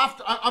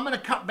 I'm going to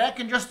cut back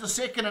in just a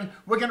second, and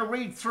we're going to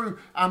read through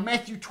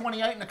Matthew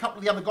 28 and a couple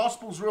of the other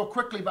Gospels real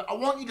quickly, but I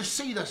want you to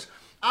see this.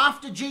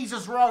 After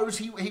Jesus rose,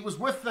 he was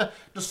with the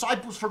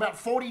disciples for about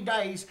 40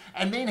 days,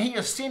 and then he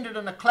ascended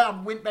in a cloud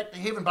and went back to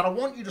heaven. But I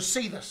want you to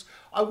see this.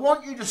 I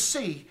want you to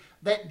see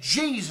that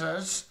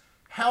Jesus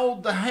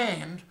held the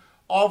hand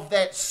of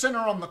that sinner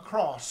on the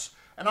cross.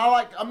 And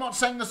I'm not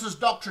saying this is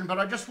doctrine, but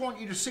I just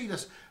want you to see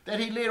this, that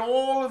he led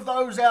all of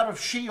those out of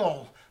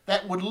Sheol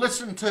that would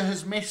listen to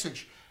his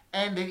message.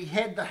 And he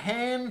had the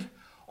hand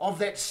of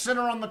that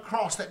sinner on the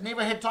cross that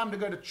never had time to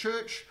go to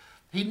church.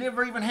 He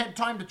never even had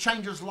time to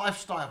change his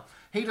lifestyle.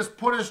 He just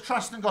put his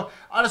trust in God.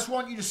 I just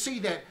want you to see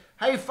that.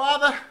 Hey,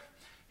 Father,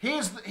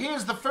 here's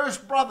the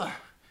first brother,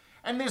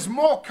 and there's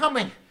more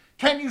coming.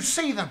 Can you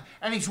see them?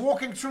 And he's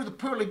walking through the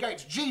pearly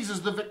gates. Jesus,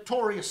 the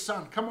victorious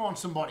Son. Come on,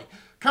 somebody.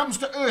 Comes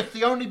to earth,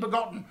 the only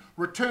begotten.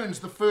 Returns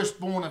the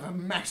firstborn of a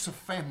massive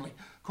family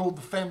called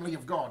the family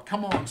of God.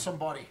 Come on,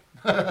 somebody.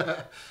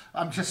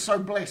 I'm just so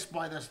blessed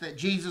by this, that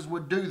Jesus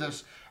would do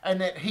this,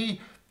 and that he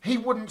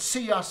wouldn't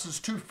see us as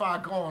too far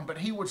gone, but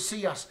he would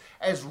see us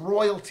as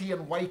royalty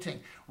in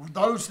waiting.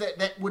 Those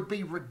that would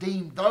be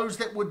redeemed, those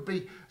that would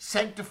be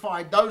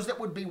sanctified, those that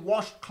would be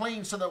washed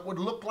clean, so that it would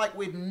look like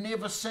we'd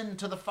never sinned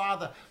to the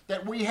Father,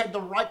 that we had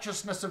the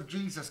righteousness of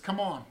Jesus. Come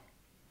on.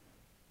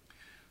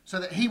 So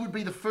that he would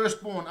be the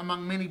firstborn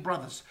among many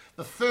brothers.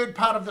 The third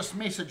part of this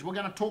message, we're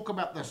going to talk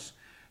about this.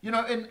 You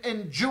know,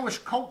 in Jewish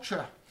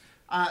culture,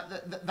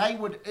 they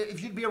would,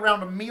 if you'd be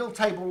around a meal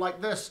table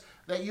like this,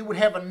 that you would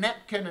have a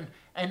napkin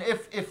And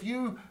if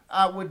you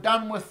were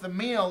done with the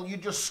meal, you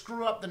just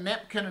screw up the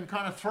napkin and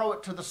kind of throw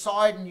it to the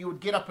side and you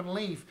would get up and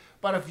leave.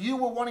 But if you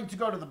were wanting to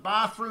go to the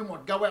bathroom or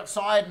go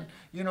outside and,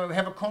 you know,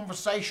 have a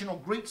conversation or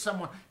greet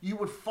someone, you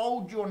would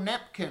fold your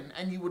napkin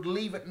and you would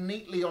leave it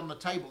neatly on the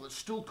table. It's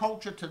still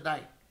culture today.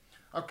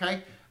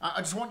 Okay? I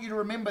just want you to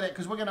remember that,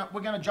 because we're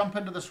gonna jump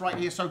into this right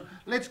here. So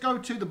let's go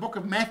to the book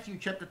of Matthew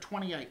chapter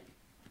 28.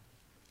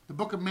 The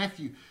book of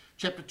Matthew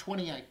chapter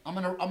 28. I'm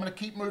gonna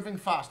keep moving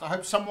fast. I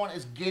hope someone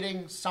is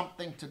getting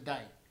something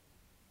today.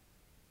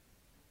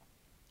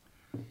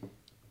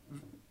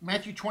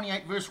 Matthew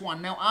 28 verse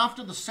 1. Now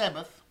after the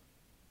Sabbath,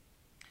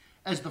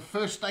 as the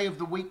first day of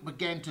the week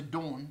began to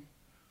dawn,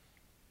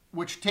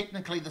 which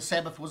technically the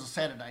Sabbath was a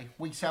Saturday.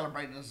 We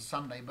celebrate it as a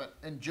Sunday, but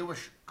in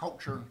Jewish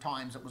culture and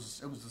times it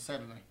was a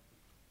Saturday.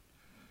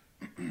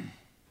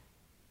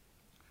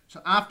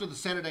 So after the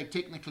Saturday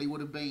technically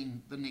would have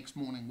been the next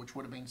morning, which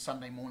would have been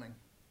Sunday morning.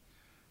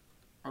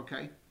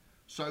 Okay,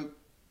 so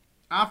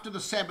after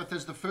the Sabbath,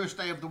 as the first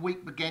day of the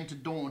week began to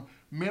dawn,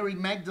 Mary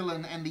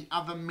Magdalene and the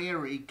other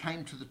Mary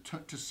came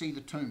to see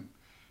the tomb.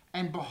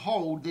 And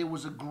behold, there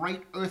was a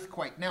great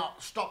earthquake. Now,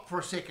 stop for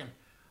a second.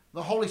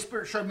 The Holy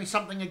Spirit showed me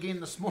something again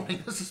this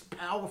morning. This is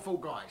powerful,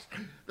 guys.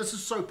 This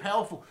is so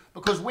powerful.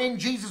 Because when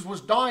Jesus was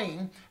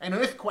dying, an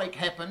earthquake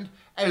happened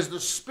as the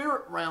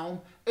spirit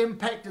realm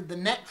impacted the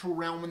natural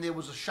realm and there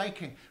was a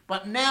shaking.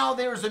 But now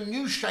there is a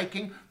new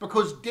shaking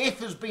because death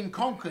has been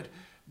conquered.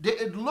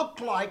 It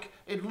looked like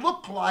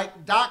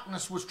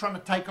darkness was trying to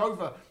take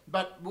over,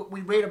 but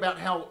we read about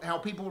how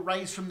people were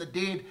raised from the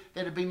dead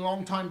that had been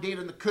long time dead,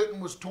 and the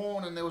curtain was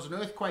torn and there was an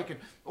earthquake and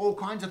all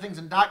kinds of things,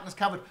 and darkness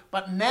covered.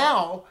 But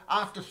now,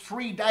 after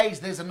 3 days,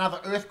 there's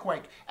another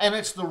earthquake, and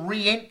it's the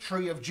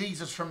re-entry of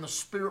Jesus from the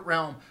spirit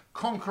realm,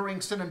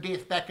 conquering sin and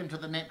death back into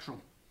the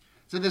natural.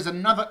 So there's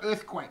another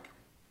earthquake.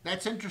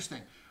 That's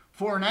interesting.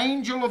 For an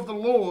angel of the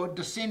Lord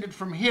descended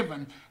from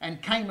heaven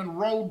and came and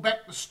rolled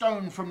back the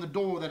stone from the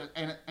door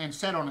and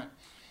sat on it.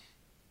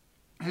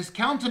 His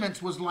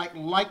countenance was like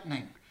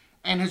lightning,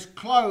 and his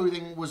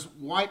clothing was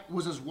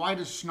as white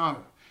as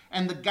snow.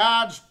 And the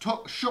guards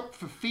shook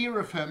for fear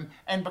of him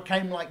and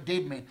became like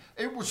dead men.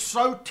 It was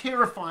so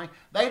terrifying.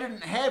 They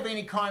didn't have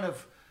any kind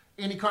of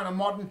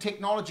modern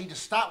technology to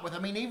start with. I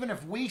mean, even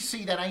if we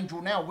see that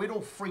angel now, we'd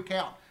all freak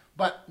out.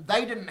 But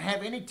they didn't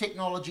have any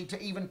technology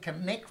to even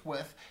connect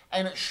with,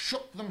 and it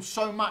shook them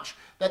so much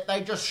that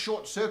they just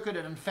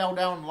short-circuited and fell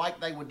down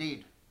like they were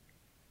dead.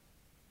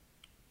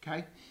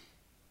 Okay?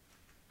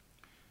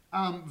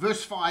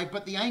 Verse 5,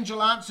 but the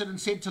angel answered and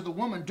said to the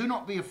woman, do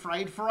not be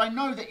afraid, for I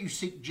know that you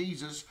seek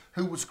Jesus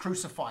who was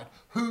crucified.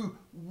 Who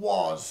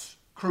was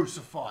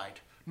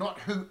crucified, not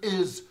who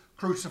is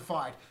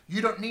crucified. You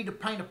don't need to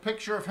paint a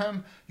picture of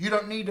him. You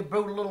don't need to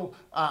build a little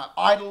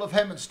idol of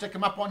him and stick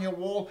him up on your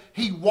wall.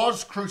 He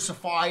was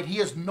crucified. He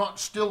is not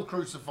still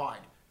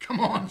crucified. Come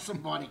on,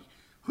 somebody.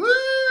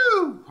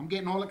 Woo! I'm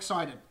getting all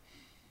excited.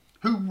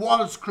 Who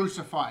was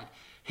crucified.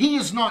 He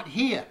is not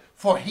here,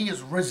 for he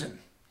is risen.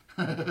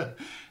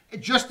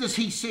 Just as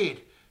he said,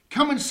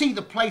 come and see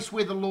the place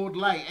where the Lord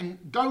lay, and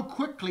go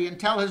quickly and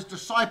tell his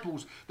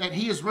disciples that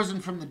he is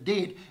risen from the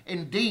dead.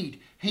 Indeed,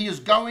 he is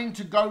going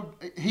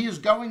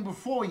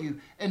before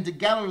you into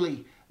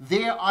Galilee.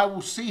 There I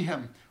will see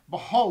him.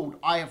 Behold,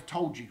 I have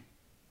told you.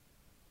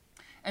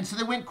 And so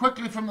they went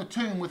quickly from the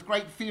tomb with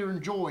great fear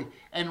and joy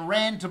and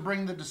ran to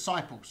bring the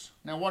disciples.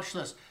 Now watch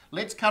this.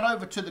 Let's cut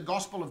over to the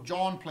Gospel of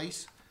John,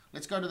 please.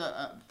 Let's go to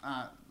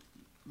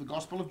the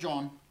Gospel of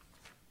John.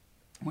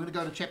 We're going to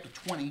go to chapter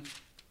 20.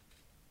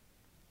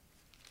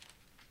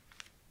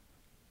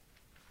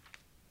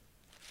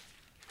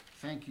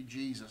 Thank you,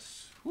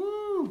 Jesus.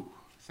 Woo!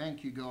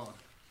 Thank you, God.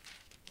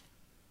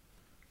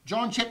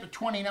 John chapter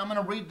 20. Now I'm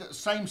going to read the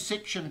same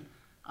section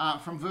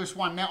from verse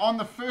 1. Now on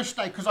the first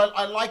day, because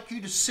I like you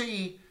to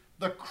see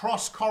the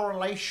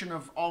cross-correlation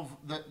of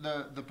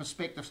the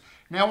perspectives.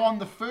 Now on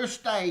the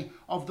first day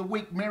of the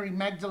week, Mary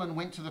Magdalene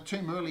went to the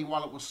tomb early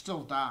while it was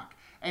still dark,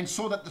 and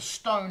saw that the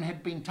stone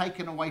had been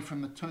taken away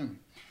from the tomb.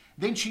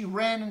 Then she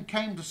ran and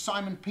came to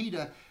Simon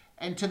Peter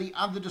and to the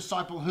other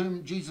disciple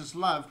whom Jesus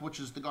loved, which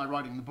is the guy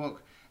writing the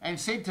book, and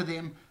said to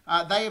them,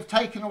 they have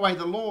taken away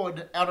the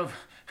Lord out of...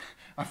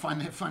 I find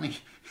that funny.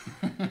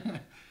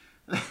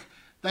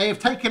 They have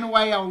taken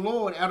away our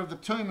Lord out of the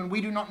tomb, and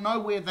we do not know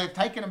where they've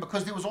taken him,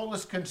 because there was all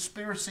this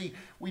conspiracy.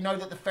 We know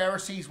that the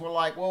Pharisees were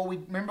like, well,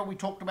 remember we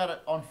talked about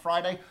it on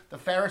Friday? The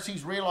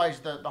Pharisees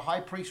realized, the high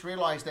priest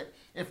realized that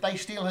if they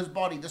steal his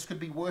body, this could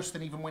be worse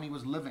than even when he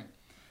was living.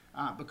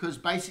 Because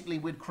basically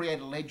we'd create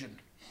a legend.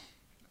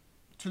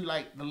 Too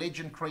late. The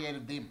legend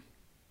created them.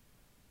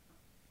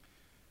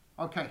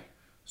 Okay.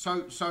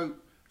 So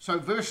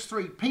verse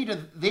 3, Peter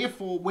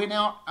therefore went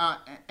out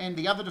and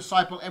the other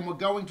disciple and were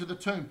going to the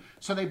tomb.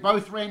 So they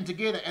both ran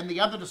together, and the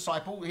other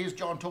disciple, here's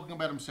John talking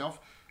about himself,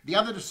 the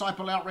other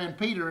disciple outran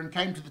Peter and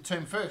came to the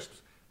tomb first.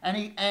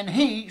 And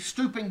he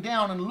stooping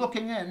down and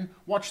looking in,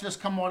 watch this,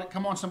 come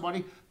on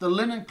somebody, the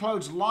linen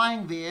clothes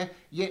lying there,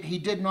 yet he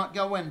did not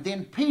go in.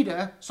 Then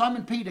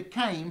Simon Peter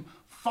came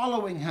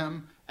following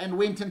him, and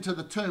went into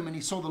the tomb, and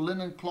he saw the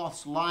linen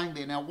cloths lying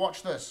there. Now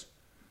watch this.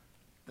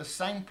 The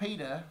same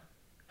Peter,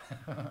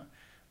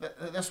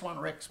 this one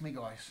wrecks me,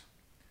 guys.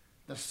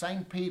 The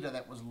same Peter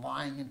that was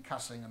lying and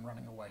cussing and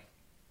running away.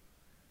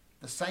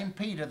 The same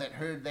Peter that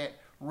heard that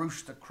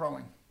rooster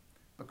crowing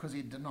because he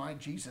had denied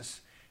Jesus.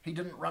 He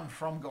didn't run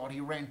from God.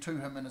 He ran to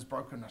him in his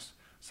brokenness.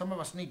 Some of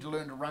us need to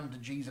learn to run to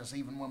Jesus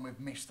even when we've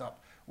messed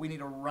up. We need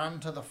to run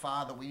to the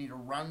Father. We need to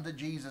run to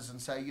Jesus and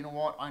say, you know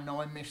what? I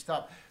know I messed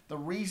up. The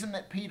reason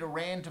that Peter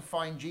ran to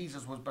find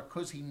Jesus was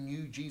because he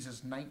knew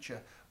Jesus'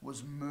 nature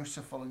was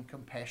merciful and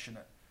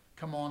compassionate.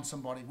 Come on,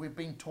 somebody. We've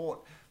been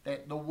taught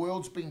that the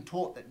world's been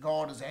taught that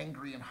God is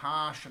angry and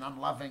harsh and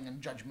unloving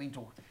and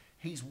judgmental.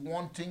 He's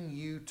wanting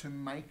you to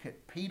make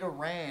it. Peter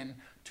ran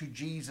to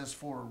Jesus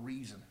for a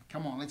reason.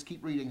 Come on, let's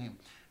keep reading him.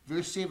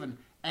 Verse 7,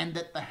 and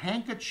that the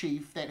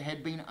handkerchief that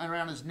had been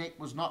around his neck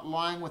was not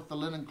lying with the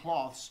linen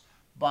cloths,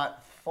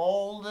 but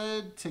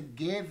folded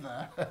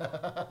together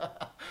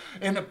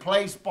in a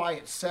place by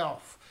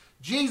itself.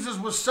 Jesus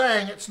was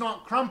saying it's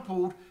not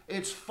crumpled,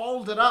 it's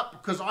folded up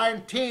because I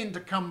intend to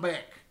come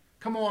back.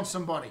 Come on,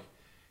 somebody.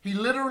 He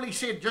literally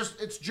said,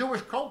 it's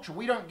Jewish culture.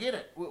 We don't get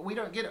it. We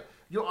don't get it.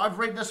 I've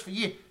read this for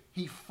years.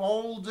 He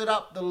folded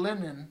up the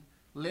linen,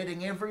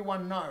 letting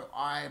everyone know,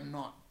 I am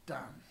not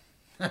done.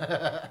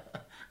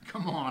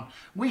 Come on.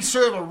 We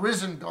serve a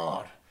risen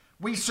God.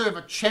 We serve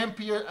a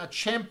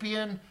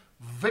champion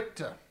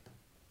victor.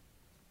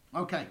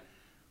 Okay.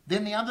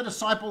 Then the other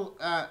disciple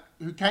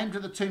who came to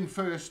the tomb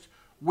first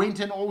went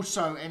in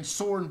also and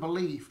saw and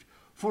believed.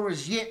 For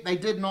as yet they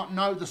did not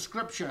know the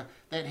scripture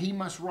that he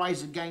must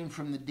rise again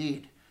from the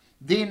dead.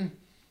 Then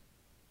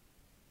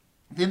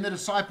the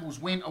disciples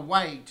went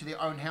away to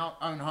their own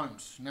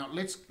homes. Now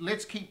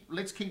let's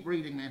keep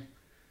reading, man.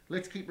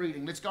 Let's keep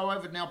reading. Let's go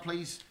over now,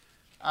 please.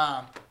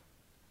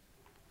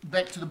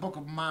 Back to the book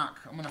of Mark.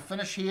 I'm going to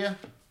finish here.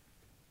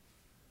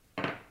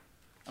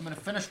 I'm going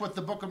to finish with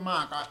the book of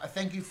Mark. I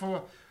thank you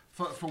for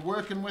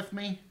working with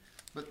me.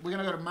 But we're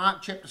going to go to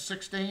Mark chapter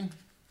 16.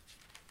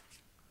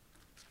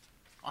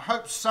 I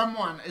hope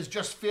someone is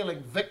just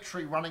feeling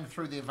victory running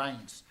through their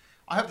veins.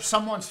 I hope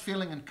someone's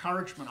feeling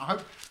encouragement. I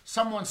hope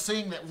someone's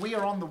seeing that we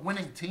are on the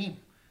winning team,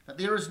 that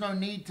there is no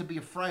need to be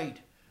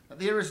afraid, that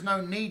there is no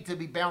need to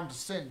be bound to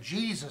sin.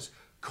 Jesus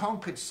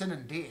conquered sin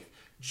and death.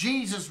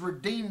 Jesus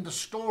redeemed the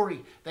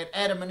story that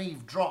Adam and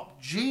Eve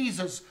dropped.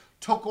 Jesus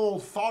took all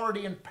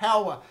authority and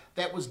power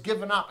that was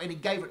given up and he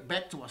gave it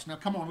back to us. Now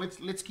come on,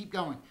 let's keep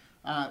going.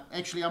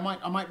 Actually, I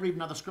might read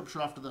another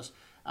scripture after this.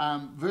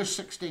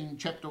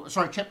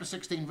 Chapter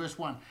 16, verse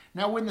 1.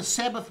 Now when the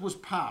Sabbath was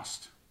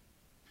past,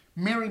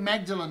 Mary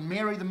Magdalene,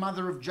 Mary the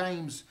mother of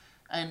James,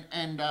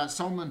 and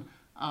Solomon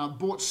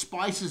bought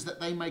spices that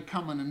they may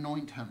come and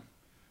anoint him.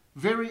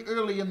 Very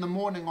early in the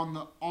morning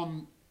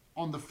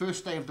on the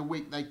first day of the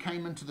week, they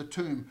came into the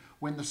tomb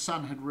when the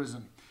sun had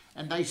risen.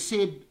 And they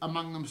said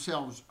among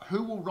themselves,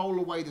 who will roll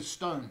away the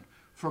stone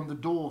from the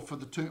door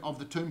of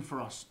the tomb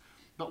for us?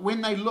 But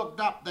when they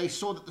looked up, they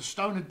saw that the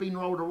stone had been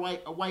rolled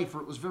away,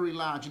 for it was very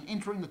large. And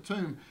entering the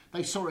tomb,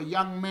 they saw a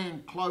young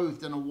man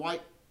clothed in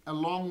a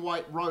long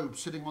white robe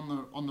sitting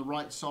on the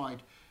right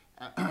side.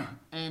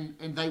 And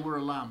they were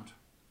alarmed.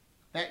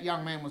 That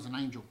young man was an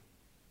angel.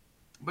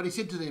 But he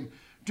said to them,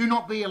 do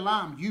not be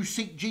alarmed. You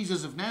seek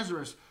Jesus of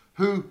Nazareth,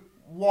 who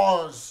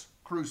was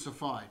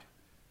crucified.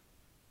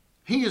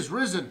 He is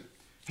risen.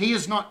 He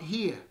is not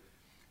here.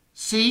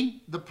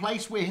 See the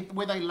place where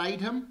they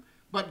laid him?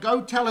 But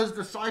go tell his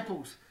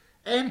disciples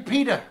and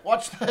Peter.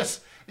 Watch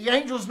this. The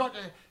angel's not,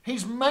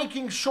 he's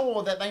making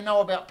sure that they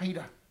know about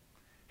Peter.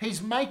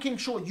 He's making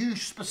sure you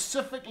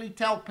specifically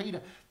tell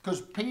Peter, because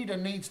Peter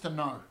needs to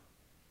know.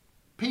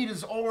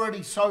 Peter's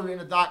already so in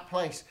a dark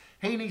place.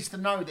 He needs to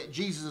know that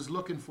Jesus is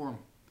looking for him.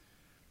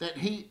 That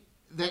he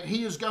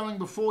is going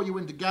before you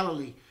into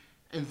Galilee,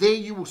 and there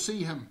you will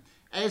see him,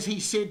 as he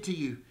said to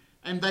you.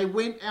 And they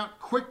went out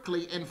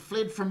quickly and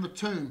fled from the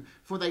tomb,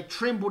 for they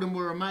trembled and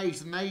were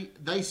amazed, and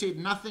they said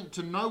nothing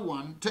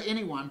to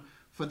anyone,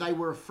 for they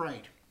were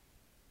afraid.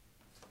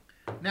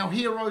 Now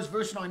here arose,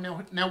 verse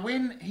 9, now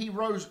when he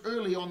rose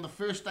early on the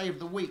first day of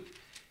the week,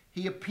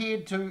 he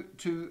appeared to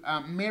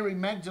Mary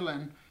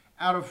Magdalene,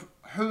 out of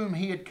whom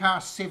he had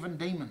cast 7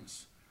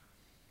 demons.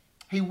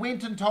 He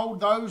went and told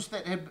those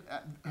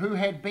who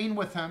had been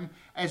with him,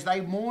 as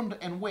they mourned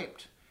and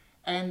wept.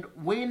 And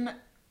when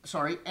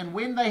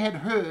they had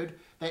heard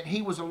that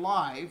he was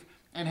alive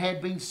and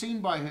had been seen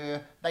by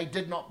her, they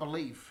did not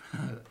believe.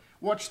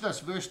 Watch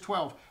this, verse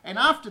 12. And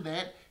after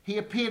that, he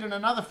appeared in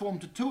another form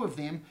to 2 of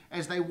them,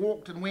 as they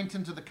walked and went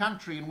into the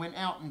country and went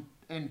out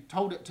and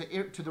told it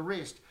to the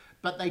rest.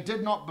 But they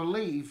did not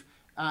believe.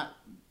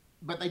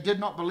 But they did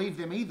not believe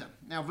them either.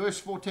 Now, verse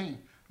 14.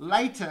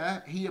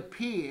 Later, he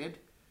appeared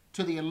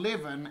to the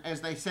 11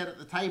 as they sat at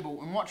the table.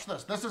 And watch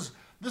this. This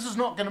is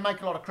not going to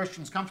make a lot of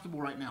Christians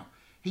comfortable right now.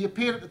 He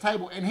appeared at the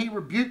table and he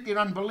rebuked their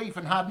unbelief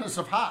and hardness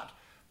of heart.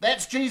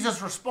 That's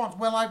Jesus' response.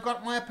 Well, I've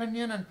got my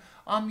opinion, and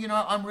I'm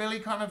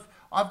really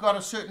I've got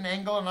a certain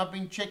angle, and I've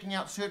been checking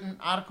out certain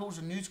articles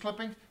and news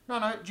clippings.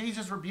 No,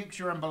 Jesus rebukes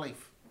your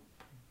unbelief.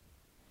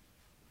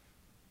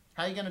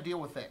 How are you going to deal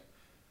with that?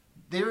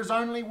 There is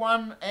only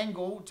one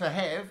angle to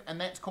have,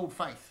 and that's called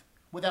faith.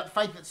 Without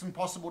faith, it's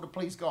impossible to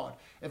please God.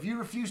 If you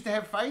refuse to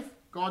have faith,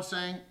 God's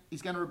saying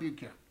he's going to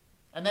rebuke you.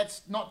 And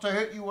that's not to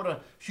hurt you or to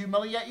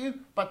humiliate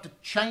you, but to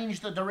change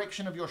the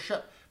direction of your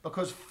ship,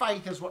 because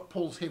faith is what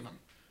pulls heaven.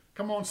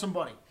 Come on,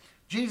 somebody.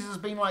 Jesus has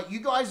been like,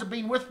 you guys have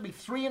been with me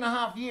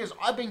 3.5 years.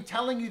 I've been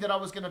telling you that I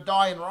was going to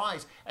die and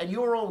rise, and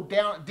you're all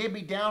down,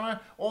 Debbie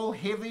Downer, all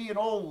heavy and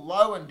all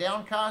low and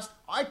downcast.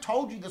 I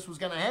told you this was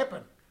going to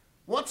happen.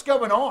 What's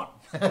going on?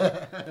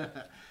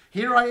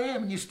 Here I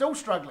am, and you're still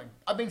struggling.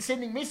 I've been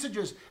sending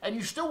messages, and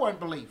you still won't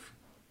believe.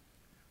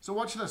 So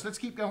watch this. Let's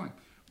keep going.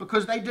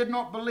 Because they did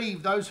not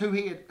believe those who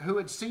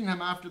had seen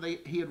him after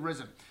he had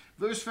risen.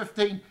 Verse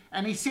 15,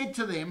 and he said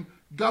to them,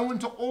 go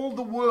into all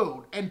the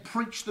world and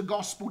preach the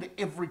gospel to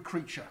every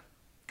creature.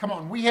 Come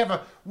on, we have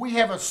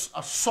a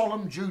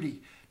solemn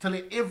duty to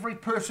let every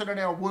person in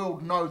our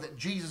world know that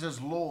Jesus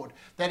is Lord,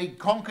 that he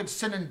conquered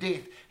sin and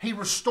death, he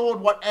restored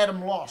what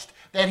Adam lost,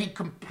 that he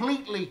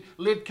completely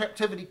led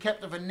captivity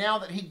captive, and now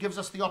that he gives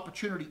us the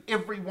opportunity,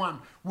 everyone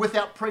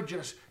without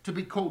prejudice, to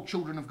be called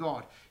children of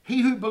God.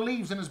 He who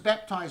believes and is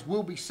baptized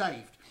will be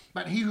saved,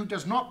 but he who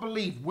does not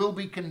believe will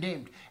be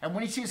condemned. And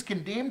when he says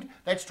condemned,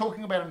 that's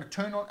talking about an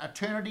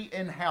eternity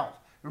in hell.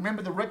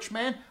 Remember the rich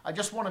man? I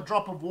just want a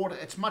drop of water.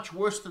 It's much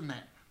worse than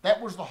that.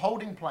 That was the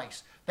holding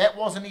place. That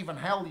wasn't even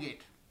hell yet.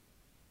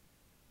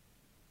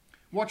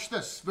 Watch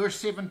this, verse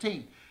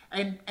 17.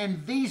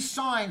 And these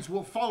signs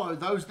will follow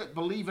those that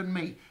believe in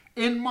me.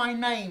 In my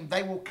name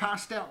they will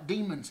cast out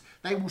demons.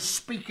 They will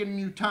speak in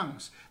new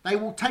tongues. They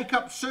will take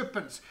up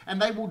serpents, and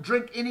they will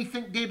drink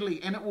anything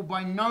deadly, and it will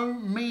by no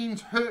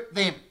means hurt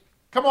them.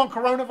 Come on,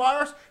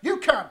 coronavirus. You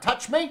can't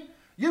touch me.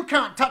 You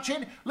can't touch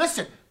it.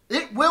 Listen,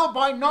 it will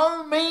by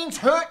no means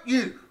hurt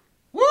you.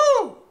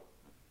 Woo!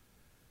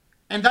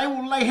 And they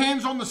will lay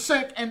hands on the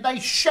sick, and they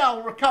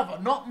shall recover.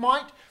 Not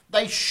might,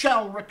 they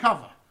shall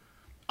recover.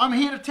 I'm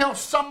here to tell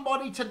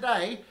somebody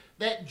today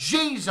that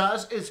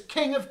Jesus is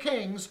King of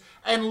Kings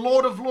and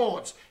Lord of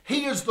Lords.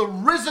 He is the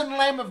risen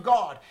Lamb of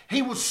God.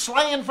 He was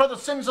slain for the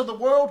sins of the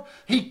world.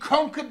 He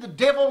conquered the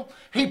devil.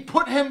 He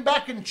put him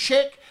back in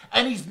check,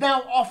 and he's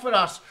now offered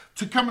us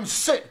to come and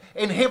sit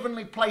in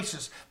heavenly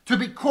places, to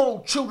be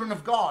called children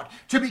of God,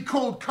 to be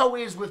called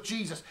co-heirs with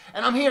Jesus.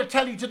 And I'm here to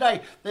tell you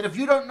today that if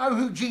you don't know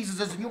who Jesus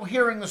is and you're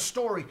hearing the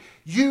story,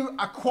 you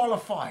are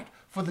qualified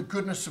for the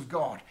goodness of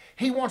God.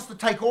 He wants to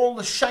take all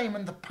the shame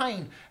and the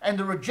pain and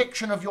the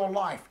rejection of your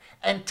life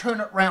and turn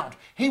it round.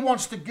 He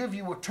wants to give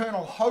you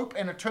eternal hope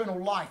and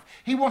eternal life.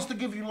 He wants to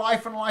give you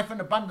life and life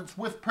in abundance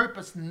with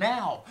purpose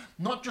now,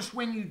 not just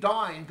when you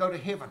die and go to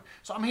heaven.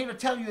 So I'm here to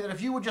tell you that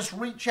if you would just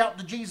reach out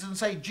to Jesus and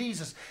say,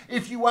 Jesus,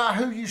 if you are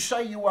who you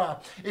say you are,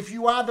 if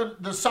you are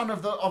the Son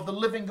of the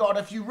living God,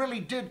 if you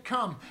really did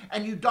come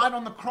and you died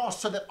on the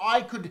cross so that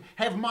I could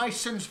have my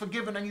sins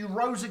forgiven, and you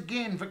rose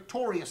again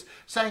victorious,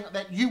 saying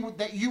that you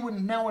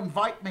would now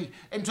invite me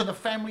into the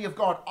family of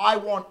God, I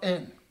want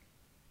in.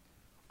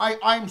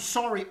 I'm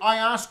sorry. I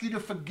ask you to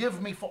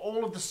forgive me for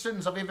all of the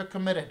sins I've ever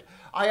committed.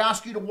 I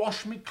ask you to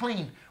wash me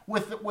clean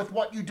with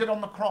what you did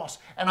on the cross.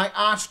 And I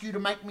ask you to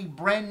make me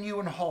brand new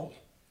and whole.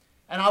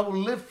 And I will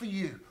live for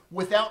you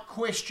without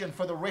question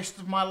for the rest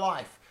of my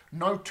life.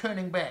 No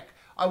turning back.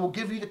 I will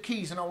give you the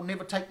keys and I will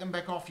never take them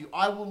back off you.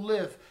 I will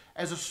live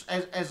as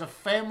a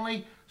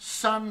family,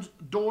 son,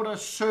 daughter,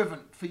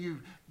 servant for you.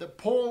 The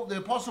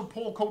Apostle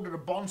Paul called it a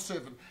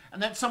bondservant.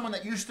 And that's someone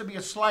that used to be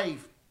a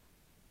slave,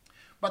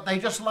 but they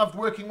just loved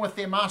working with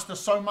their master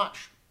so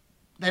much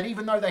that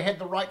even though they had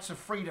the rights of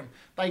freedom,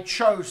 they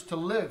chose to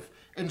live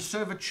in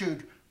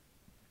servitude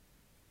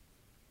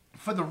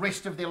for the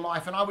rest of their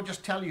life. And I would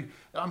just tell you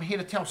that I'm here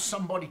to tell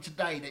somebody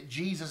today that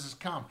Jesus has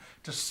come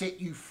to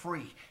set you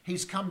free.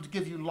 He's come to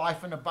give you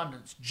life in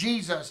abundance.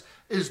 Jesus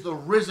is the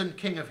risen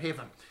King of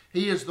heaven.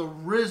 He is the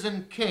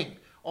risen King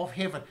of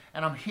heaven.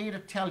 And I'm here to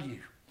tell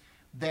you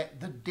that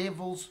the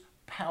devil's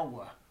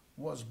power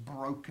was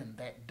broken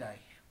that day.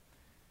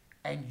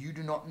 And you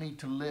do not need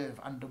to live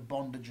under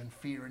bondage and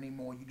fear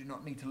anymore. You do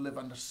not need to live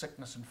under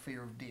sickness and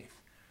fear of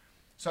death.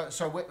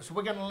 So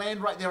we're going to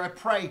land right there. I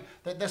pray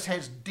that this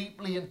has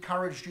deeply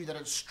encouraged you, that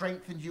it's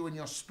strengthened you in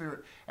your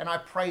spirit. And I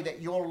pray that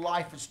your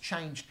life has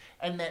changed,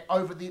 and that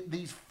over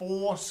these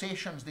 4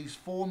 sessions, these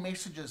 4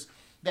 messages,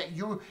 that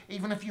you,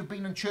 even if you've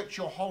been in church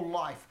your whole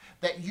life,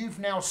 that you've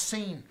now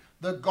seen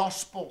the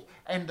gospel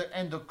and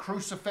the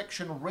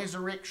crucifixion,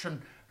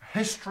 resurrection,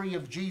 history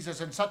of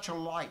Jesus in such a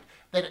light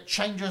that it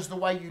changes the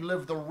way you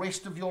live the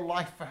rest of your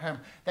life for him,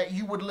 that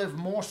you would live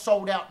more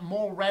sold out,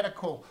 more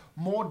radical,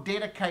 more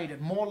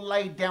dedicated, more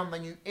laid down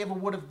than you ever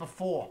would have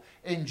before,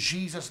 in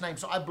Jesus' name.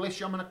 So I bless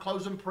you. I'm going to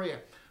close in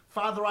prayer.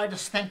 Father, I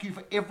just thank you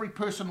for every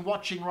person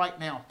watching right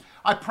now.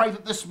 I pray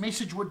that this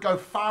message would go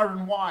far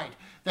and wide,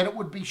 that it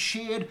would be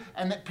shared,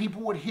 and that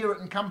people would hear it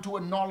and come to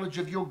a knowledge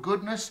of your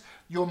goodness,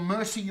 your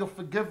mercy, your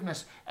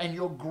forgiveness, and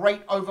your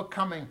great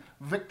overcoming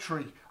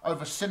victory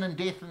over sin and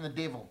death and the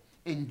devil.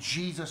 In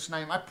Jesus'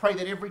 name, I pray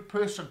that every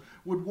person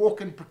would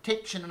walk in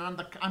protection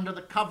and under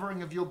the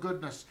covering of your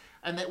goodness,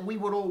 and that we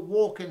would all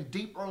walk in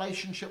deep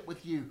relationship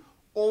with you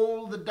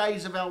all the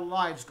days of our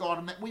lives, God,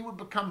 and that we would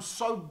become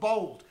so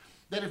bold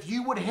that if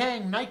you would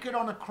hang naked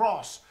on a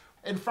cross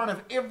in front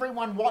of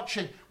everyone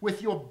watching,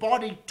 with your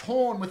body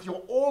torn, with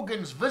your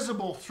organs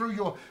visible through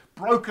your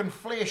broken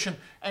flesh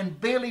and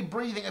barely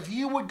breathing, if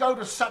you would go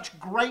to such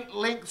great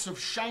lengths of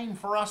shame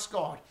for us,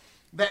 God,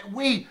 that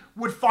we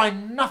would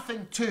find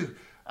nothing too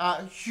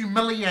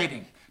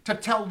humiliating to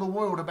tell the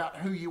world about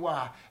who you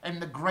are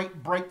and the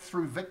great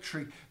breakthrough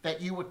victory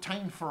that you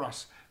attained for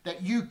us.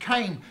 That you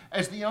came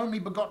as the only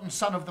begotten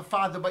Son of the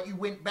Father, but you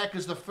went back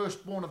as the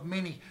firstborn of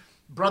many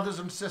brothers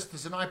and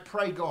sisters. And I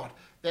pray, God,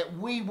 that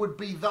we would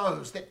be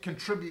those that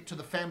contribute to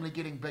the family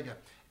getting bigger.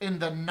 In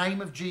the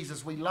name of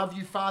Jesus, we love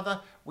you,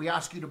 Father. We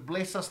ask you to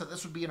bless us, that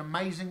this would be an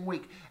amazing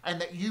week, and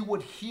that you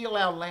would heal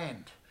our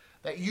land,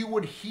 that you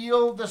would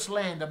heal this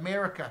land,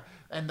 America,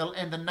 and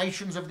the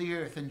nations of the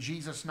earth, in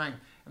Jesus' name,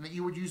 and that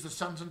you would use the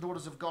sons and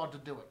daughters of God to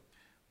do it.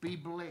 Be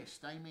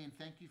blessed. Amen.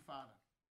 Thank you, Father.